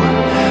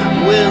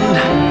 when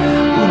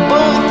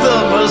both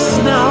of us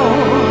know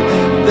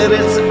that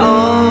it's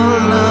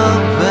all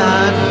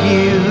about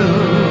you.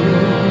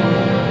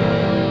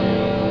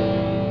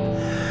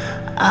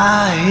 I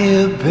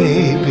hear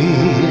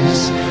babies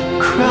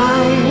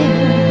crying,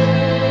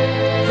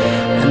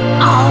 and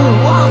I'll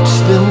watch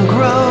them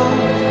grow.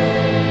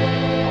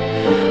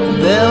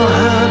 They'll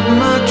hurt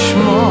much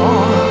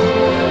more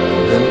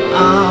than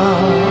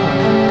I'll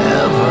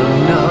ever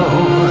know.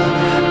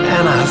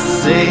 And I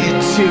say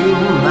to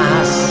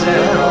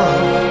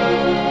myself,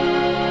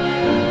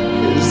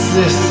 is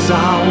this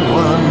our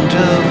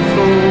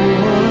wonderful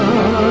world?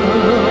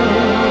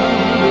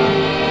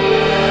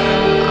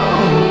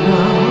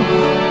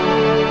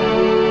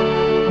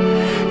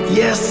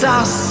 Yes,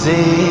 I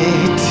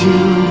say to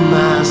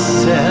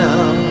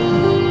myself,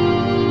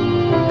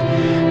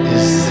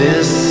 is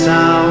this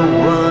our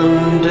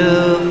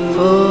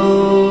wonderful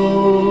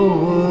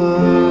world?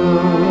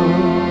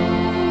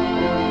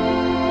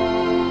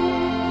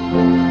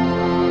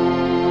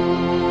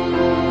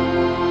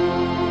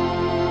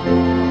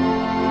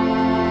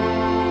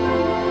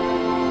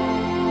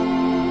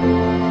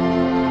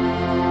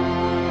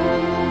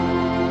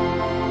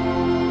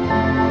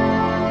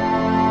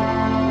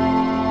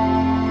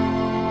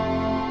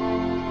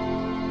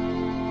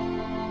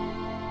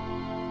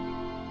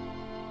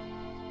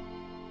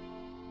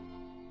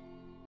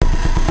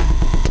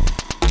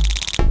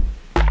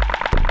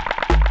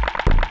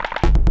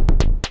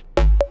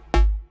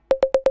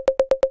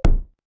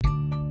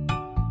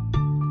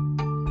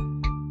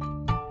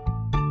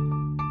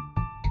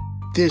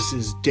 This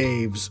is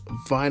Dave's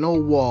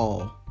Vinyl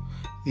Wall,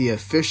 the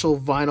official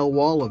vinyl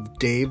wall of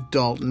Dave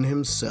Dalton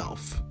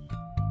himself.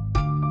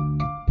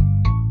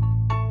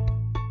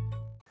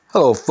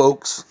 Hello,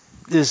 folks.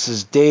 This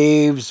is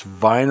Dave's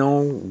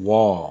Vinyl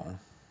Wall.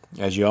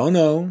 As you all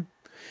know,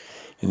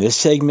 in this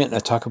segment, I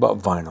talk about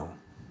vinyl.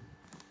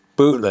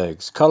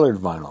 Bootlegs, colored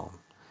vinyl,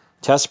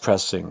 test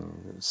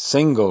pressing,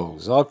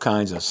 singles, all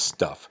kinds of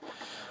stuff.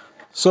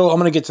 So I'm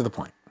going to get to the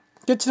point.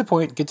 Get to the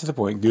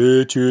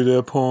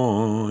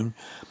point.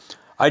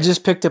 I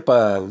just picked up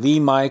a Lee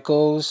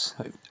Michaels.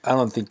 I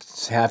don't think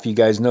half you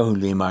guys know who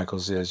Lee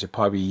Michaels is. You're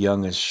probably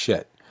young as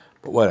shit,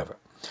 but whatever.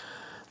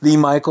 Lee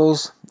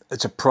Michaels,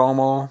 it's a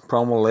promo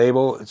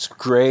label. It's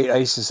great.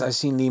 I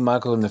seen Lee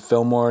Michaels in the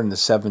Fillmore in the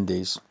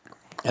 70s,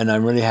 and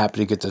I'm really happy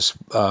to get this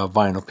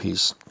vinyl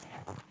piece.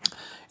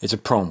 It's a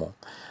promo.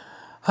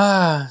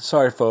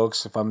 Sorry,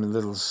 folks, if I'm a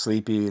little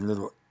sleepy, a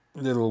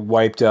little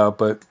wiped out,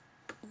 but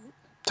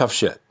tough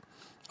shit.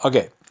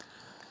 Okay.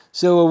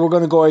 So we're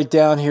going to go right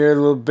down here a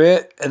little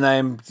bit, and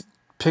I'm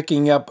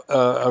picking up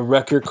a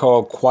record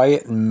called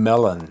Quiet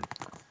Melon.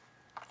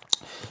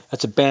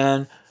 That's a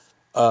band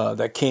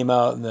that came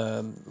out in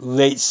the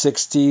late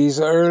 60s,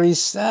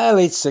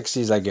 late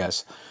 60s, I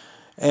guess.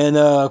 And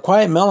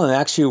Quiet Melon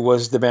actually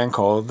was the band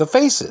called The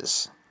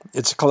Faces.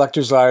 It's a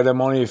collector's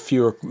item, only a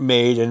few are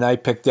made, and I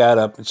picked that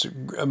up. It's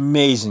an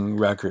amazing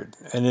record.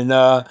 And then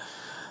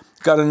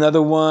got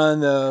another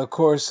one, of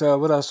course,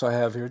 what else do I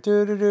have here?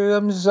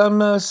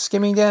 I'm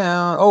skimming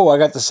down. Oh, I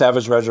got the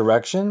Savage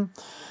Resurrection.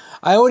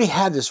 I already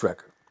had this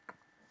record,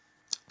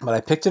 but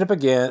I picked it up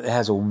again. It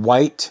has a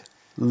white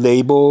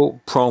label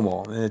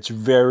promo, and it's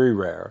very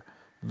rare.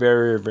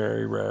 Very,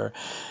 very rare.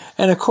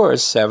 And, of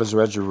course, Savage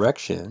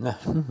Resurrection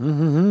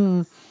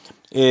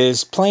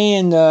is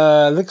playing,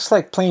 looks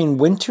like playing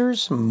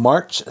Winters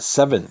March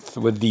 7th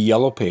with the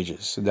Yellow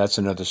Pages. So that's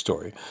another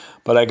story.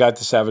 But I got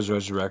the Savage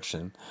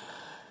Resurrection.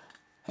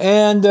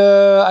 And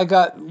I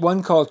got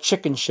one called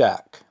Chicken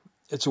Shack.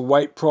 It's a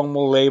white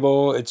promo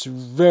label. It's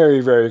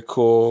very, very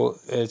cool.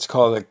 It's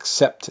called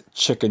Accept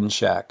Chicken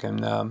Shack.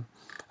 And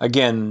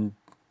again,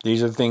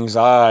 these are things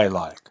I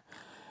like.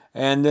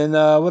 And then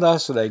what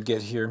else did I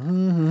get here?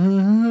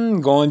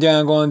 Going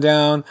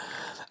down.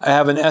 I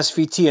have an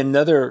SVT,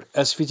 another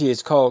SVT.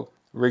 It's called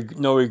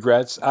No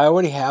Regrets. I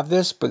already have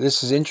this, but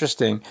this is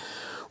interesting.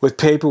 With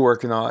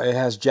paperwork and all, it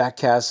has Jack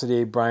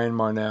Cassidy, Brian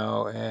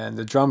Marnell, and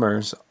the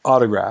drummer's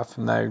autograph.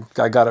 And I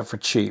got it for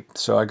cheap,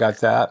 so I got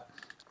that.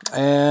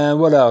 And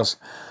what else?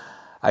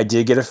 I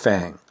did get a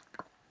Fang.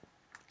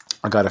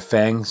 I got a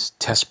Fang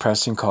test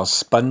pressing called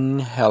Spun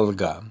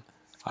Helga.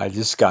 I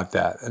just got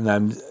that, and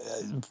I'm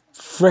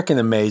freaking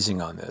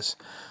amazing on this.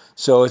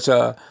 So it's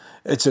a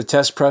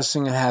test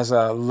pressing. It has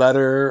a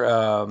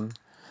letter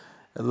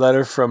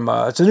from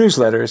it's a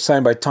newsletter. It's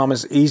signed by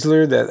Thomas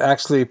Easler that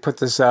actually put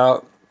this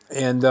out.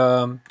 And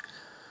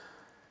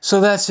so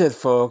that's it,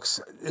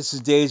 folks. This is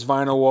Dave's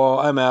Vinyl Wall.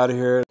 I'm out of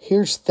here.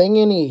 Here's Thing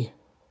in E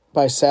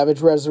by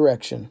Savage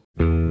Resurrection.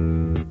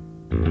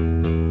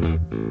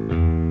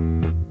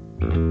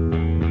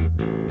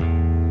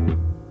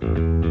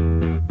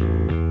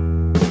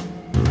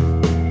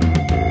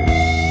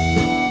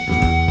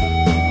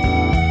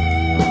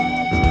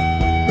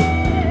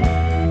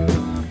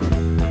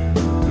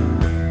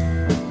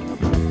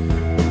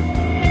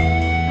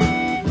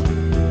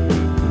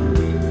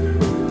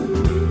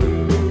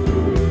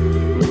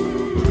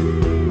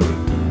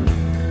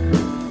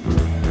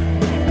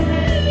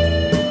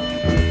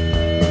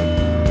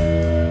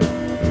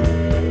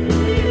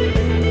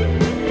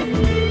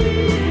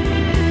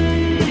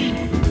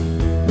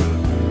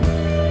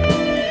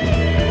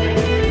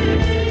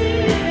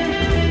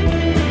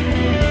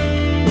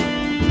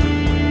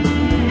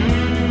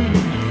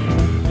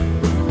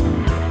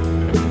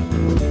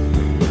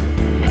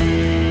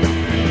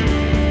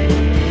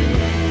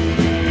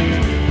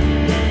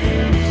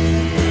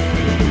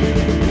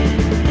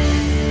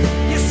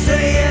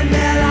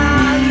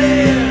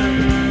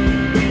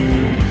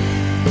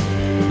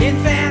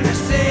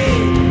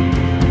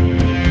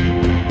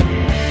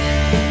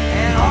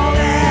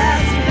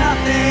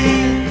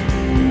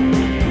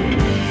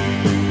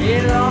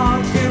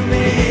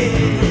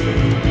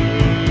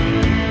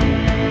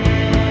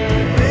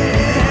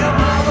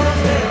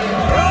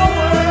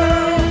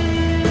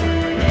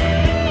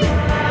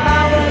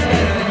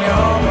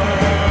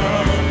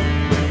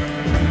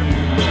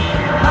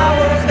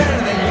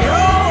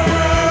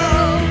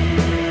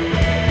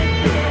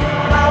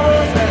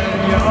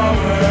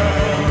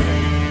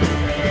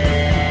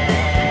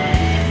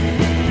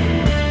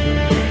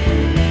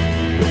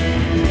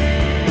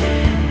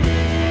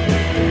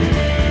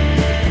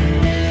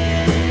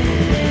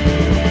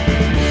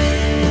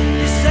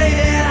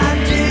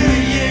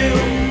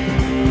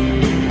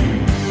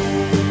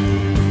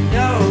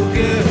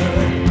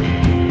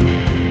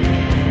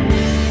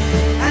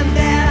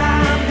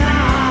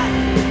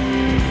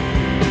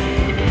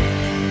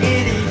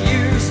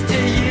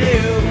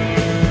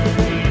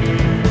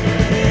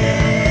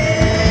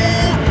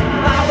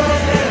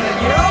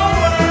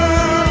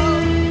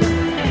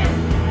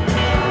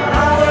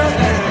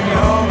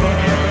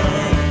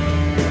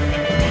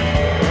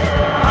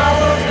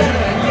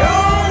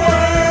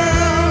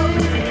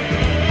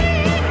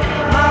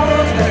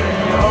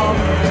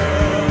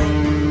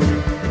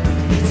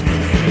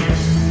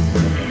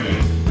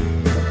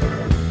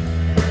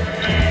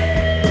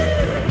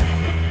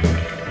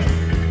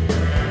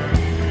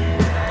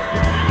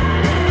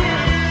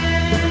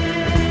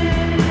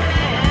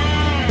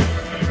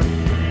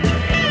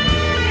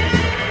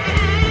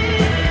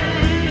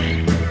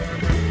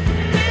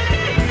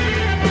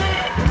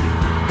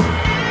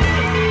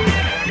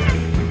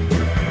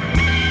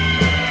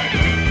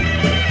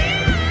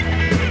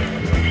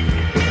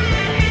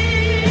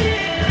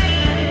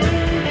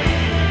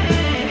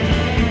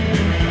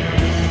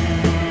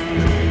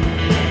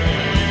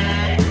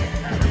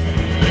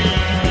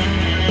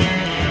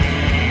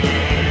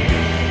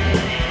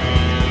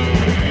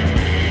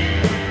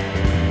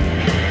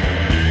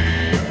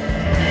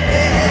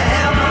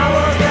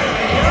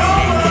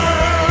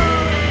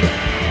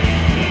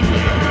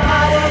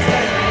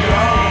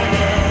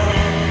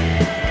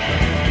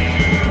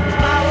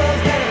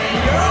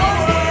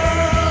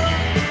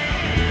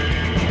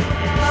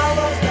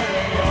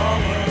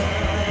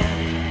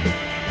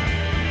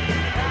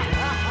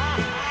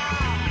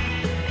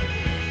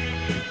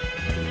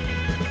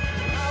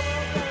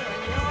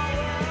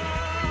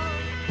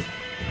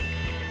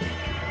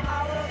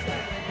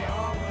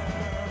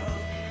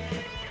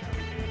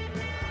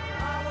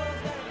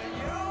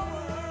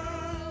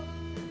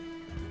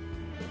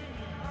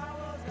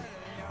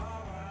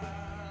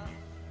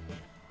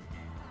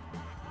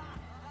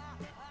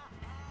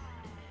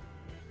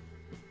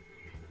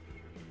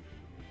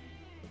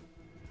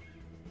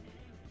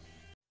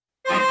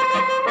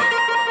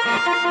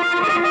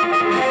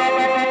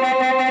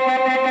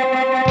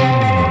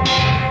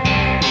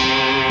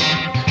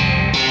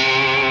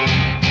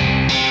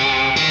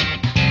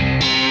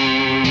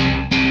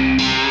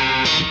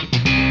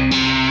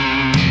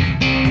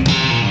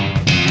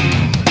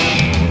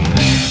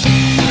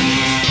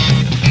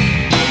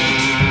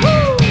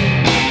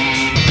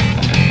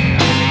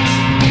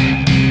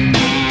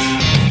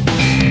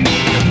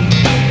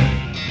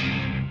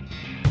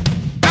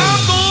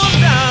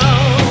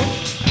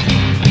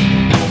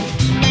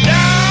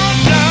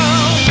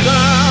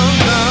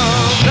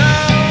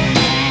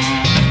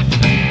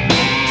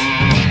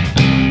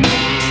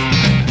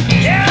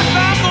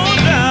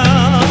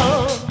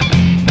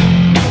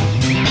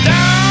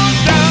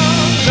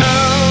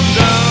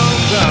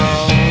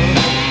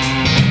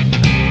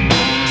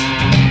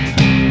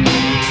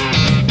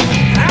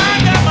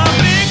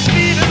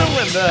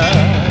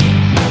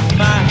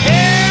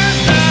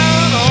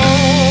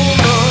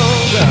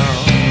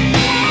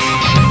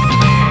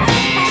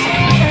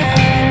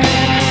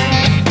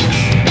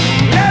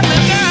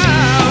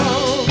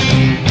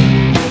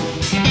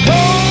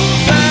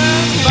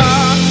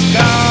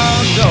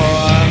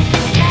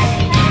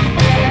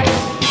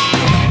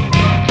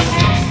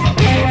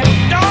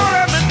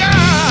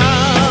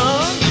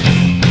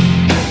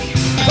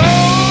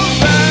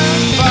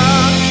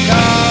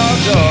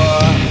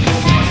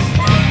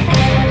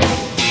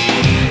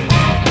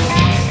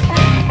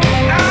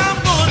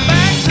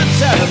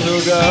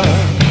 Chattanooga.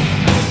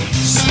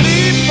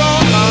 Sleep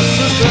on my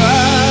sister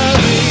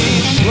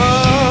Irene's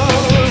floor.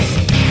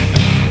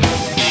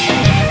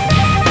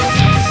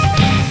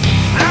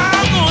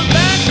 I'm going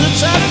back to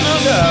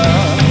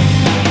Chattanooga.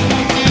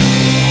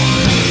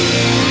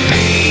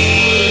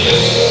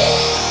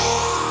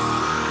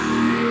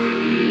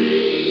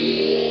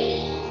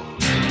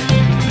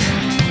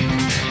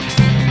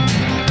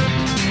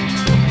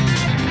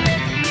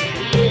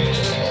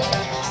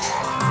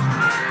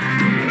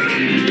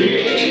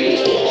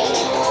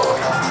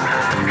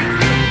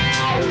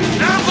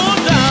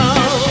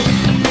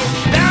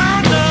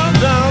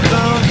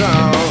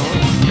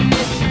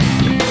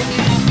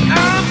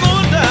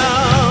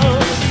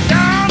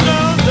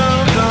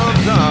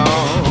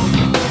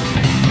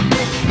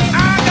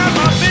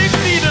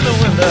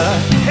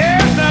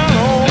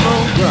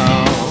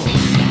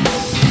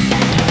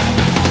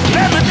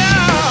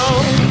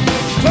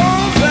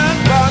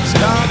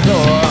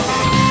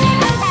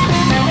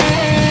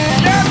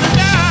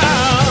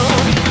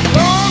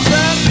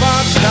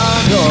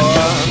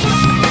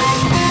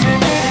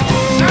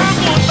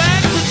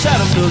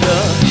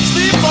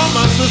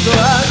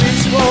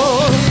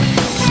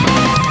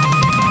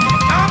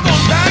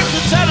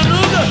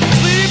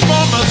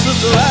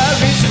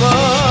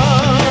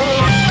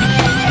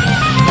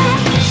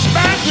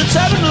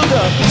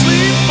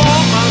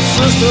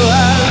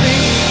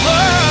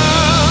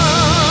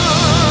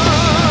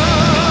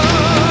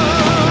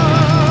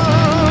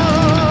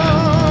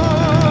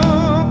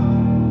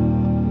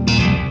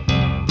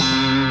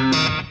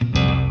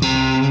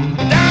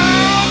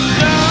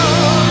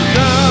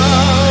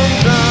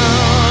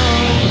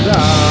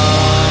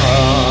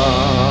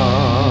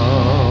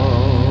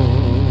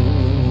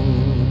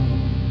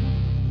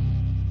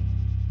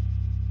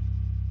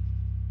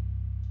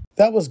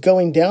 That was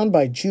Going Down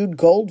by Jude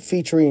Gold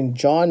featuring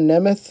John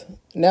Nemeth.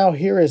 Now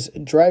here is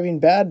Driving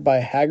Bad by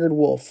Haggard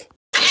Wolf.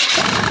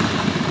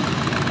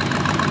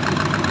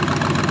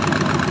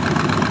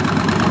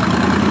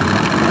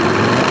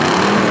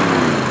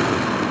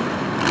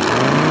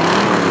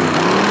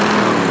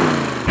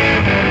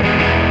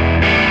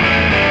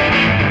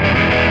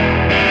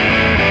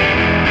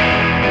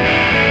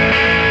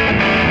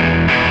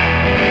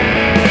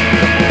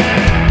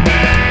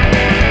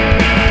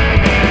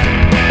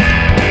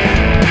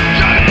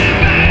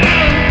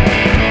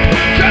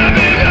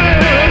 Driving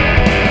bad,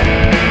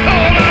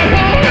 all I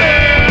want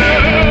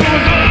is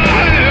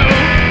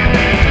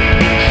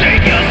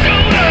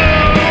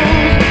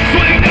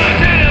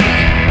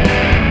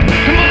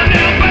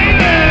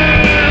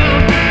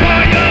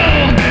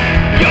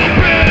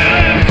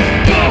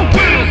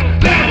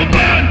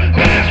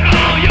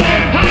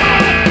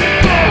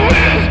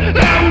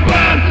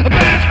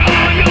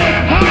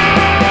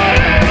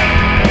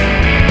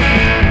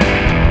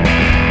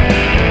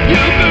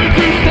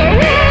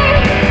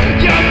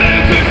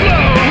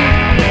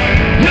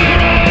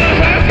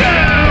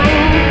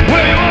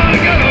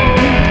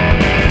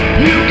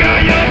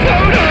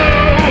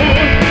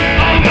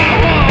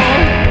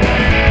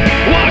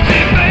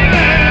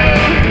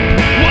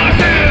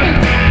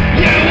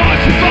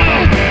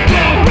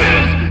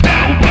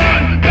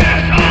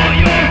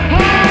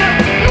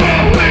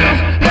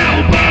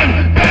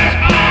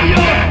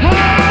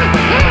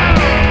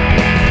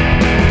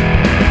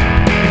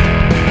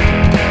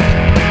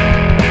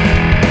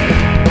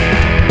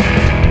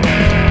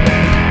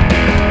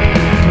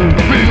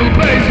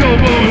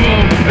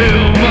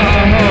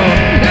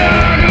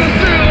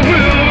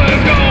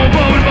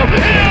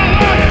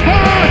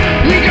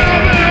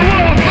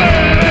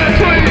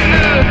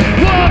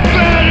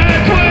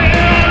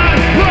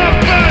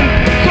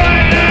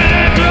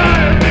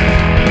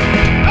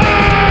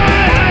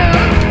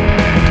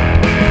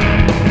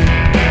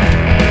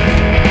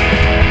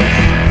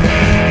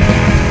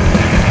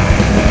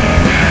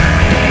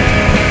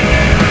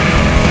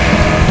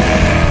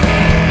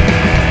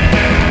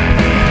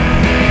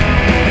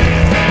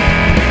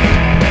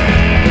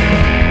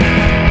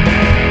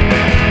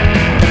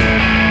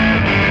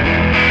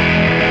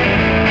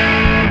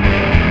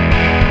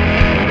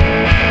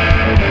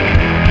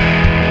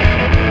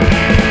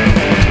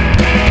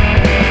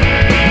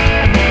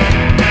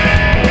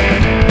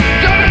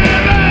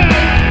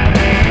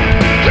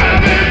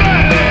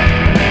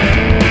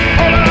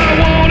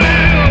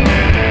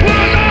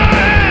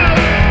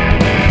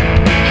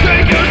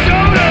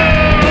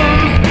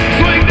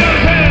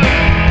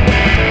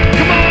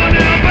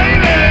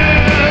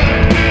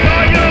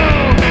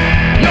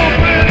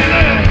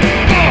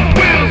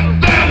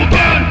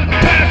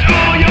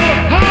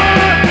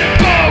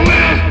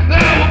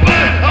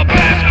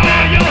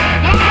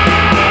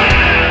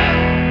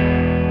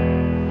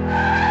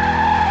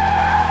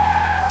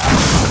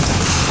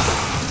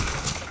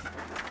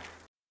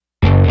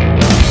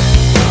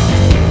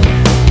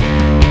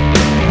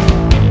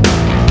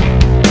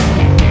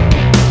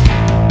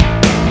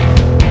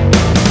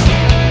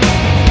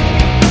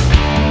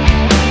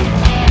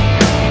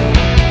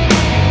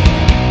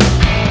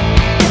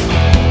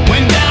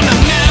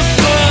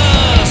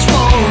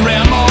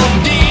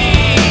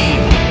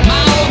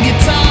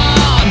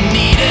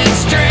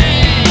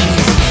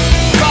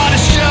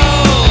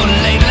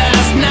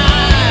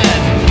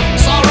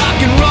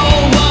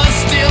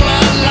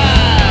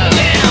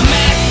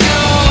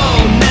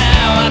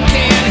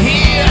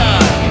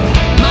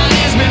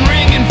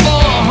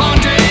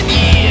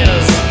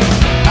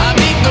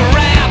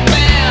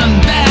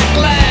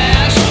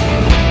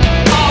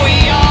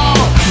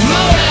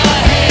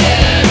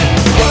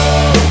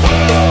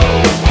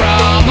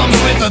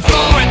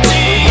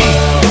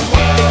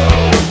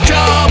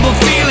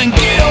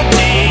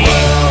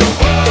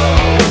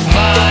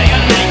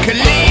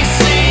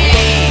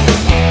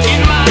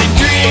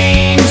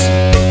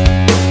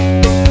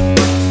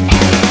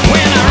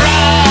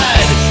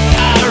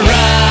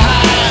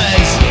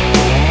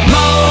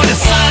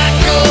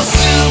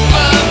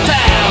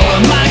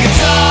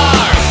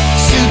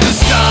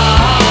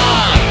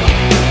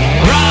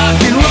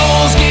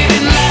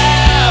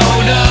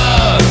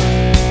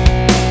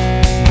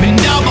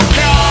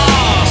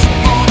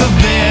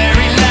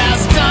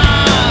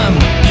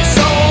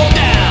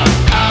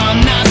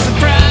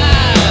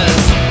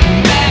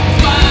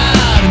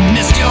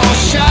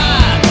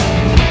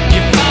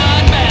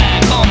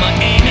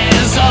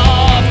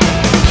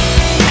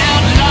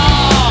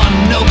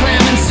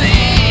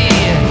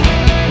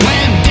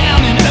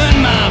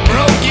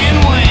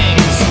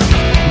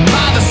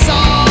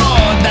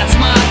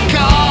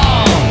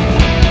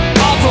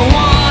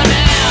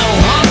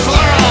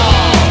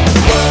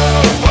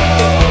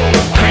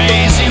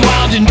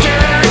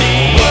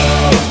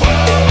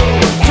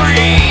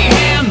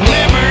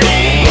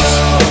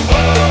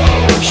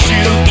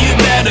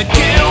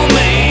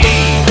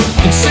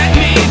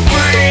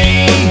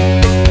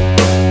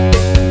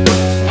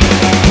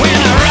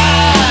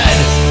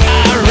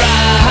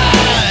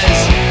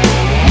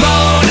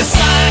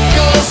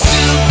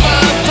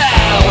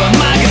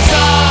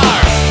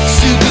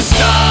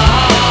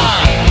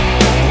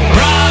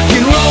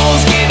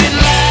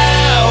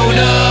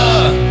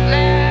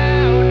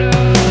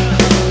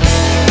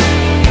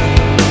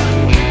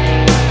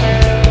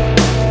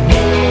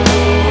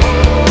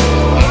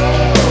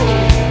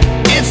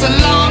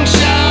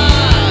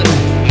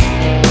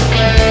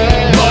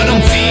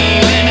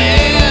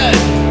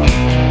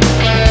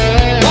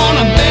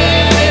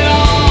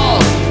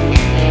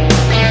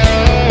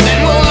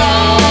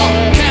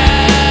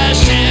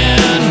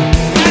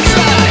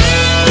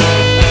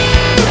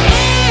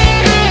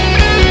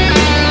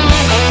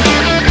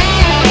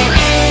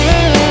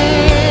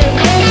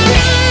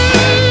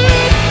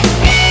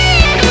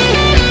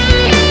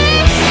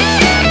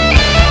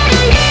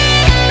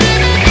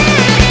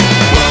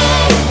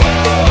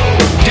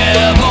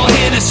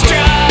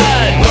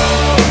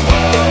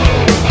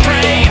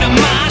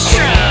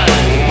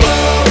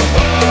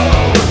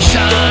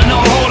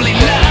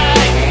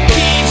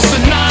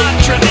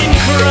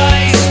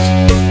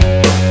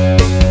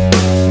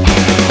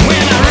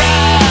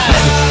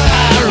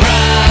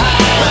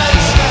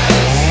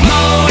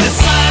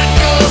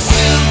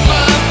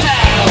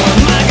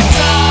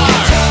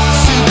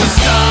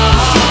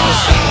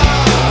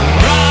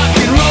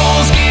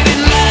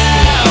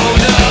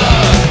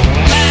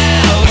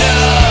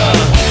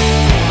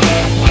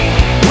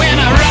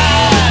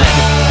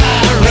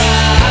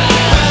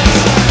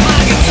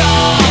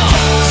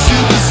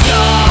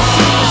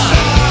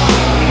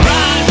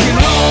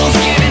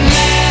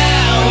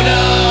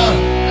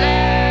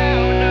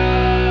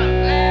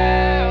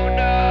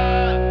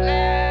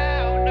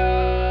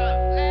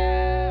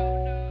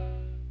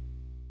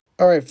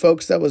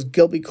folks, that was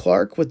Gilby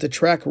Clarke with the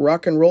track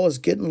Rock and Roll is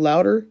Getting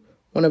Louder,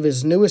 one of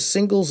his newest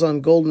singles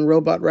on Golden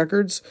Robot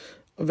Records,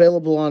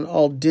 available on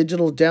all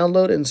digital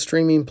download and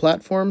streaming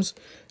platforms.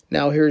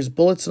 Now here's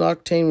Bullets and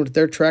Octane with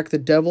their track The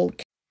Devil.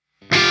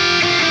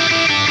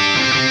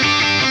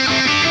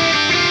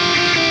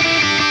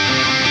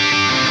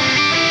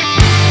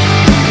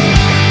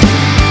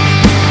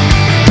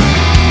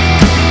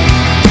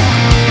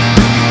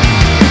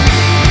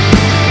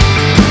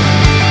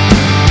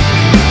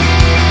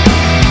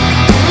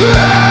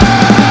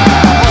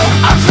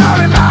 I'm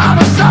sorry, Mom,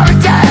 I'm sorry,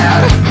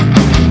 Dad.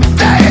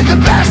 They did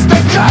the best they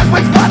could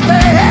with what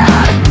they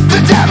had. The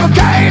devil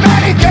came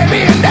and he gave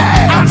me a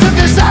name. I took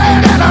his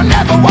hand and I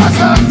never was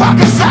the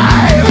fucking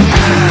same.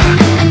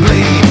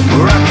 Bleed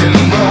rock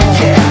and roll.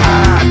 Yeah,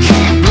 I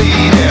keep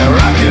bleeding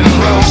rock and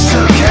roll.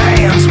 Shook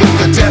hands with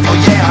the devil,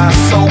 yeah, I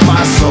sold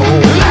my soul.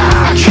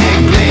 I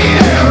keep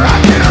bleeding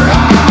rock and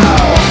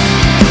roll.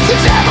 The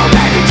devil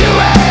made me do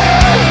it.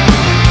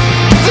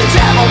 The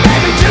devil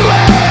made me do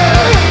it.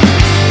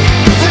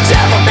 The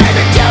devil made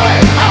me do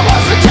it. I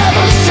was the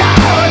devil's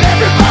child and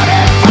everybody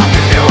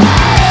fucking knew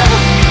it.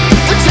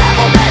 The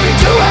devil made me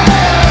do it.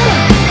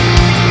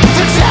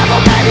 The devil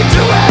made me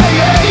do it.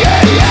 Yeah,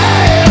 yeah,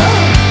 yeah.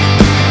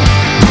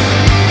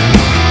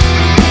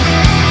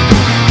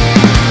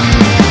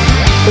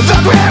 The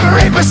Grim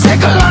Reaper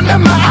sickle under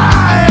my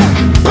eye.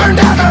 Burn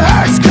down the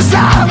hearts cause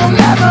I will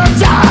never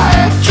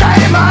die.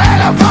 Drain my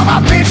head up from my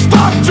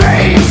pitchfork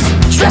dreams.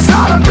 Dress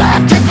all in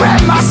black and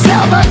grab my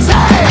silver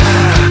tape.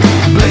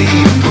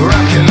 Bleed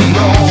rock and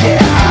roll. Yeah,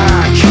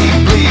 I keep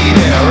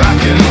bleeding rock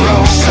and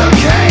roll. Shook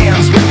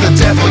hands with the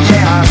devil,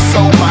 yeah, I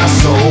sold my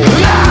soul.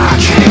 I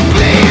keep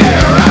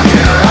bleeding rock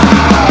and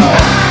roll.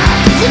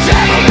 The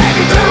devil made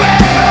me do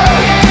it.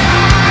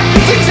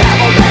 The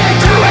devil made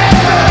me do it.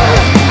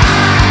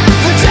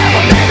 The devil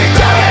made me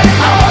do it.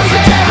 I was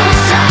the devil's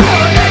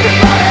child and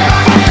everybody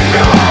fucking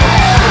knew it.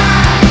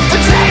 The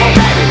devil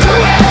made me do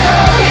it.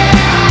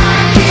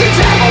 The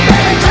devil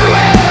made me do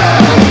it.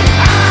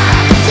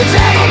 The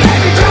devil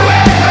made me do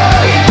it.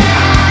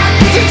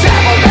 The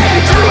devil made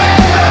me do it.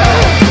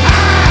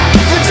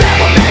 The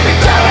devil made me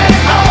do it.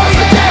 I was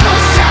the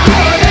devil's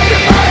child and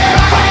everybody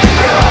fucking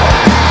knew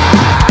it.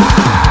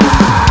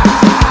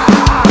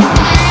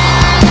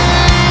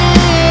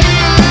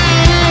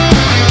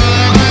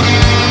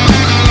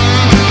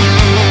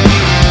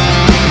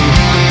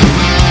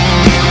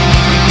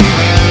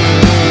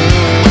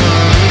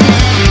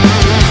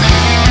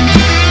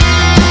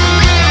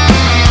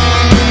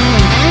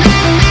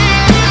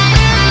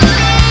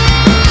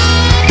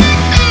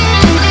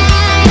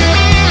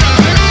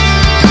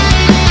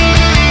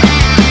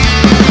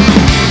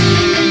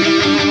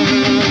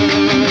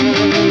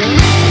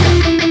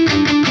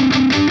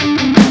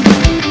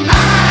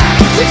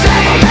 The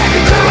devil made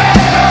me do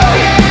it.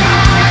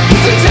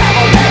 The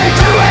devil made me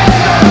do it.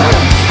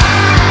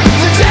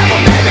 The devil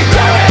made me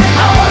do it.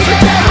 I was the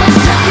devil's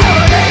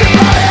child and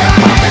everybody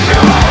fucking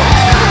knew it.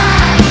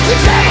 The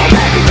devil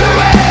made me do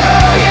it.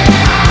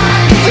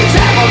 The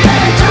devil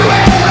made me do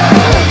it.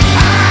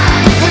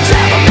 The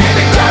devil made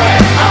me do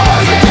it. I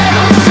was the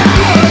devil's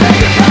child and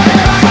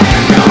everybody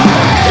fucking knew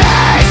it.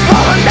 Days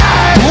full of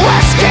night,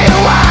 whiskey and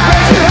wine.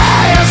 Raise your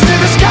hands to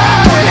the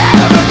sky.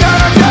 Whatever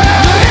gonna do,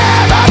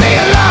 never be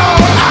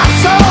alone. I'm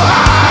so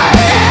high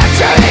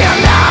into the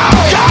unknown.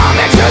 Come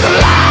into the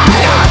light.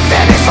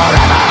 Nothing is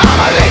forever. I'm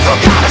a lethal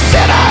kind of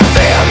sinner.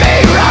 Feel me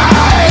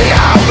right.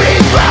 I'll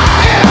breathe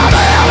right. And all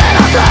the hell that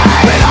I pray.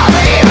 With all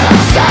the evil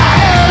I'm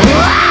saying.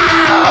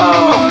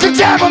 Wow. The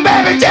devil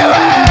made me do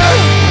it.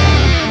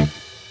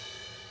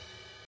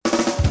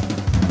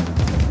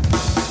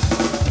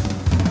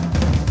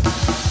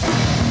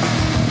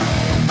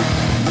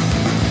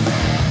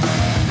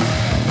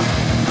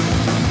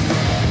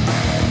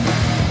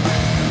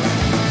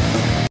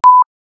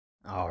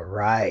 All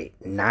right,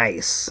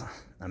 nice.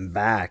 I'm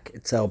back.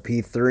 It's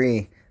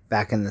LP3,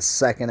 back in the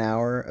second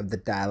hour of the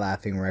Die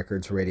Laughing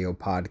Records radio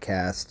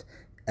podcast,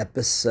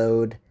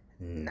 episode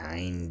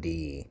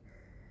 90.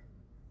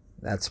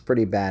 That's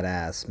pretty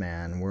badass,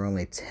 man. We're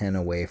only 10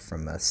 away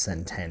from a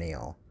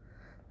centennial.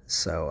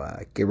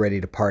 So get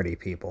ready to party,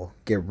 people.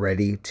 Get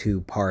ready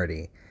to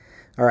party.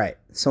 All right,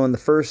 so in the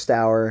first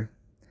hour,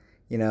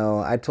 you know,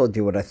 I told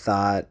you what I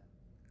thought.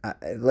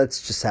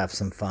 Let's just have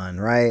some fun,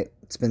 right?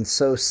 It's been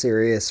so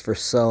serious for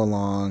so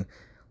long.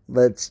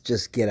 Let's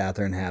just get out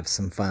there and have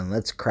some fun.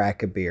 Let's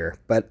crack a beer.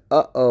 But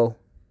uh-oh,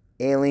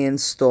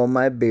 aliens stole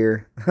my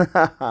beer.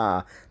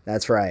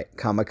 That's right.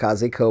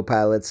 Kamikaze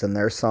Co-Pilots and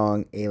their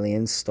song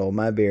Aliens Stole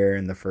My Beer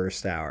in the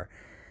first hour.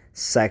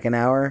 Second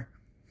hour,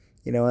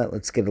 you know what?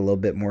 Let's get a little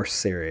bit more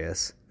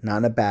serious. Not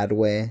in a bad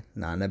way.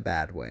 Not in a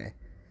bad way.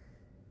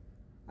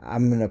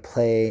 I'm going to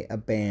play a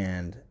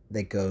band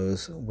that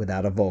goes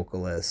without a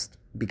vocalist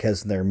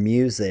because their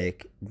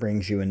music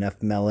brings you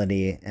enough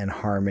melody and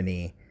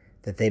harmony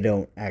that they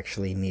don't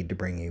actually need to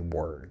bring you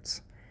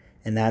words.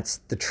 And that's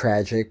the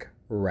Tragic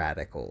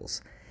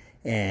Radicals.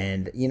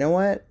 And you know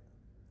what?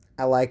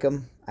 I like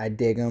them. I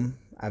dig them.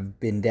 I've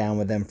been down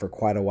with them for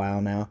quite a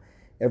while now.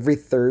 Every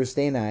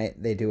Thursday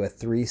night, they do a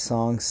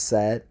 3-song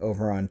set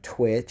over on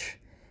Twitch.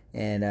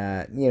 And,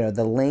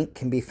 the link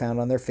can be found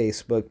on their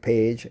Facebook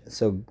page.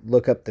 So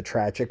look up the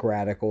Tragic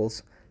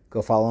Radicals.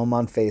 Go follow them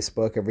on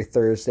Facebook. Every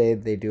Thursday,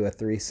 they do a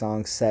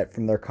 3-song set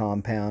from their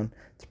compound.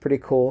 It's pretty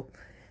cool.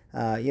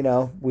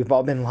 We've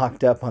all been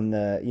locked up on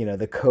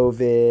the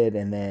COVID,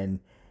 and then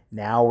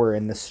now we're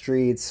in the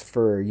streets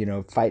for,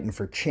 fighting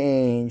for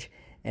change.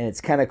 And it's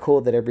kind of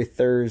cool that every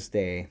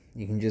Thursday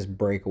you can just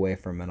break away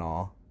from it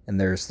all. And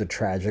there's the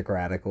Tragic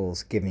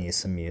Radicals giving you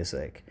some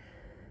music.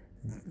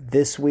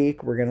 This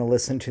week, we're going to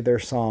listen to their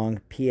song,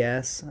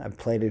 P.S. I've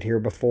played it here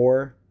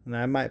before, and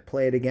I might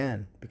play it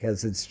again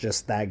because it's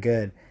just that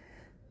good.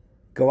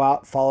 Go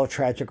out, follow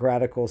Tragic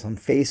Radicals on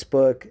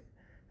Facebook,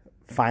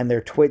 find their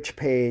Twitch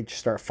page,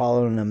 start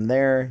following them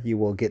there. You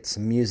will get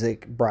some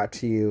music brought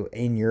to you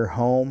in your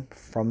home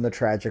from the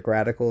Tragic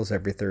Radicals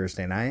every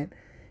Thursday night.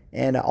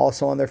 And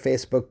also on their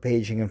Facebook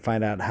page, you can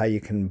find out how you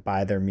can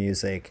buy their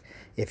music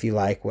if you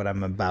like what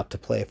I'm about to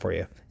play for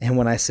you. And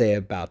when I say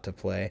about to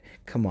play,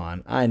 come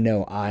on, I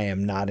know I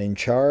am not in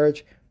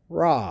charge.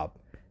 Rob,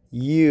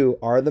 you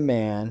are the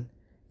man.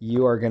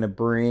 You are going to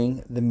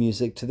bring the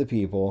music to the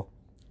people.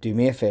 Do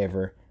me a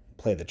favor,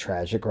 play the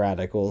Tragic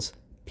Radicals,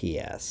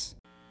 P.S.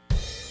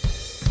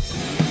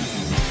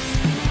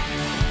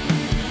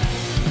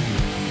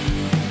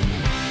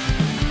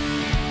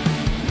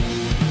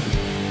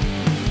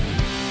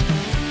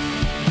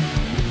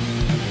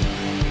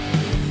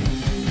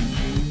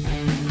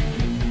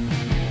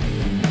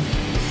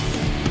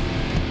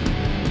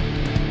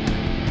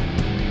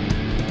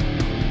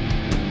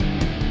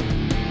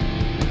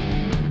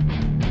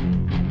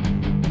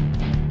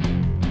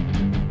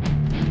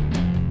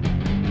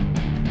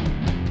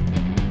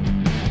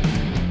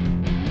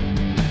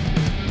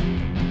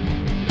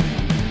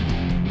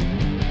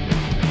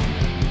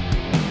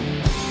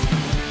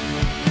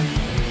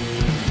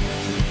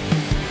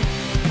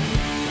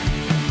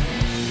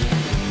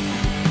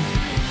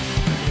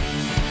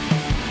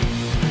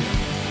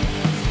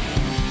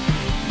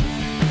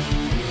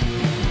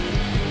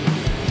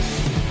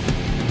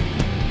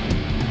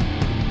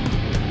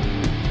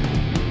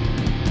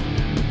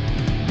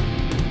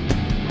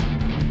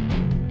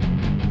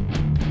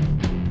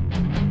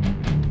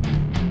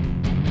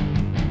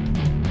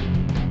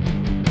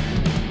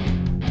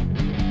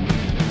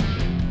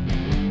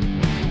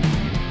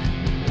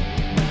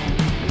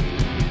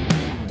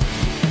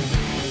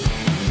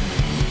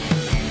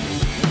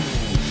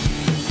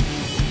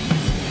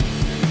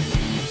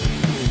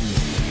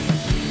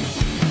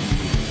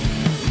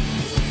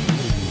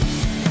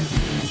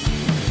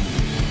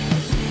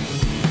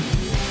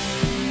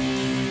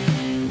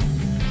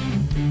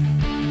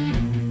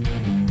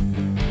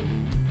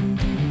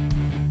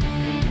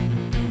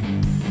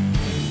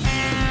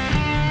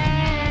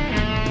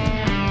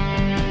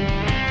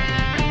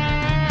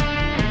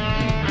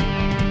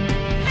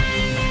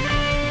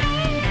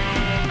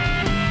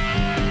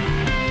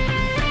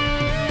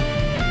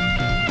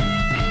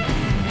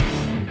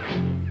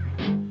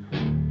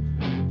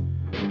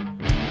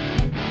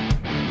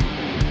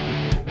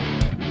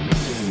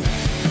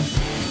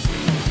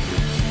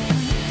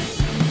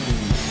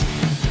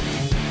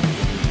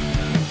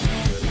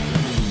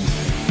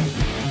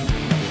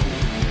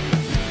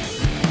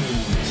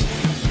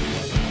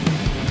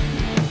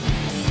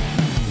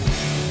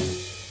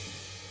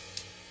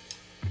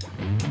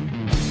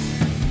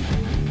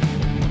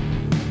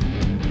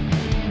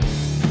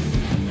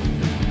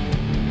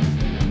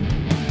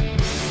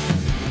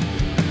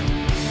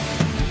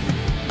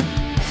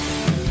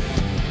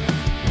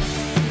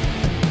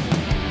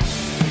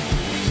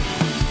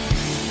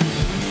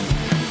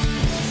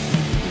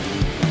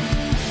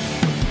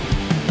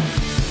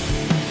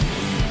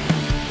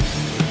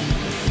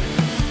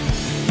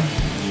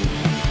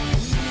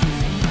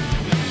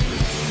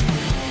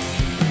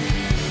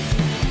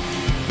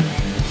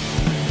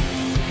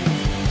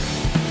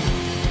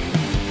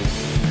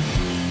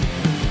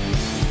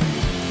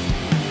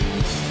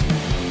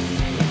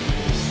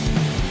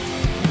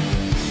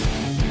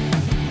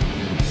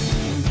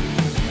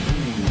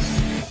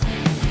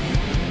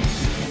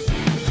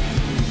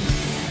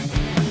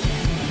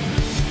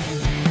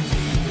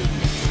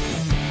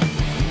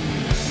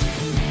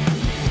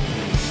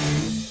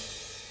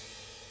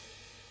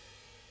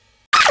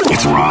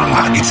 It's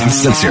raw. It's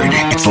uncensored.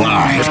 It's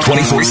live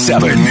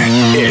 24/7.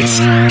 It's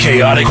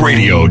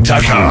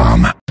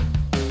chaoticradio.com.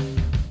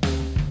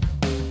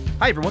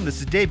 Hi, everyone. This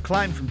is Dave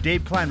Klein from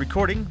Dave Klein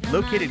Recording,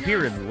 located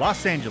here in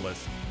Los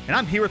Angeles. And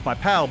I'm here with my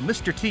pal,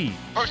 Mr. T.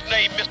 First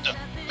name, Mr.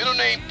 Middle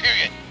name,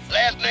 period.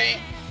 Last name,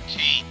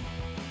 T.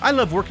 I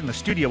love working in the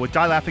studio with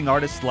die-laughing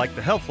artists like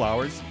the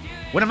Hellflowers.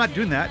 When I'm not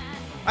doing that,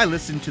 I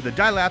listen to the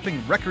Die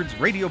Laughing Records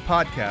radio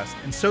podcast,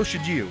 and so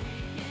should you.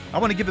 I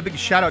want to give a big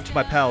shout out to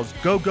my pals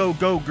Go Go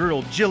Go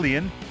Girl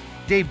Jillian,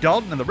 Dave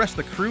Dalton, and the rest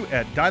of the crew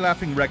at Die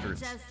Laughing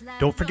Records.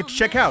 Don't forget to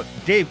check out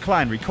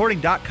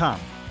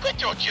DaveKleinRecording.com.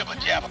 Quit your jibber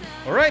jabber.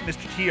 All right,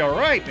 Mr. T, all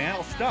right, man,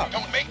 I'll stop.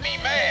 Don't make me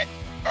mad.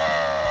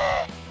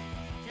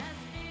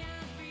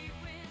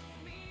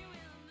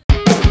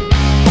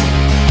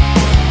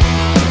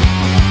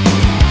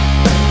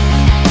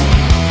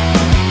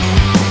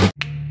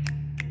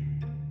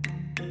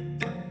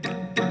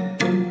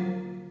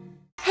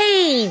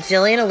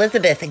 Jillian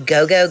Elizabeth,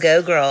 Go Go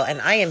Go Girl, and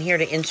I am here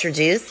to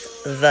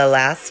introduce The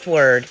Last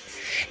Word.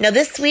 Now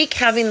this week,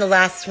 having The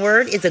Last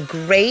Word is a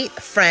great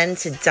friend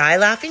to Die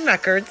Laughing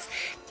Records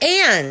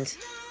and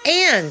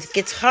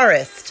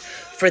guitarist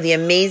for the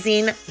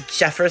amazing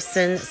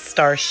Jefferson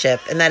Starship,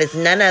 and that is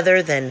none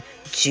other than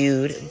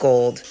Jude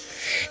Gold.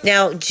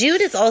 Now, Jude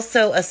is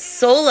also a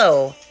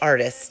solo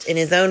artist in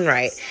his own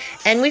right,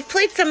 and we've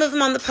played some of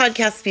them on the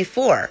podcast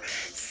before.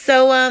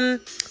 So,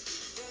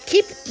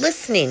 keep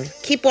listening,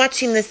 keep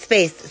watching this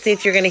space, see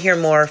if you're going to hear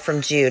more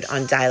from Jude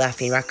on Die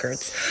Laughing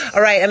Records.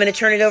 All right, I'm going to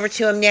turn it over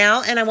to him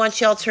now, and I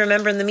want y'all to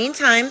remember in the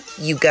meantime,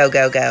 you go,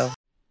 go, go.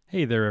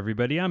 Hey there,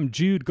 everybody. I'm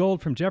Jude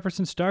Gold from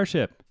Jefferson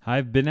Starship.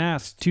 I've been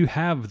asked to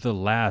have the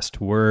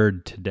last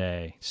word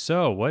today.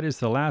 So, what is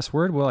the last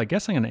word? Well, I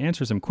guess I'm going to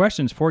answer some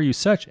questions for you,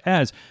 such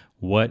as,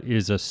 what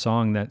is a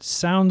song that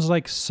sounds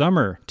like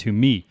summer to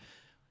me?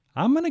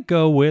 I'm going to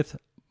go with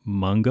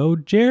Mungo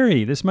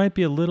Jerry. This might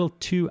be a little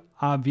too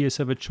obvious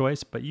of a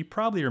choice, but you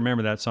probably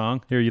remember that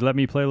song. Here, you let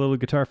me play a little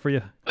guitar for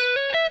you.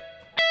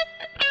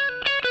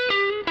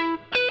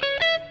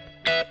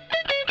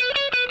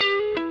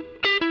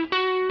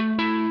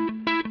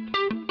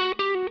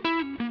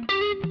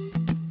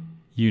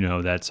 You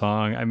know that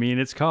song. I mean,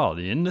 it's called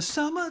In the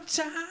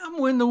Summertime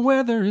When the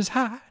Weather is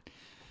Hot.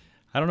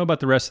 I don't know about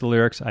the rest of the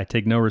lyrics. I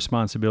take no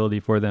responsibility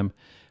for them.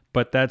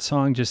 But that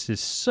song just is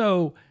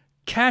so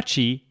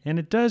catchy, and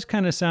it does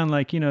kind of sound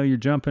like, you're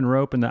jumping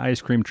rope and the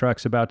ice cream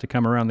truck's about to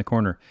come around the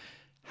corner.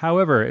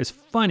 However, it's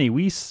funny.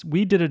 We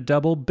did a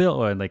double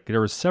bill. Like, there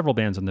were several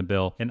bands on the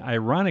bill, and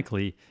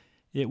ironically,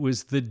 it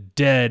was the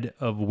dead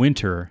of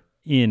winter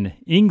in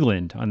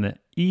England on the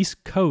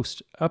East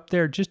Coast, up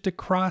there just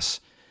across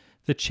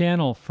the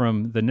channel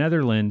from the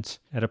Netherlands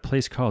at a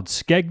place called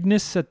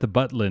Skegness at the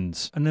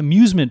Butlins, an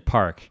amusement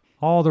park.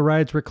 All the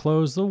rides were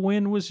closed. The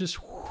wind was just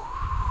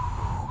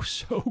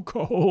so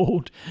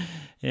cold.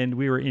 And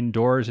we were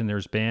indoors and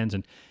there's bands.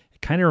 And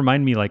it kind of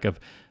reminded me like of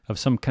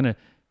some kind of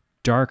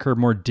darker,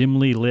 more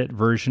dimly lit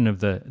version of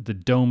the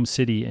Dome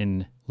City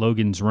in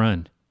Logan's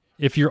Run.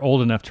 If you're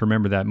old enough to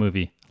remember that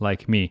movie,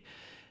 like me.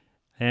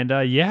 And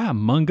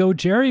Mungo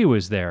Jerry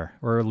was there,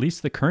 or at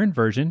least the current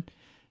version.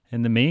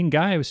 And the main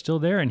guy was still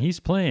there, and he's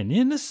playing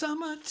In the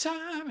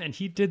Summertime, and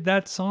he did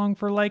that song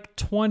for like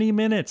 20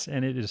 minutes,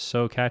 and it is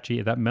so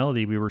catchy. That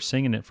melody, we were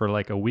singing it for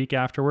like a week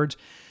afterwards.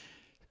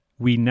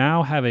 We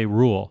now have a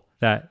rule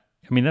that,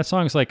 that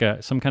song's like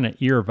some kind of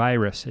ear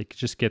virus. It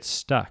just gets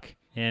stuck.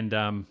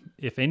 And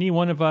if any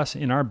one of us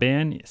in our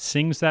band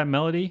sings that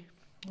melody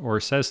or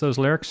says those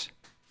lyrics,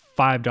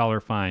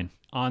 $5 fine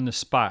on the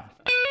spot.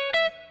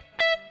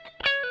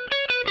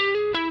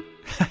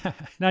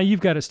 Now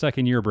you've got it stuck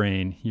in your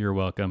brain. You're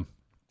welcome.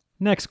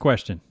 Next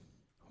question.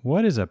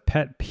 What is a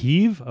pet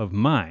peeve of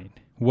mine?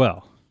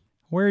 Well,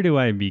 where do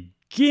I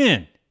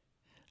begin?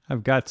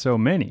 I've got so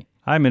many.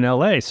 I'm in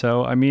LA,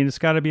 so it's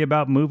got to be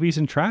about movies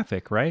and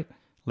traffic, right?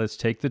 Let's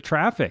take the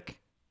traffic.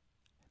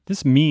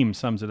 This meme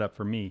sums it up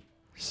for me.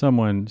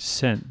 Someone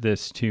sent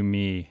this to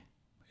me.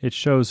 It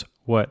shows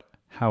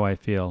how I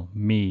feel,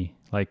 me.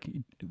 Like,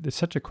 it's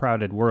such a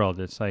crowded world.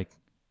 It's like,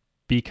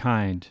 be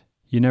kind.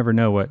 You never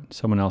know what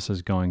someone else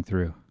is going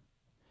through.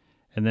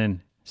 And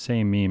then,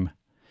 same meme.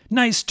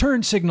 Nice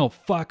turn signal,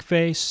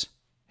 fuckface.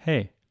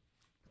 Hey,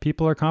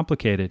 people are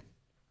complicated.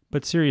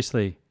 But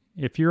seriously,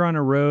 if you're on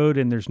a road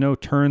and there's no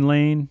turn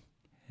lane,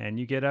 and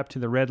you get up to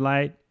the red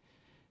light,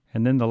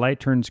 and then the light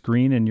turns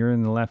green and you're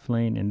in the left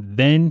lane, and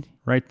then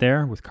right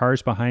there with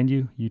cars behind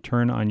you, you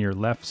turn on your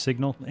left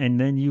signal, and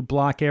then you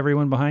block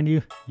everyone behind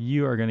you,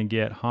 you are going to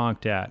get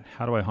honked at.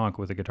 How do I honk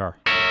with a guitar?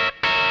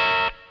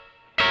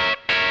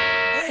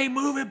 Hey,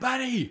 move it,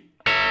 buddy.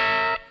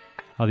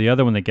 Oh, the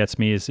other one that gets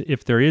me is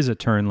if there is a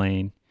turn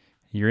lane,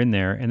 you're in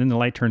there, and then the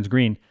light turns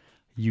green,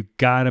 you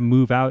got to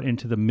move out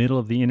into the middle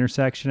of the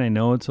intersection. I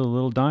know it's a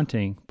little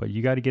daunting, but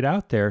you got to get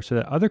out there so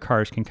that other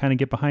cars can kind of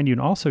get behind you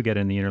and also get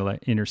in the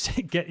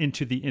get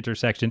into the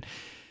intersection,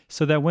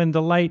 so that when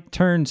the light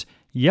turns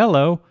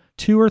yellow,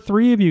 2 or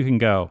 3 of you can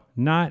go,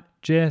 not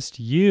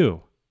just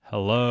you.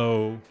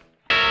 Hello.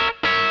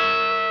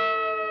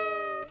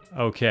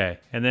 Okay,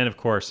 and then of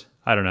course,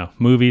 I don't know,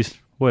 movies.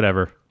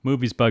 Whatever.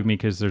 Movies bug me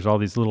because there's all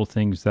these little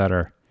things that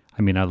are,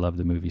 I love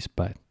the movies,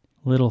 but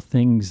little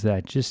things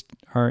that just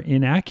are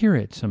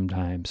inaccurate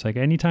sometimes. Like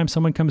anytime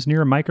someone comes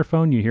near a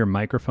microphone, you hear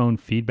microphone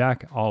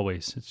feedback,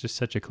 always. It's just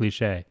such a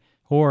cliche.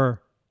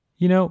 Or,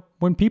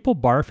 when people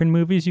barf in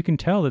movies, you can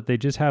tell that they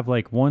just have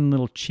like one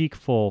little cheek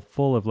full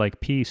of like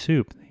pea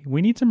soup.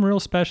 We need some real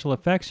special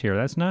effects here.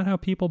 That's not how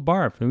people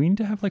barf. We need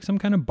to have like some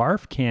kind of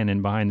barf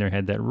cannon behind their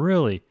head that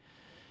really,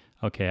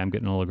 okay, I'm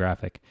getting a little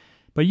graphic.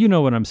 But you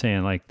know what I'm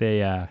saying, like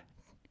they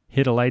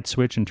hit a light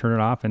switch and turn it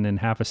off, and then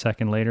half a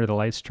second later the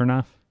lights turn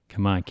off.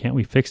 Come on, can't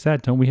we fix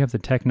that? Don't we have the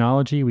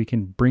technology? We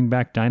can bring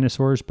back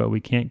dinosaurs, but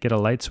we can't get a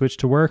light switch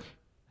to work?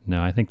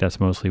 No, I think that's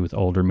mostly with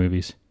older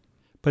movies.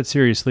 But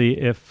seriously,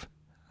 if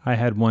I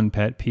had one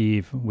pet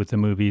peeve with the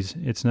movies,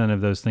 it's none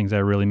of those things I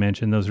really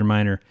mentioned. Those are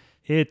minor.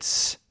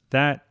 It's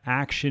that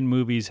action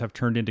movies have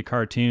turned into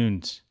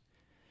cartoons.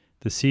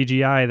 The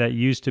CGI that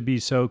used to be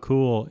so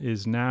cool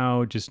is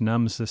now just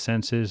numbs the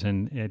senses,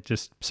 and it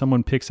just,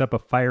 someone picks up a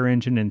fire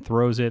engine and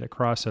throws it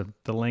across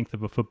the length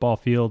of a football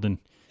field, and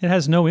it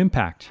has no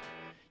impact.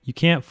 You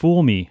can't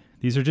fool me.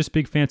 These are just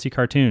big fancy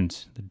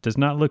cartoons. It does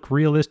not look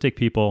realistic,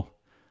 people.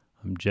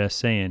 I'm just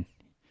saying.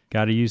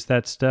 Got to use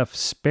that stuff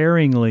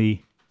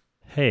sparingly.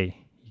 Hey,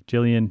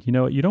 Jillian, you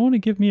know what? You don't want to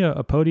give me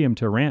a podium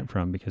to rant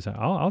from, because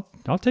I'll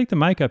take the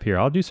mic up here.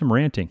 I'll do some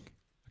ranting.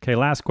 Okay,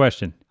 last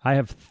question. I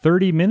have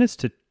 30 minutes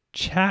to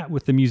chat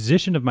with the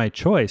musician of my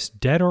choice,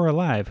 dead or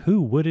alive.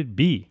 Who would it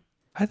be?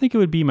 I think it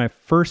would be my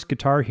first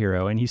guitar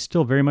hero, and he's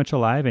still very much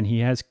alive, and he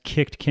has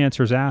kicked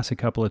cancer's ass a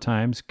couple of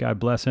times. God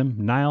bless him.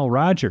 Nile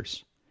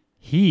Rodgers.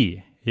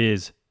 He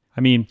is,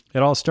 it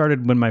all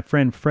started when my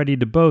friend Freddie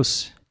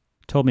DeBose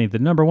told me the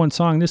number one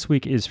song this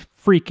week is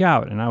Freak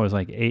Out, and I was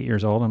like 8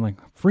 years old. I'm like,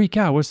 Freak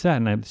Out, what's that?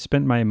 And I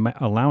spent my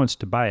allowance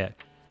to buy it.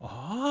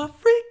 Oh,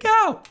 Freak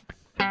Out!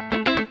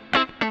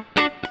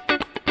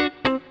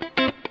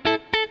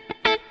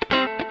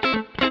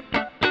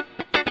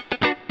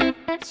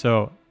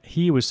 So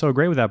he was so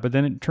great with that, but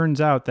then it turns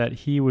out that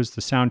he was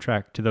the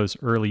soundtrack to those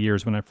early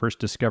years when I first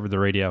discovered the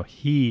radio.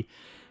 He,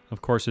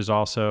 of course, is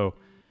also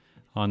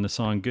on the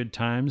song Good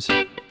Times.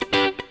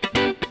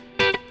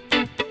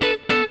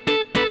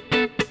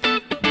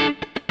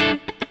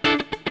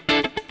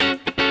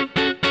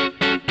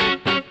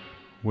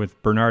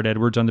 With Bernard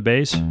Edwards on the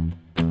bass.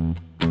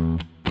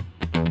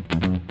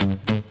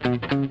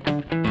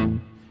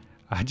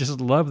 I just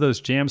love those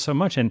jams so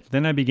much, and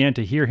then I began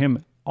to hear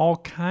him all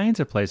kinds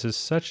of places.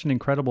 Such an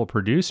incredible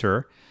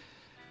producer.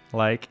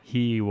 Like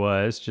he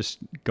was, just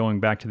going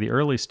back to the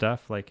early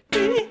stuff, like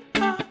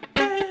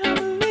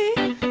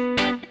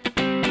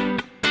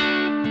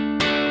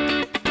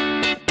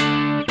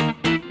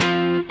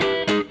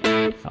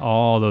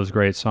all those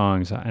great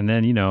songs. And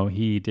then,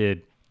 he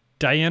did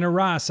Diana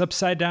Ross,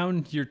 Upside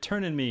Down, You're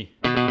Turning Me.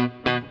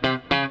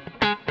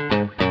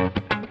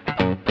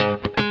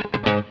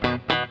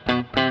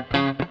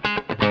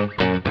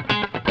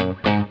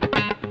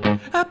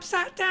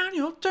 Upside down,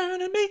 you're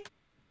turning me.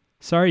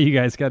 Sorry, you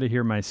guys got to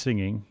hear my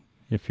singing,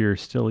 if you're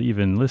still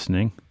even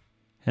listening.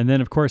 And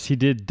then, of course, he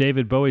did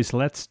David Bowie's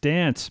Let's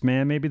Dance,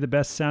 man. Maybe the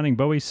best sounding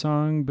Bowie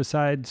song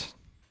besides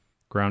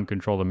Ground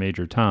Control to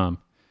Major Tom.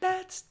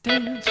 Let's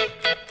dance.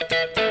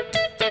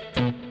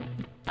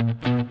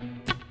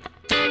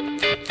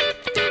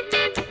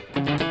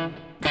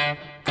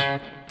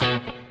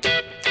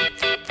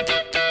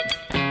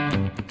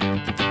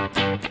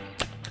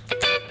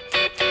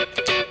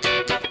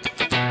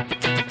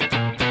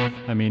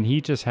 He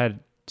just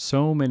had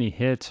so many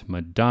hits.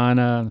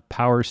 Madonna,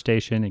 Power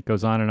Station, it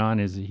goes on and on.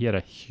 He had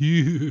a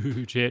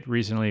huge hit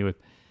recently with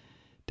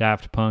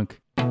Daft Punk.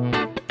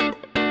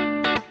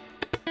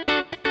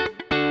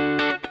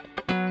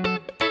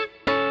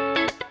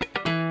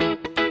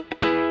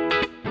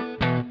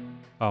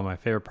 Oh, my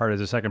favorite part is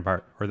the second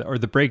part, or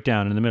the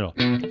breakdown in the middle.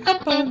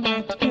 Up all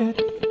night to get,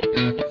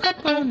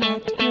 up all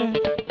night to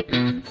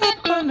get,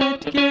 up all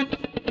night to get,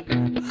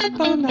 up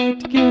all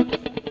night to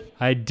get.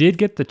 I did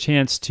get the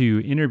chance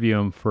to interview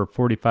him for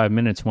 45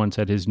 minutes once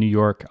at his New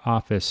York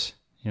office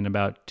in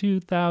about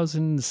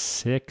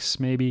 2006,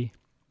 maybe.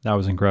 That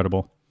was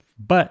incredible.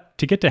 But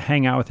to get to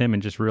hang out with him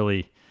and just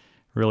really,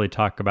 really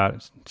talk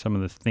about some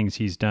of the things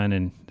he's done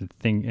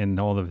and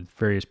all the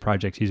various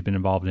projects he's been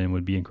involved in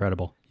would be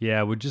incredible. Yeah,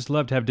 I would just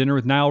love to have dinner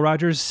with Nile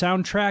Rodgers,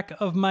 soundtrack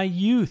of my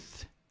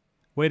youth.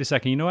 Wait a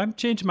second, I'm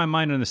changing my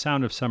mind on the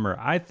Sound of Summer.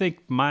 I think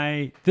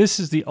this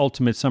is the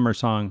ultimate summer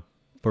song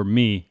for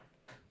me.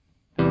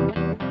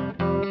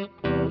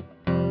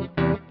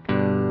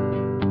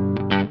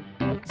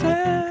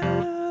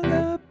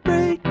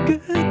 Celebrate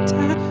good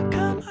time,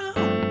 come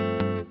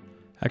on.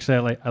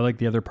 Actually, I like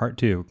the other part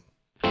too.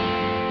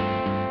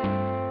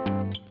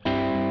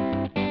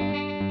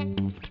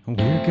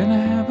 We're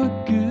gonna have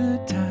a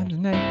good time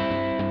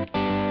tonight.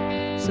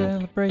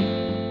 Celebrate,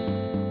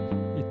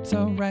 it's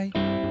alright.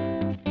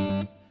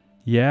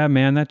 Yeah,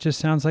 man, that just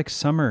sounds like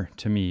summer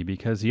to me,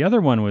 because the other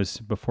one was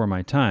before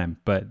my time,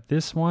 but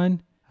this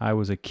one, I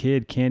was a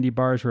kid, candy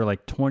bars were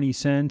like 20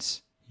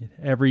 cents.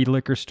 Every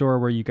liquor store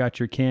where you got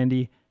your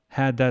candy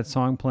had that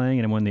song playing,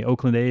 and when the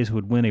Oakland A's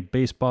would win a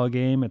baseball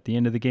game, at the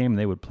end of the game,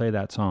 they would play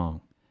that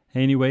song.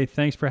 Anyway,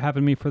 thanks for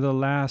having me for the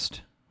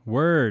last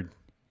word.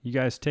 You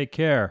guys take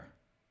care.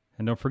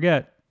 And don't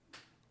forget,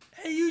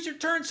 hey, use your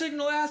turn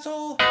signal,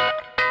 asshole!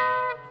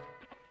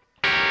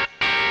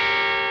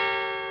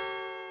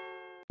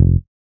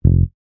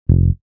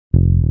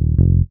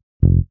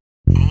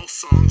 All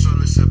songs on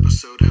this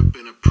episode have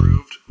been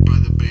approved by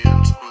the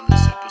bands on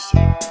this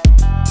episode.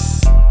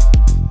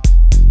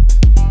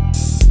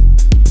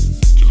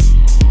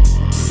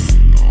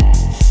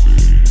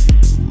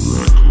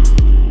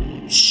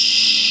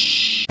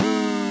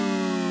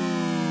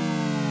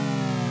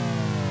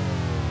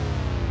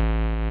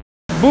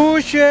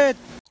 Bullshit!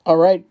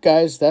 Alright,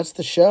 guys, that's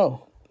the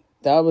show.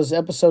 That was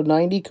episode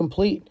 90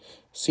 complete.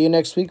 See you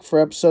next week for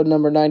episode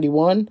number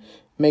 91.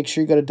 Make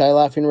sure you go to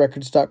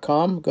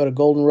dielaughingrecords.com, go to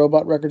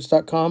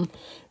goldenrobotrecords.com,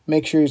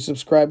 Make sure you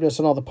subscribe to us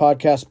on all the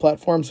podcast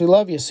platforms. We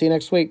love you. See you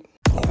next week.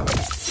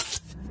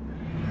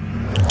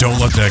 Don't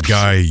let that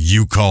guy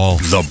you call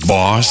the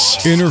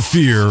boss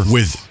interfere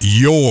with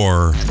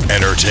your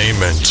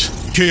entertainment.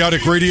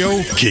 Chaotic Radio,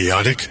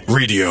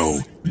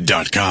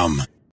 chaoticradio.com.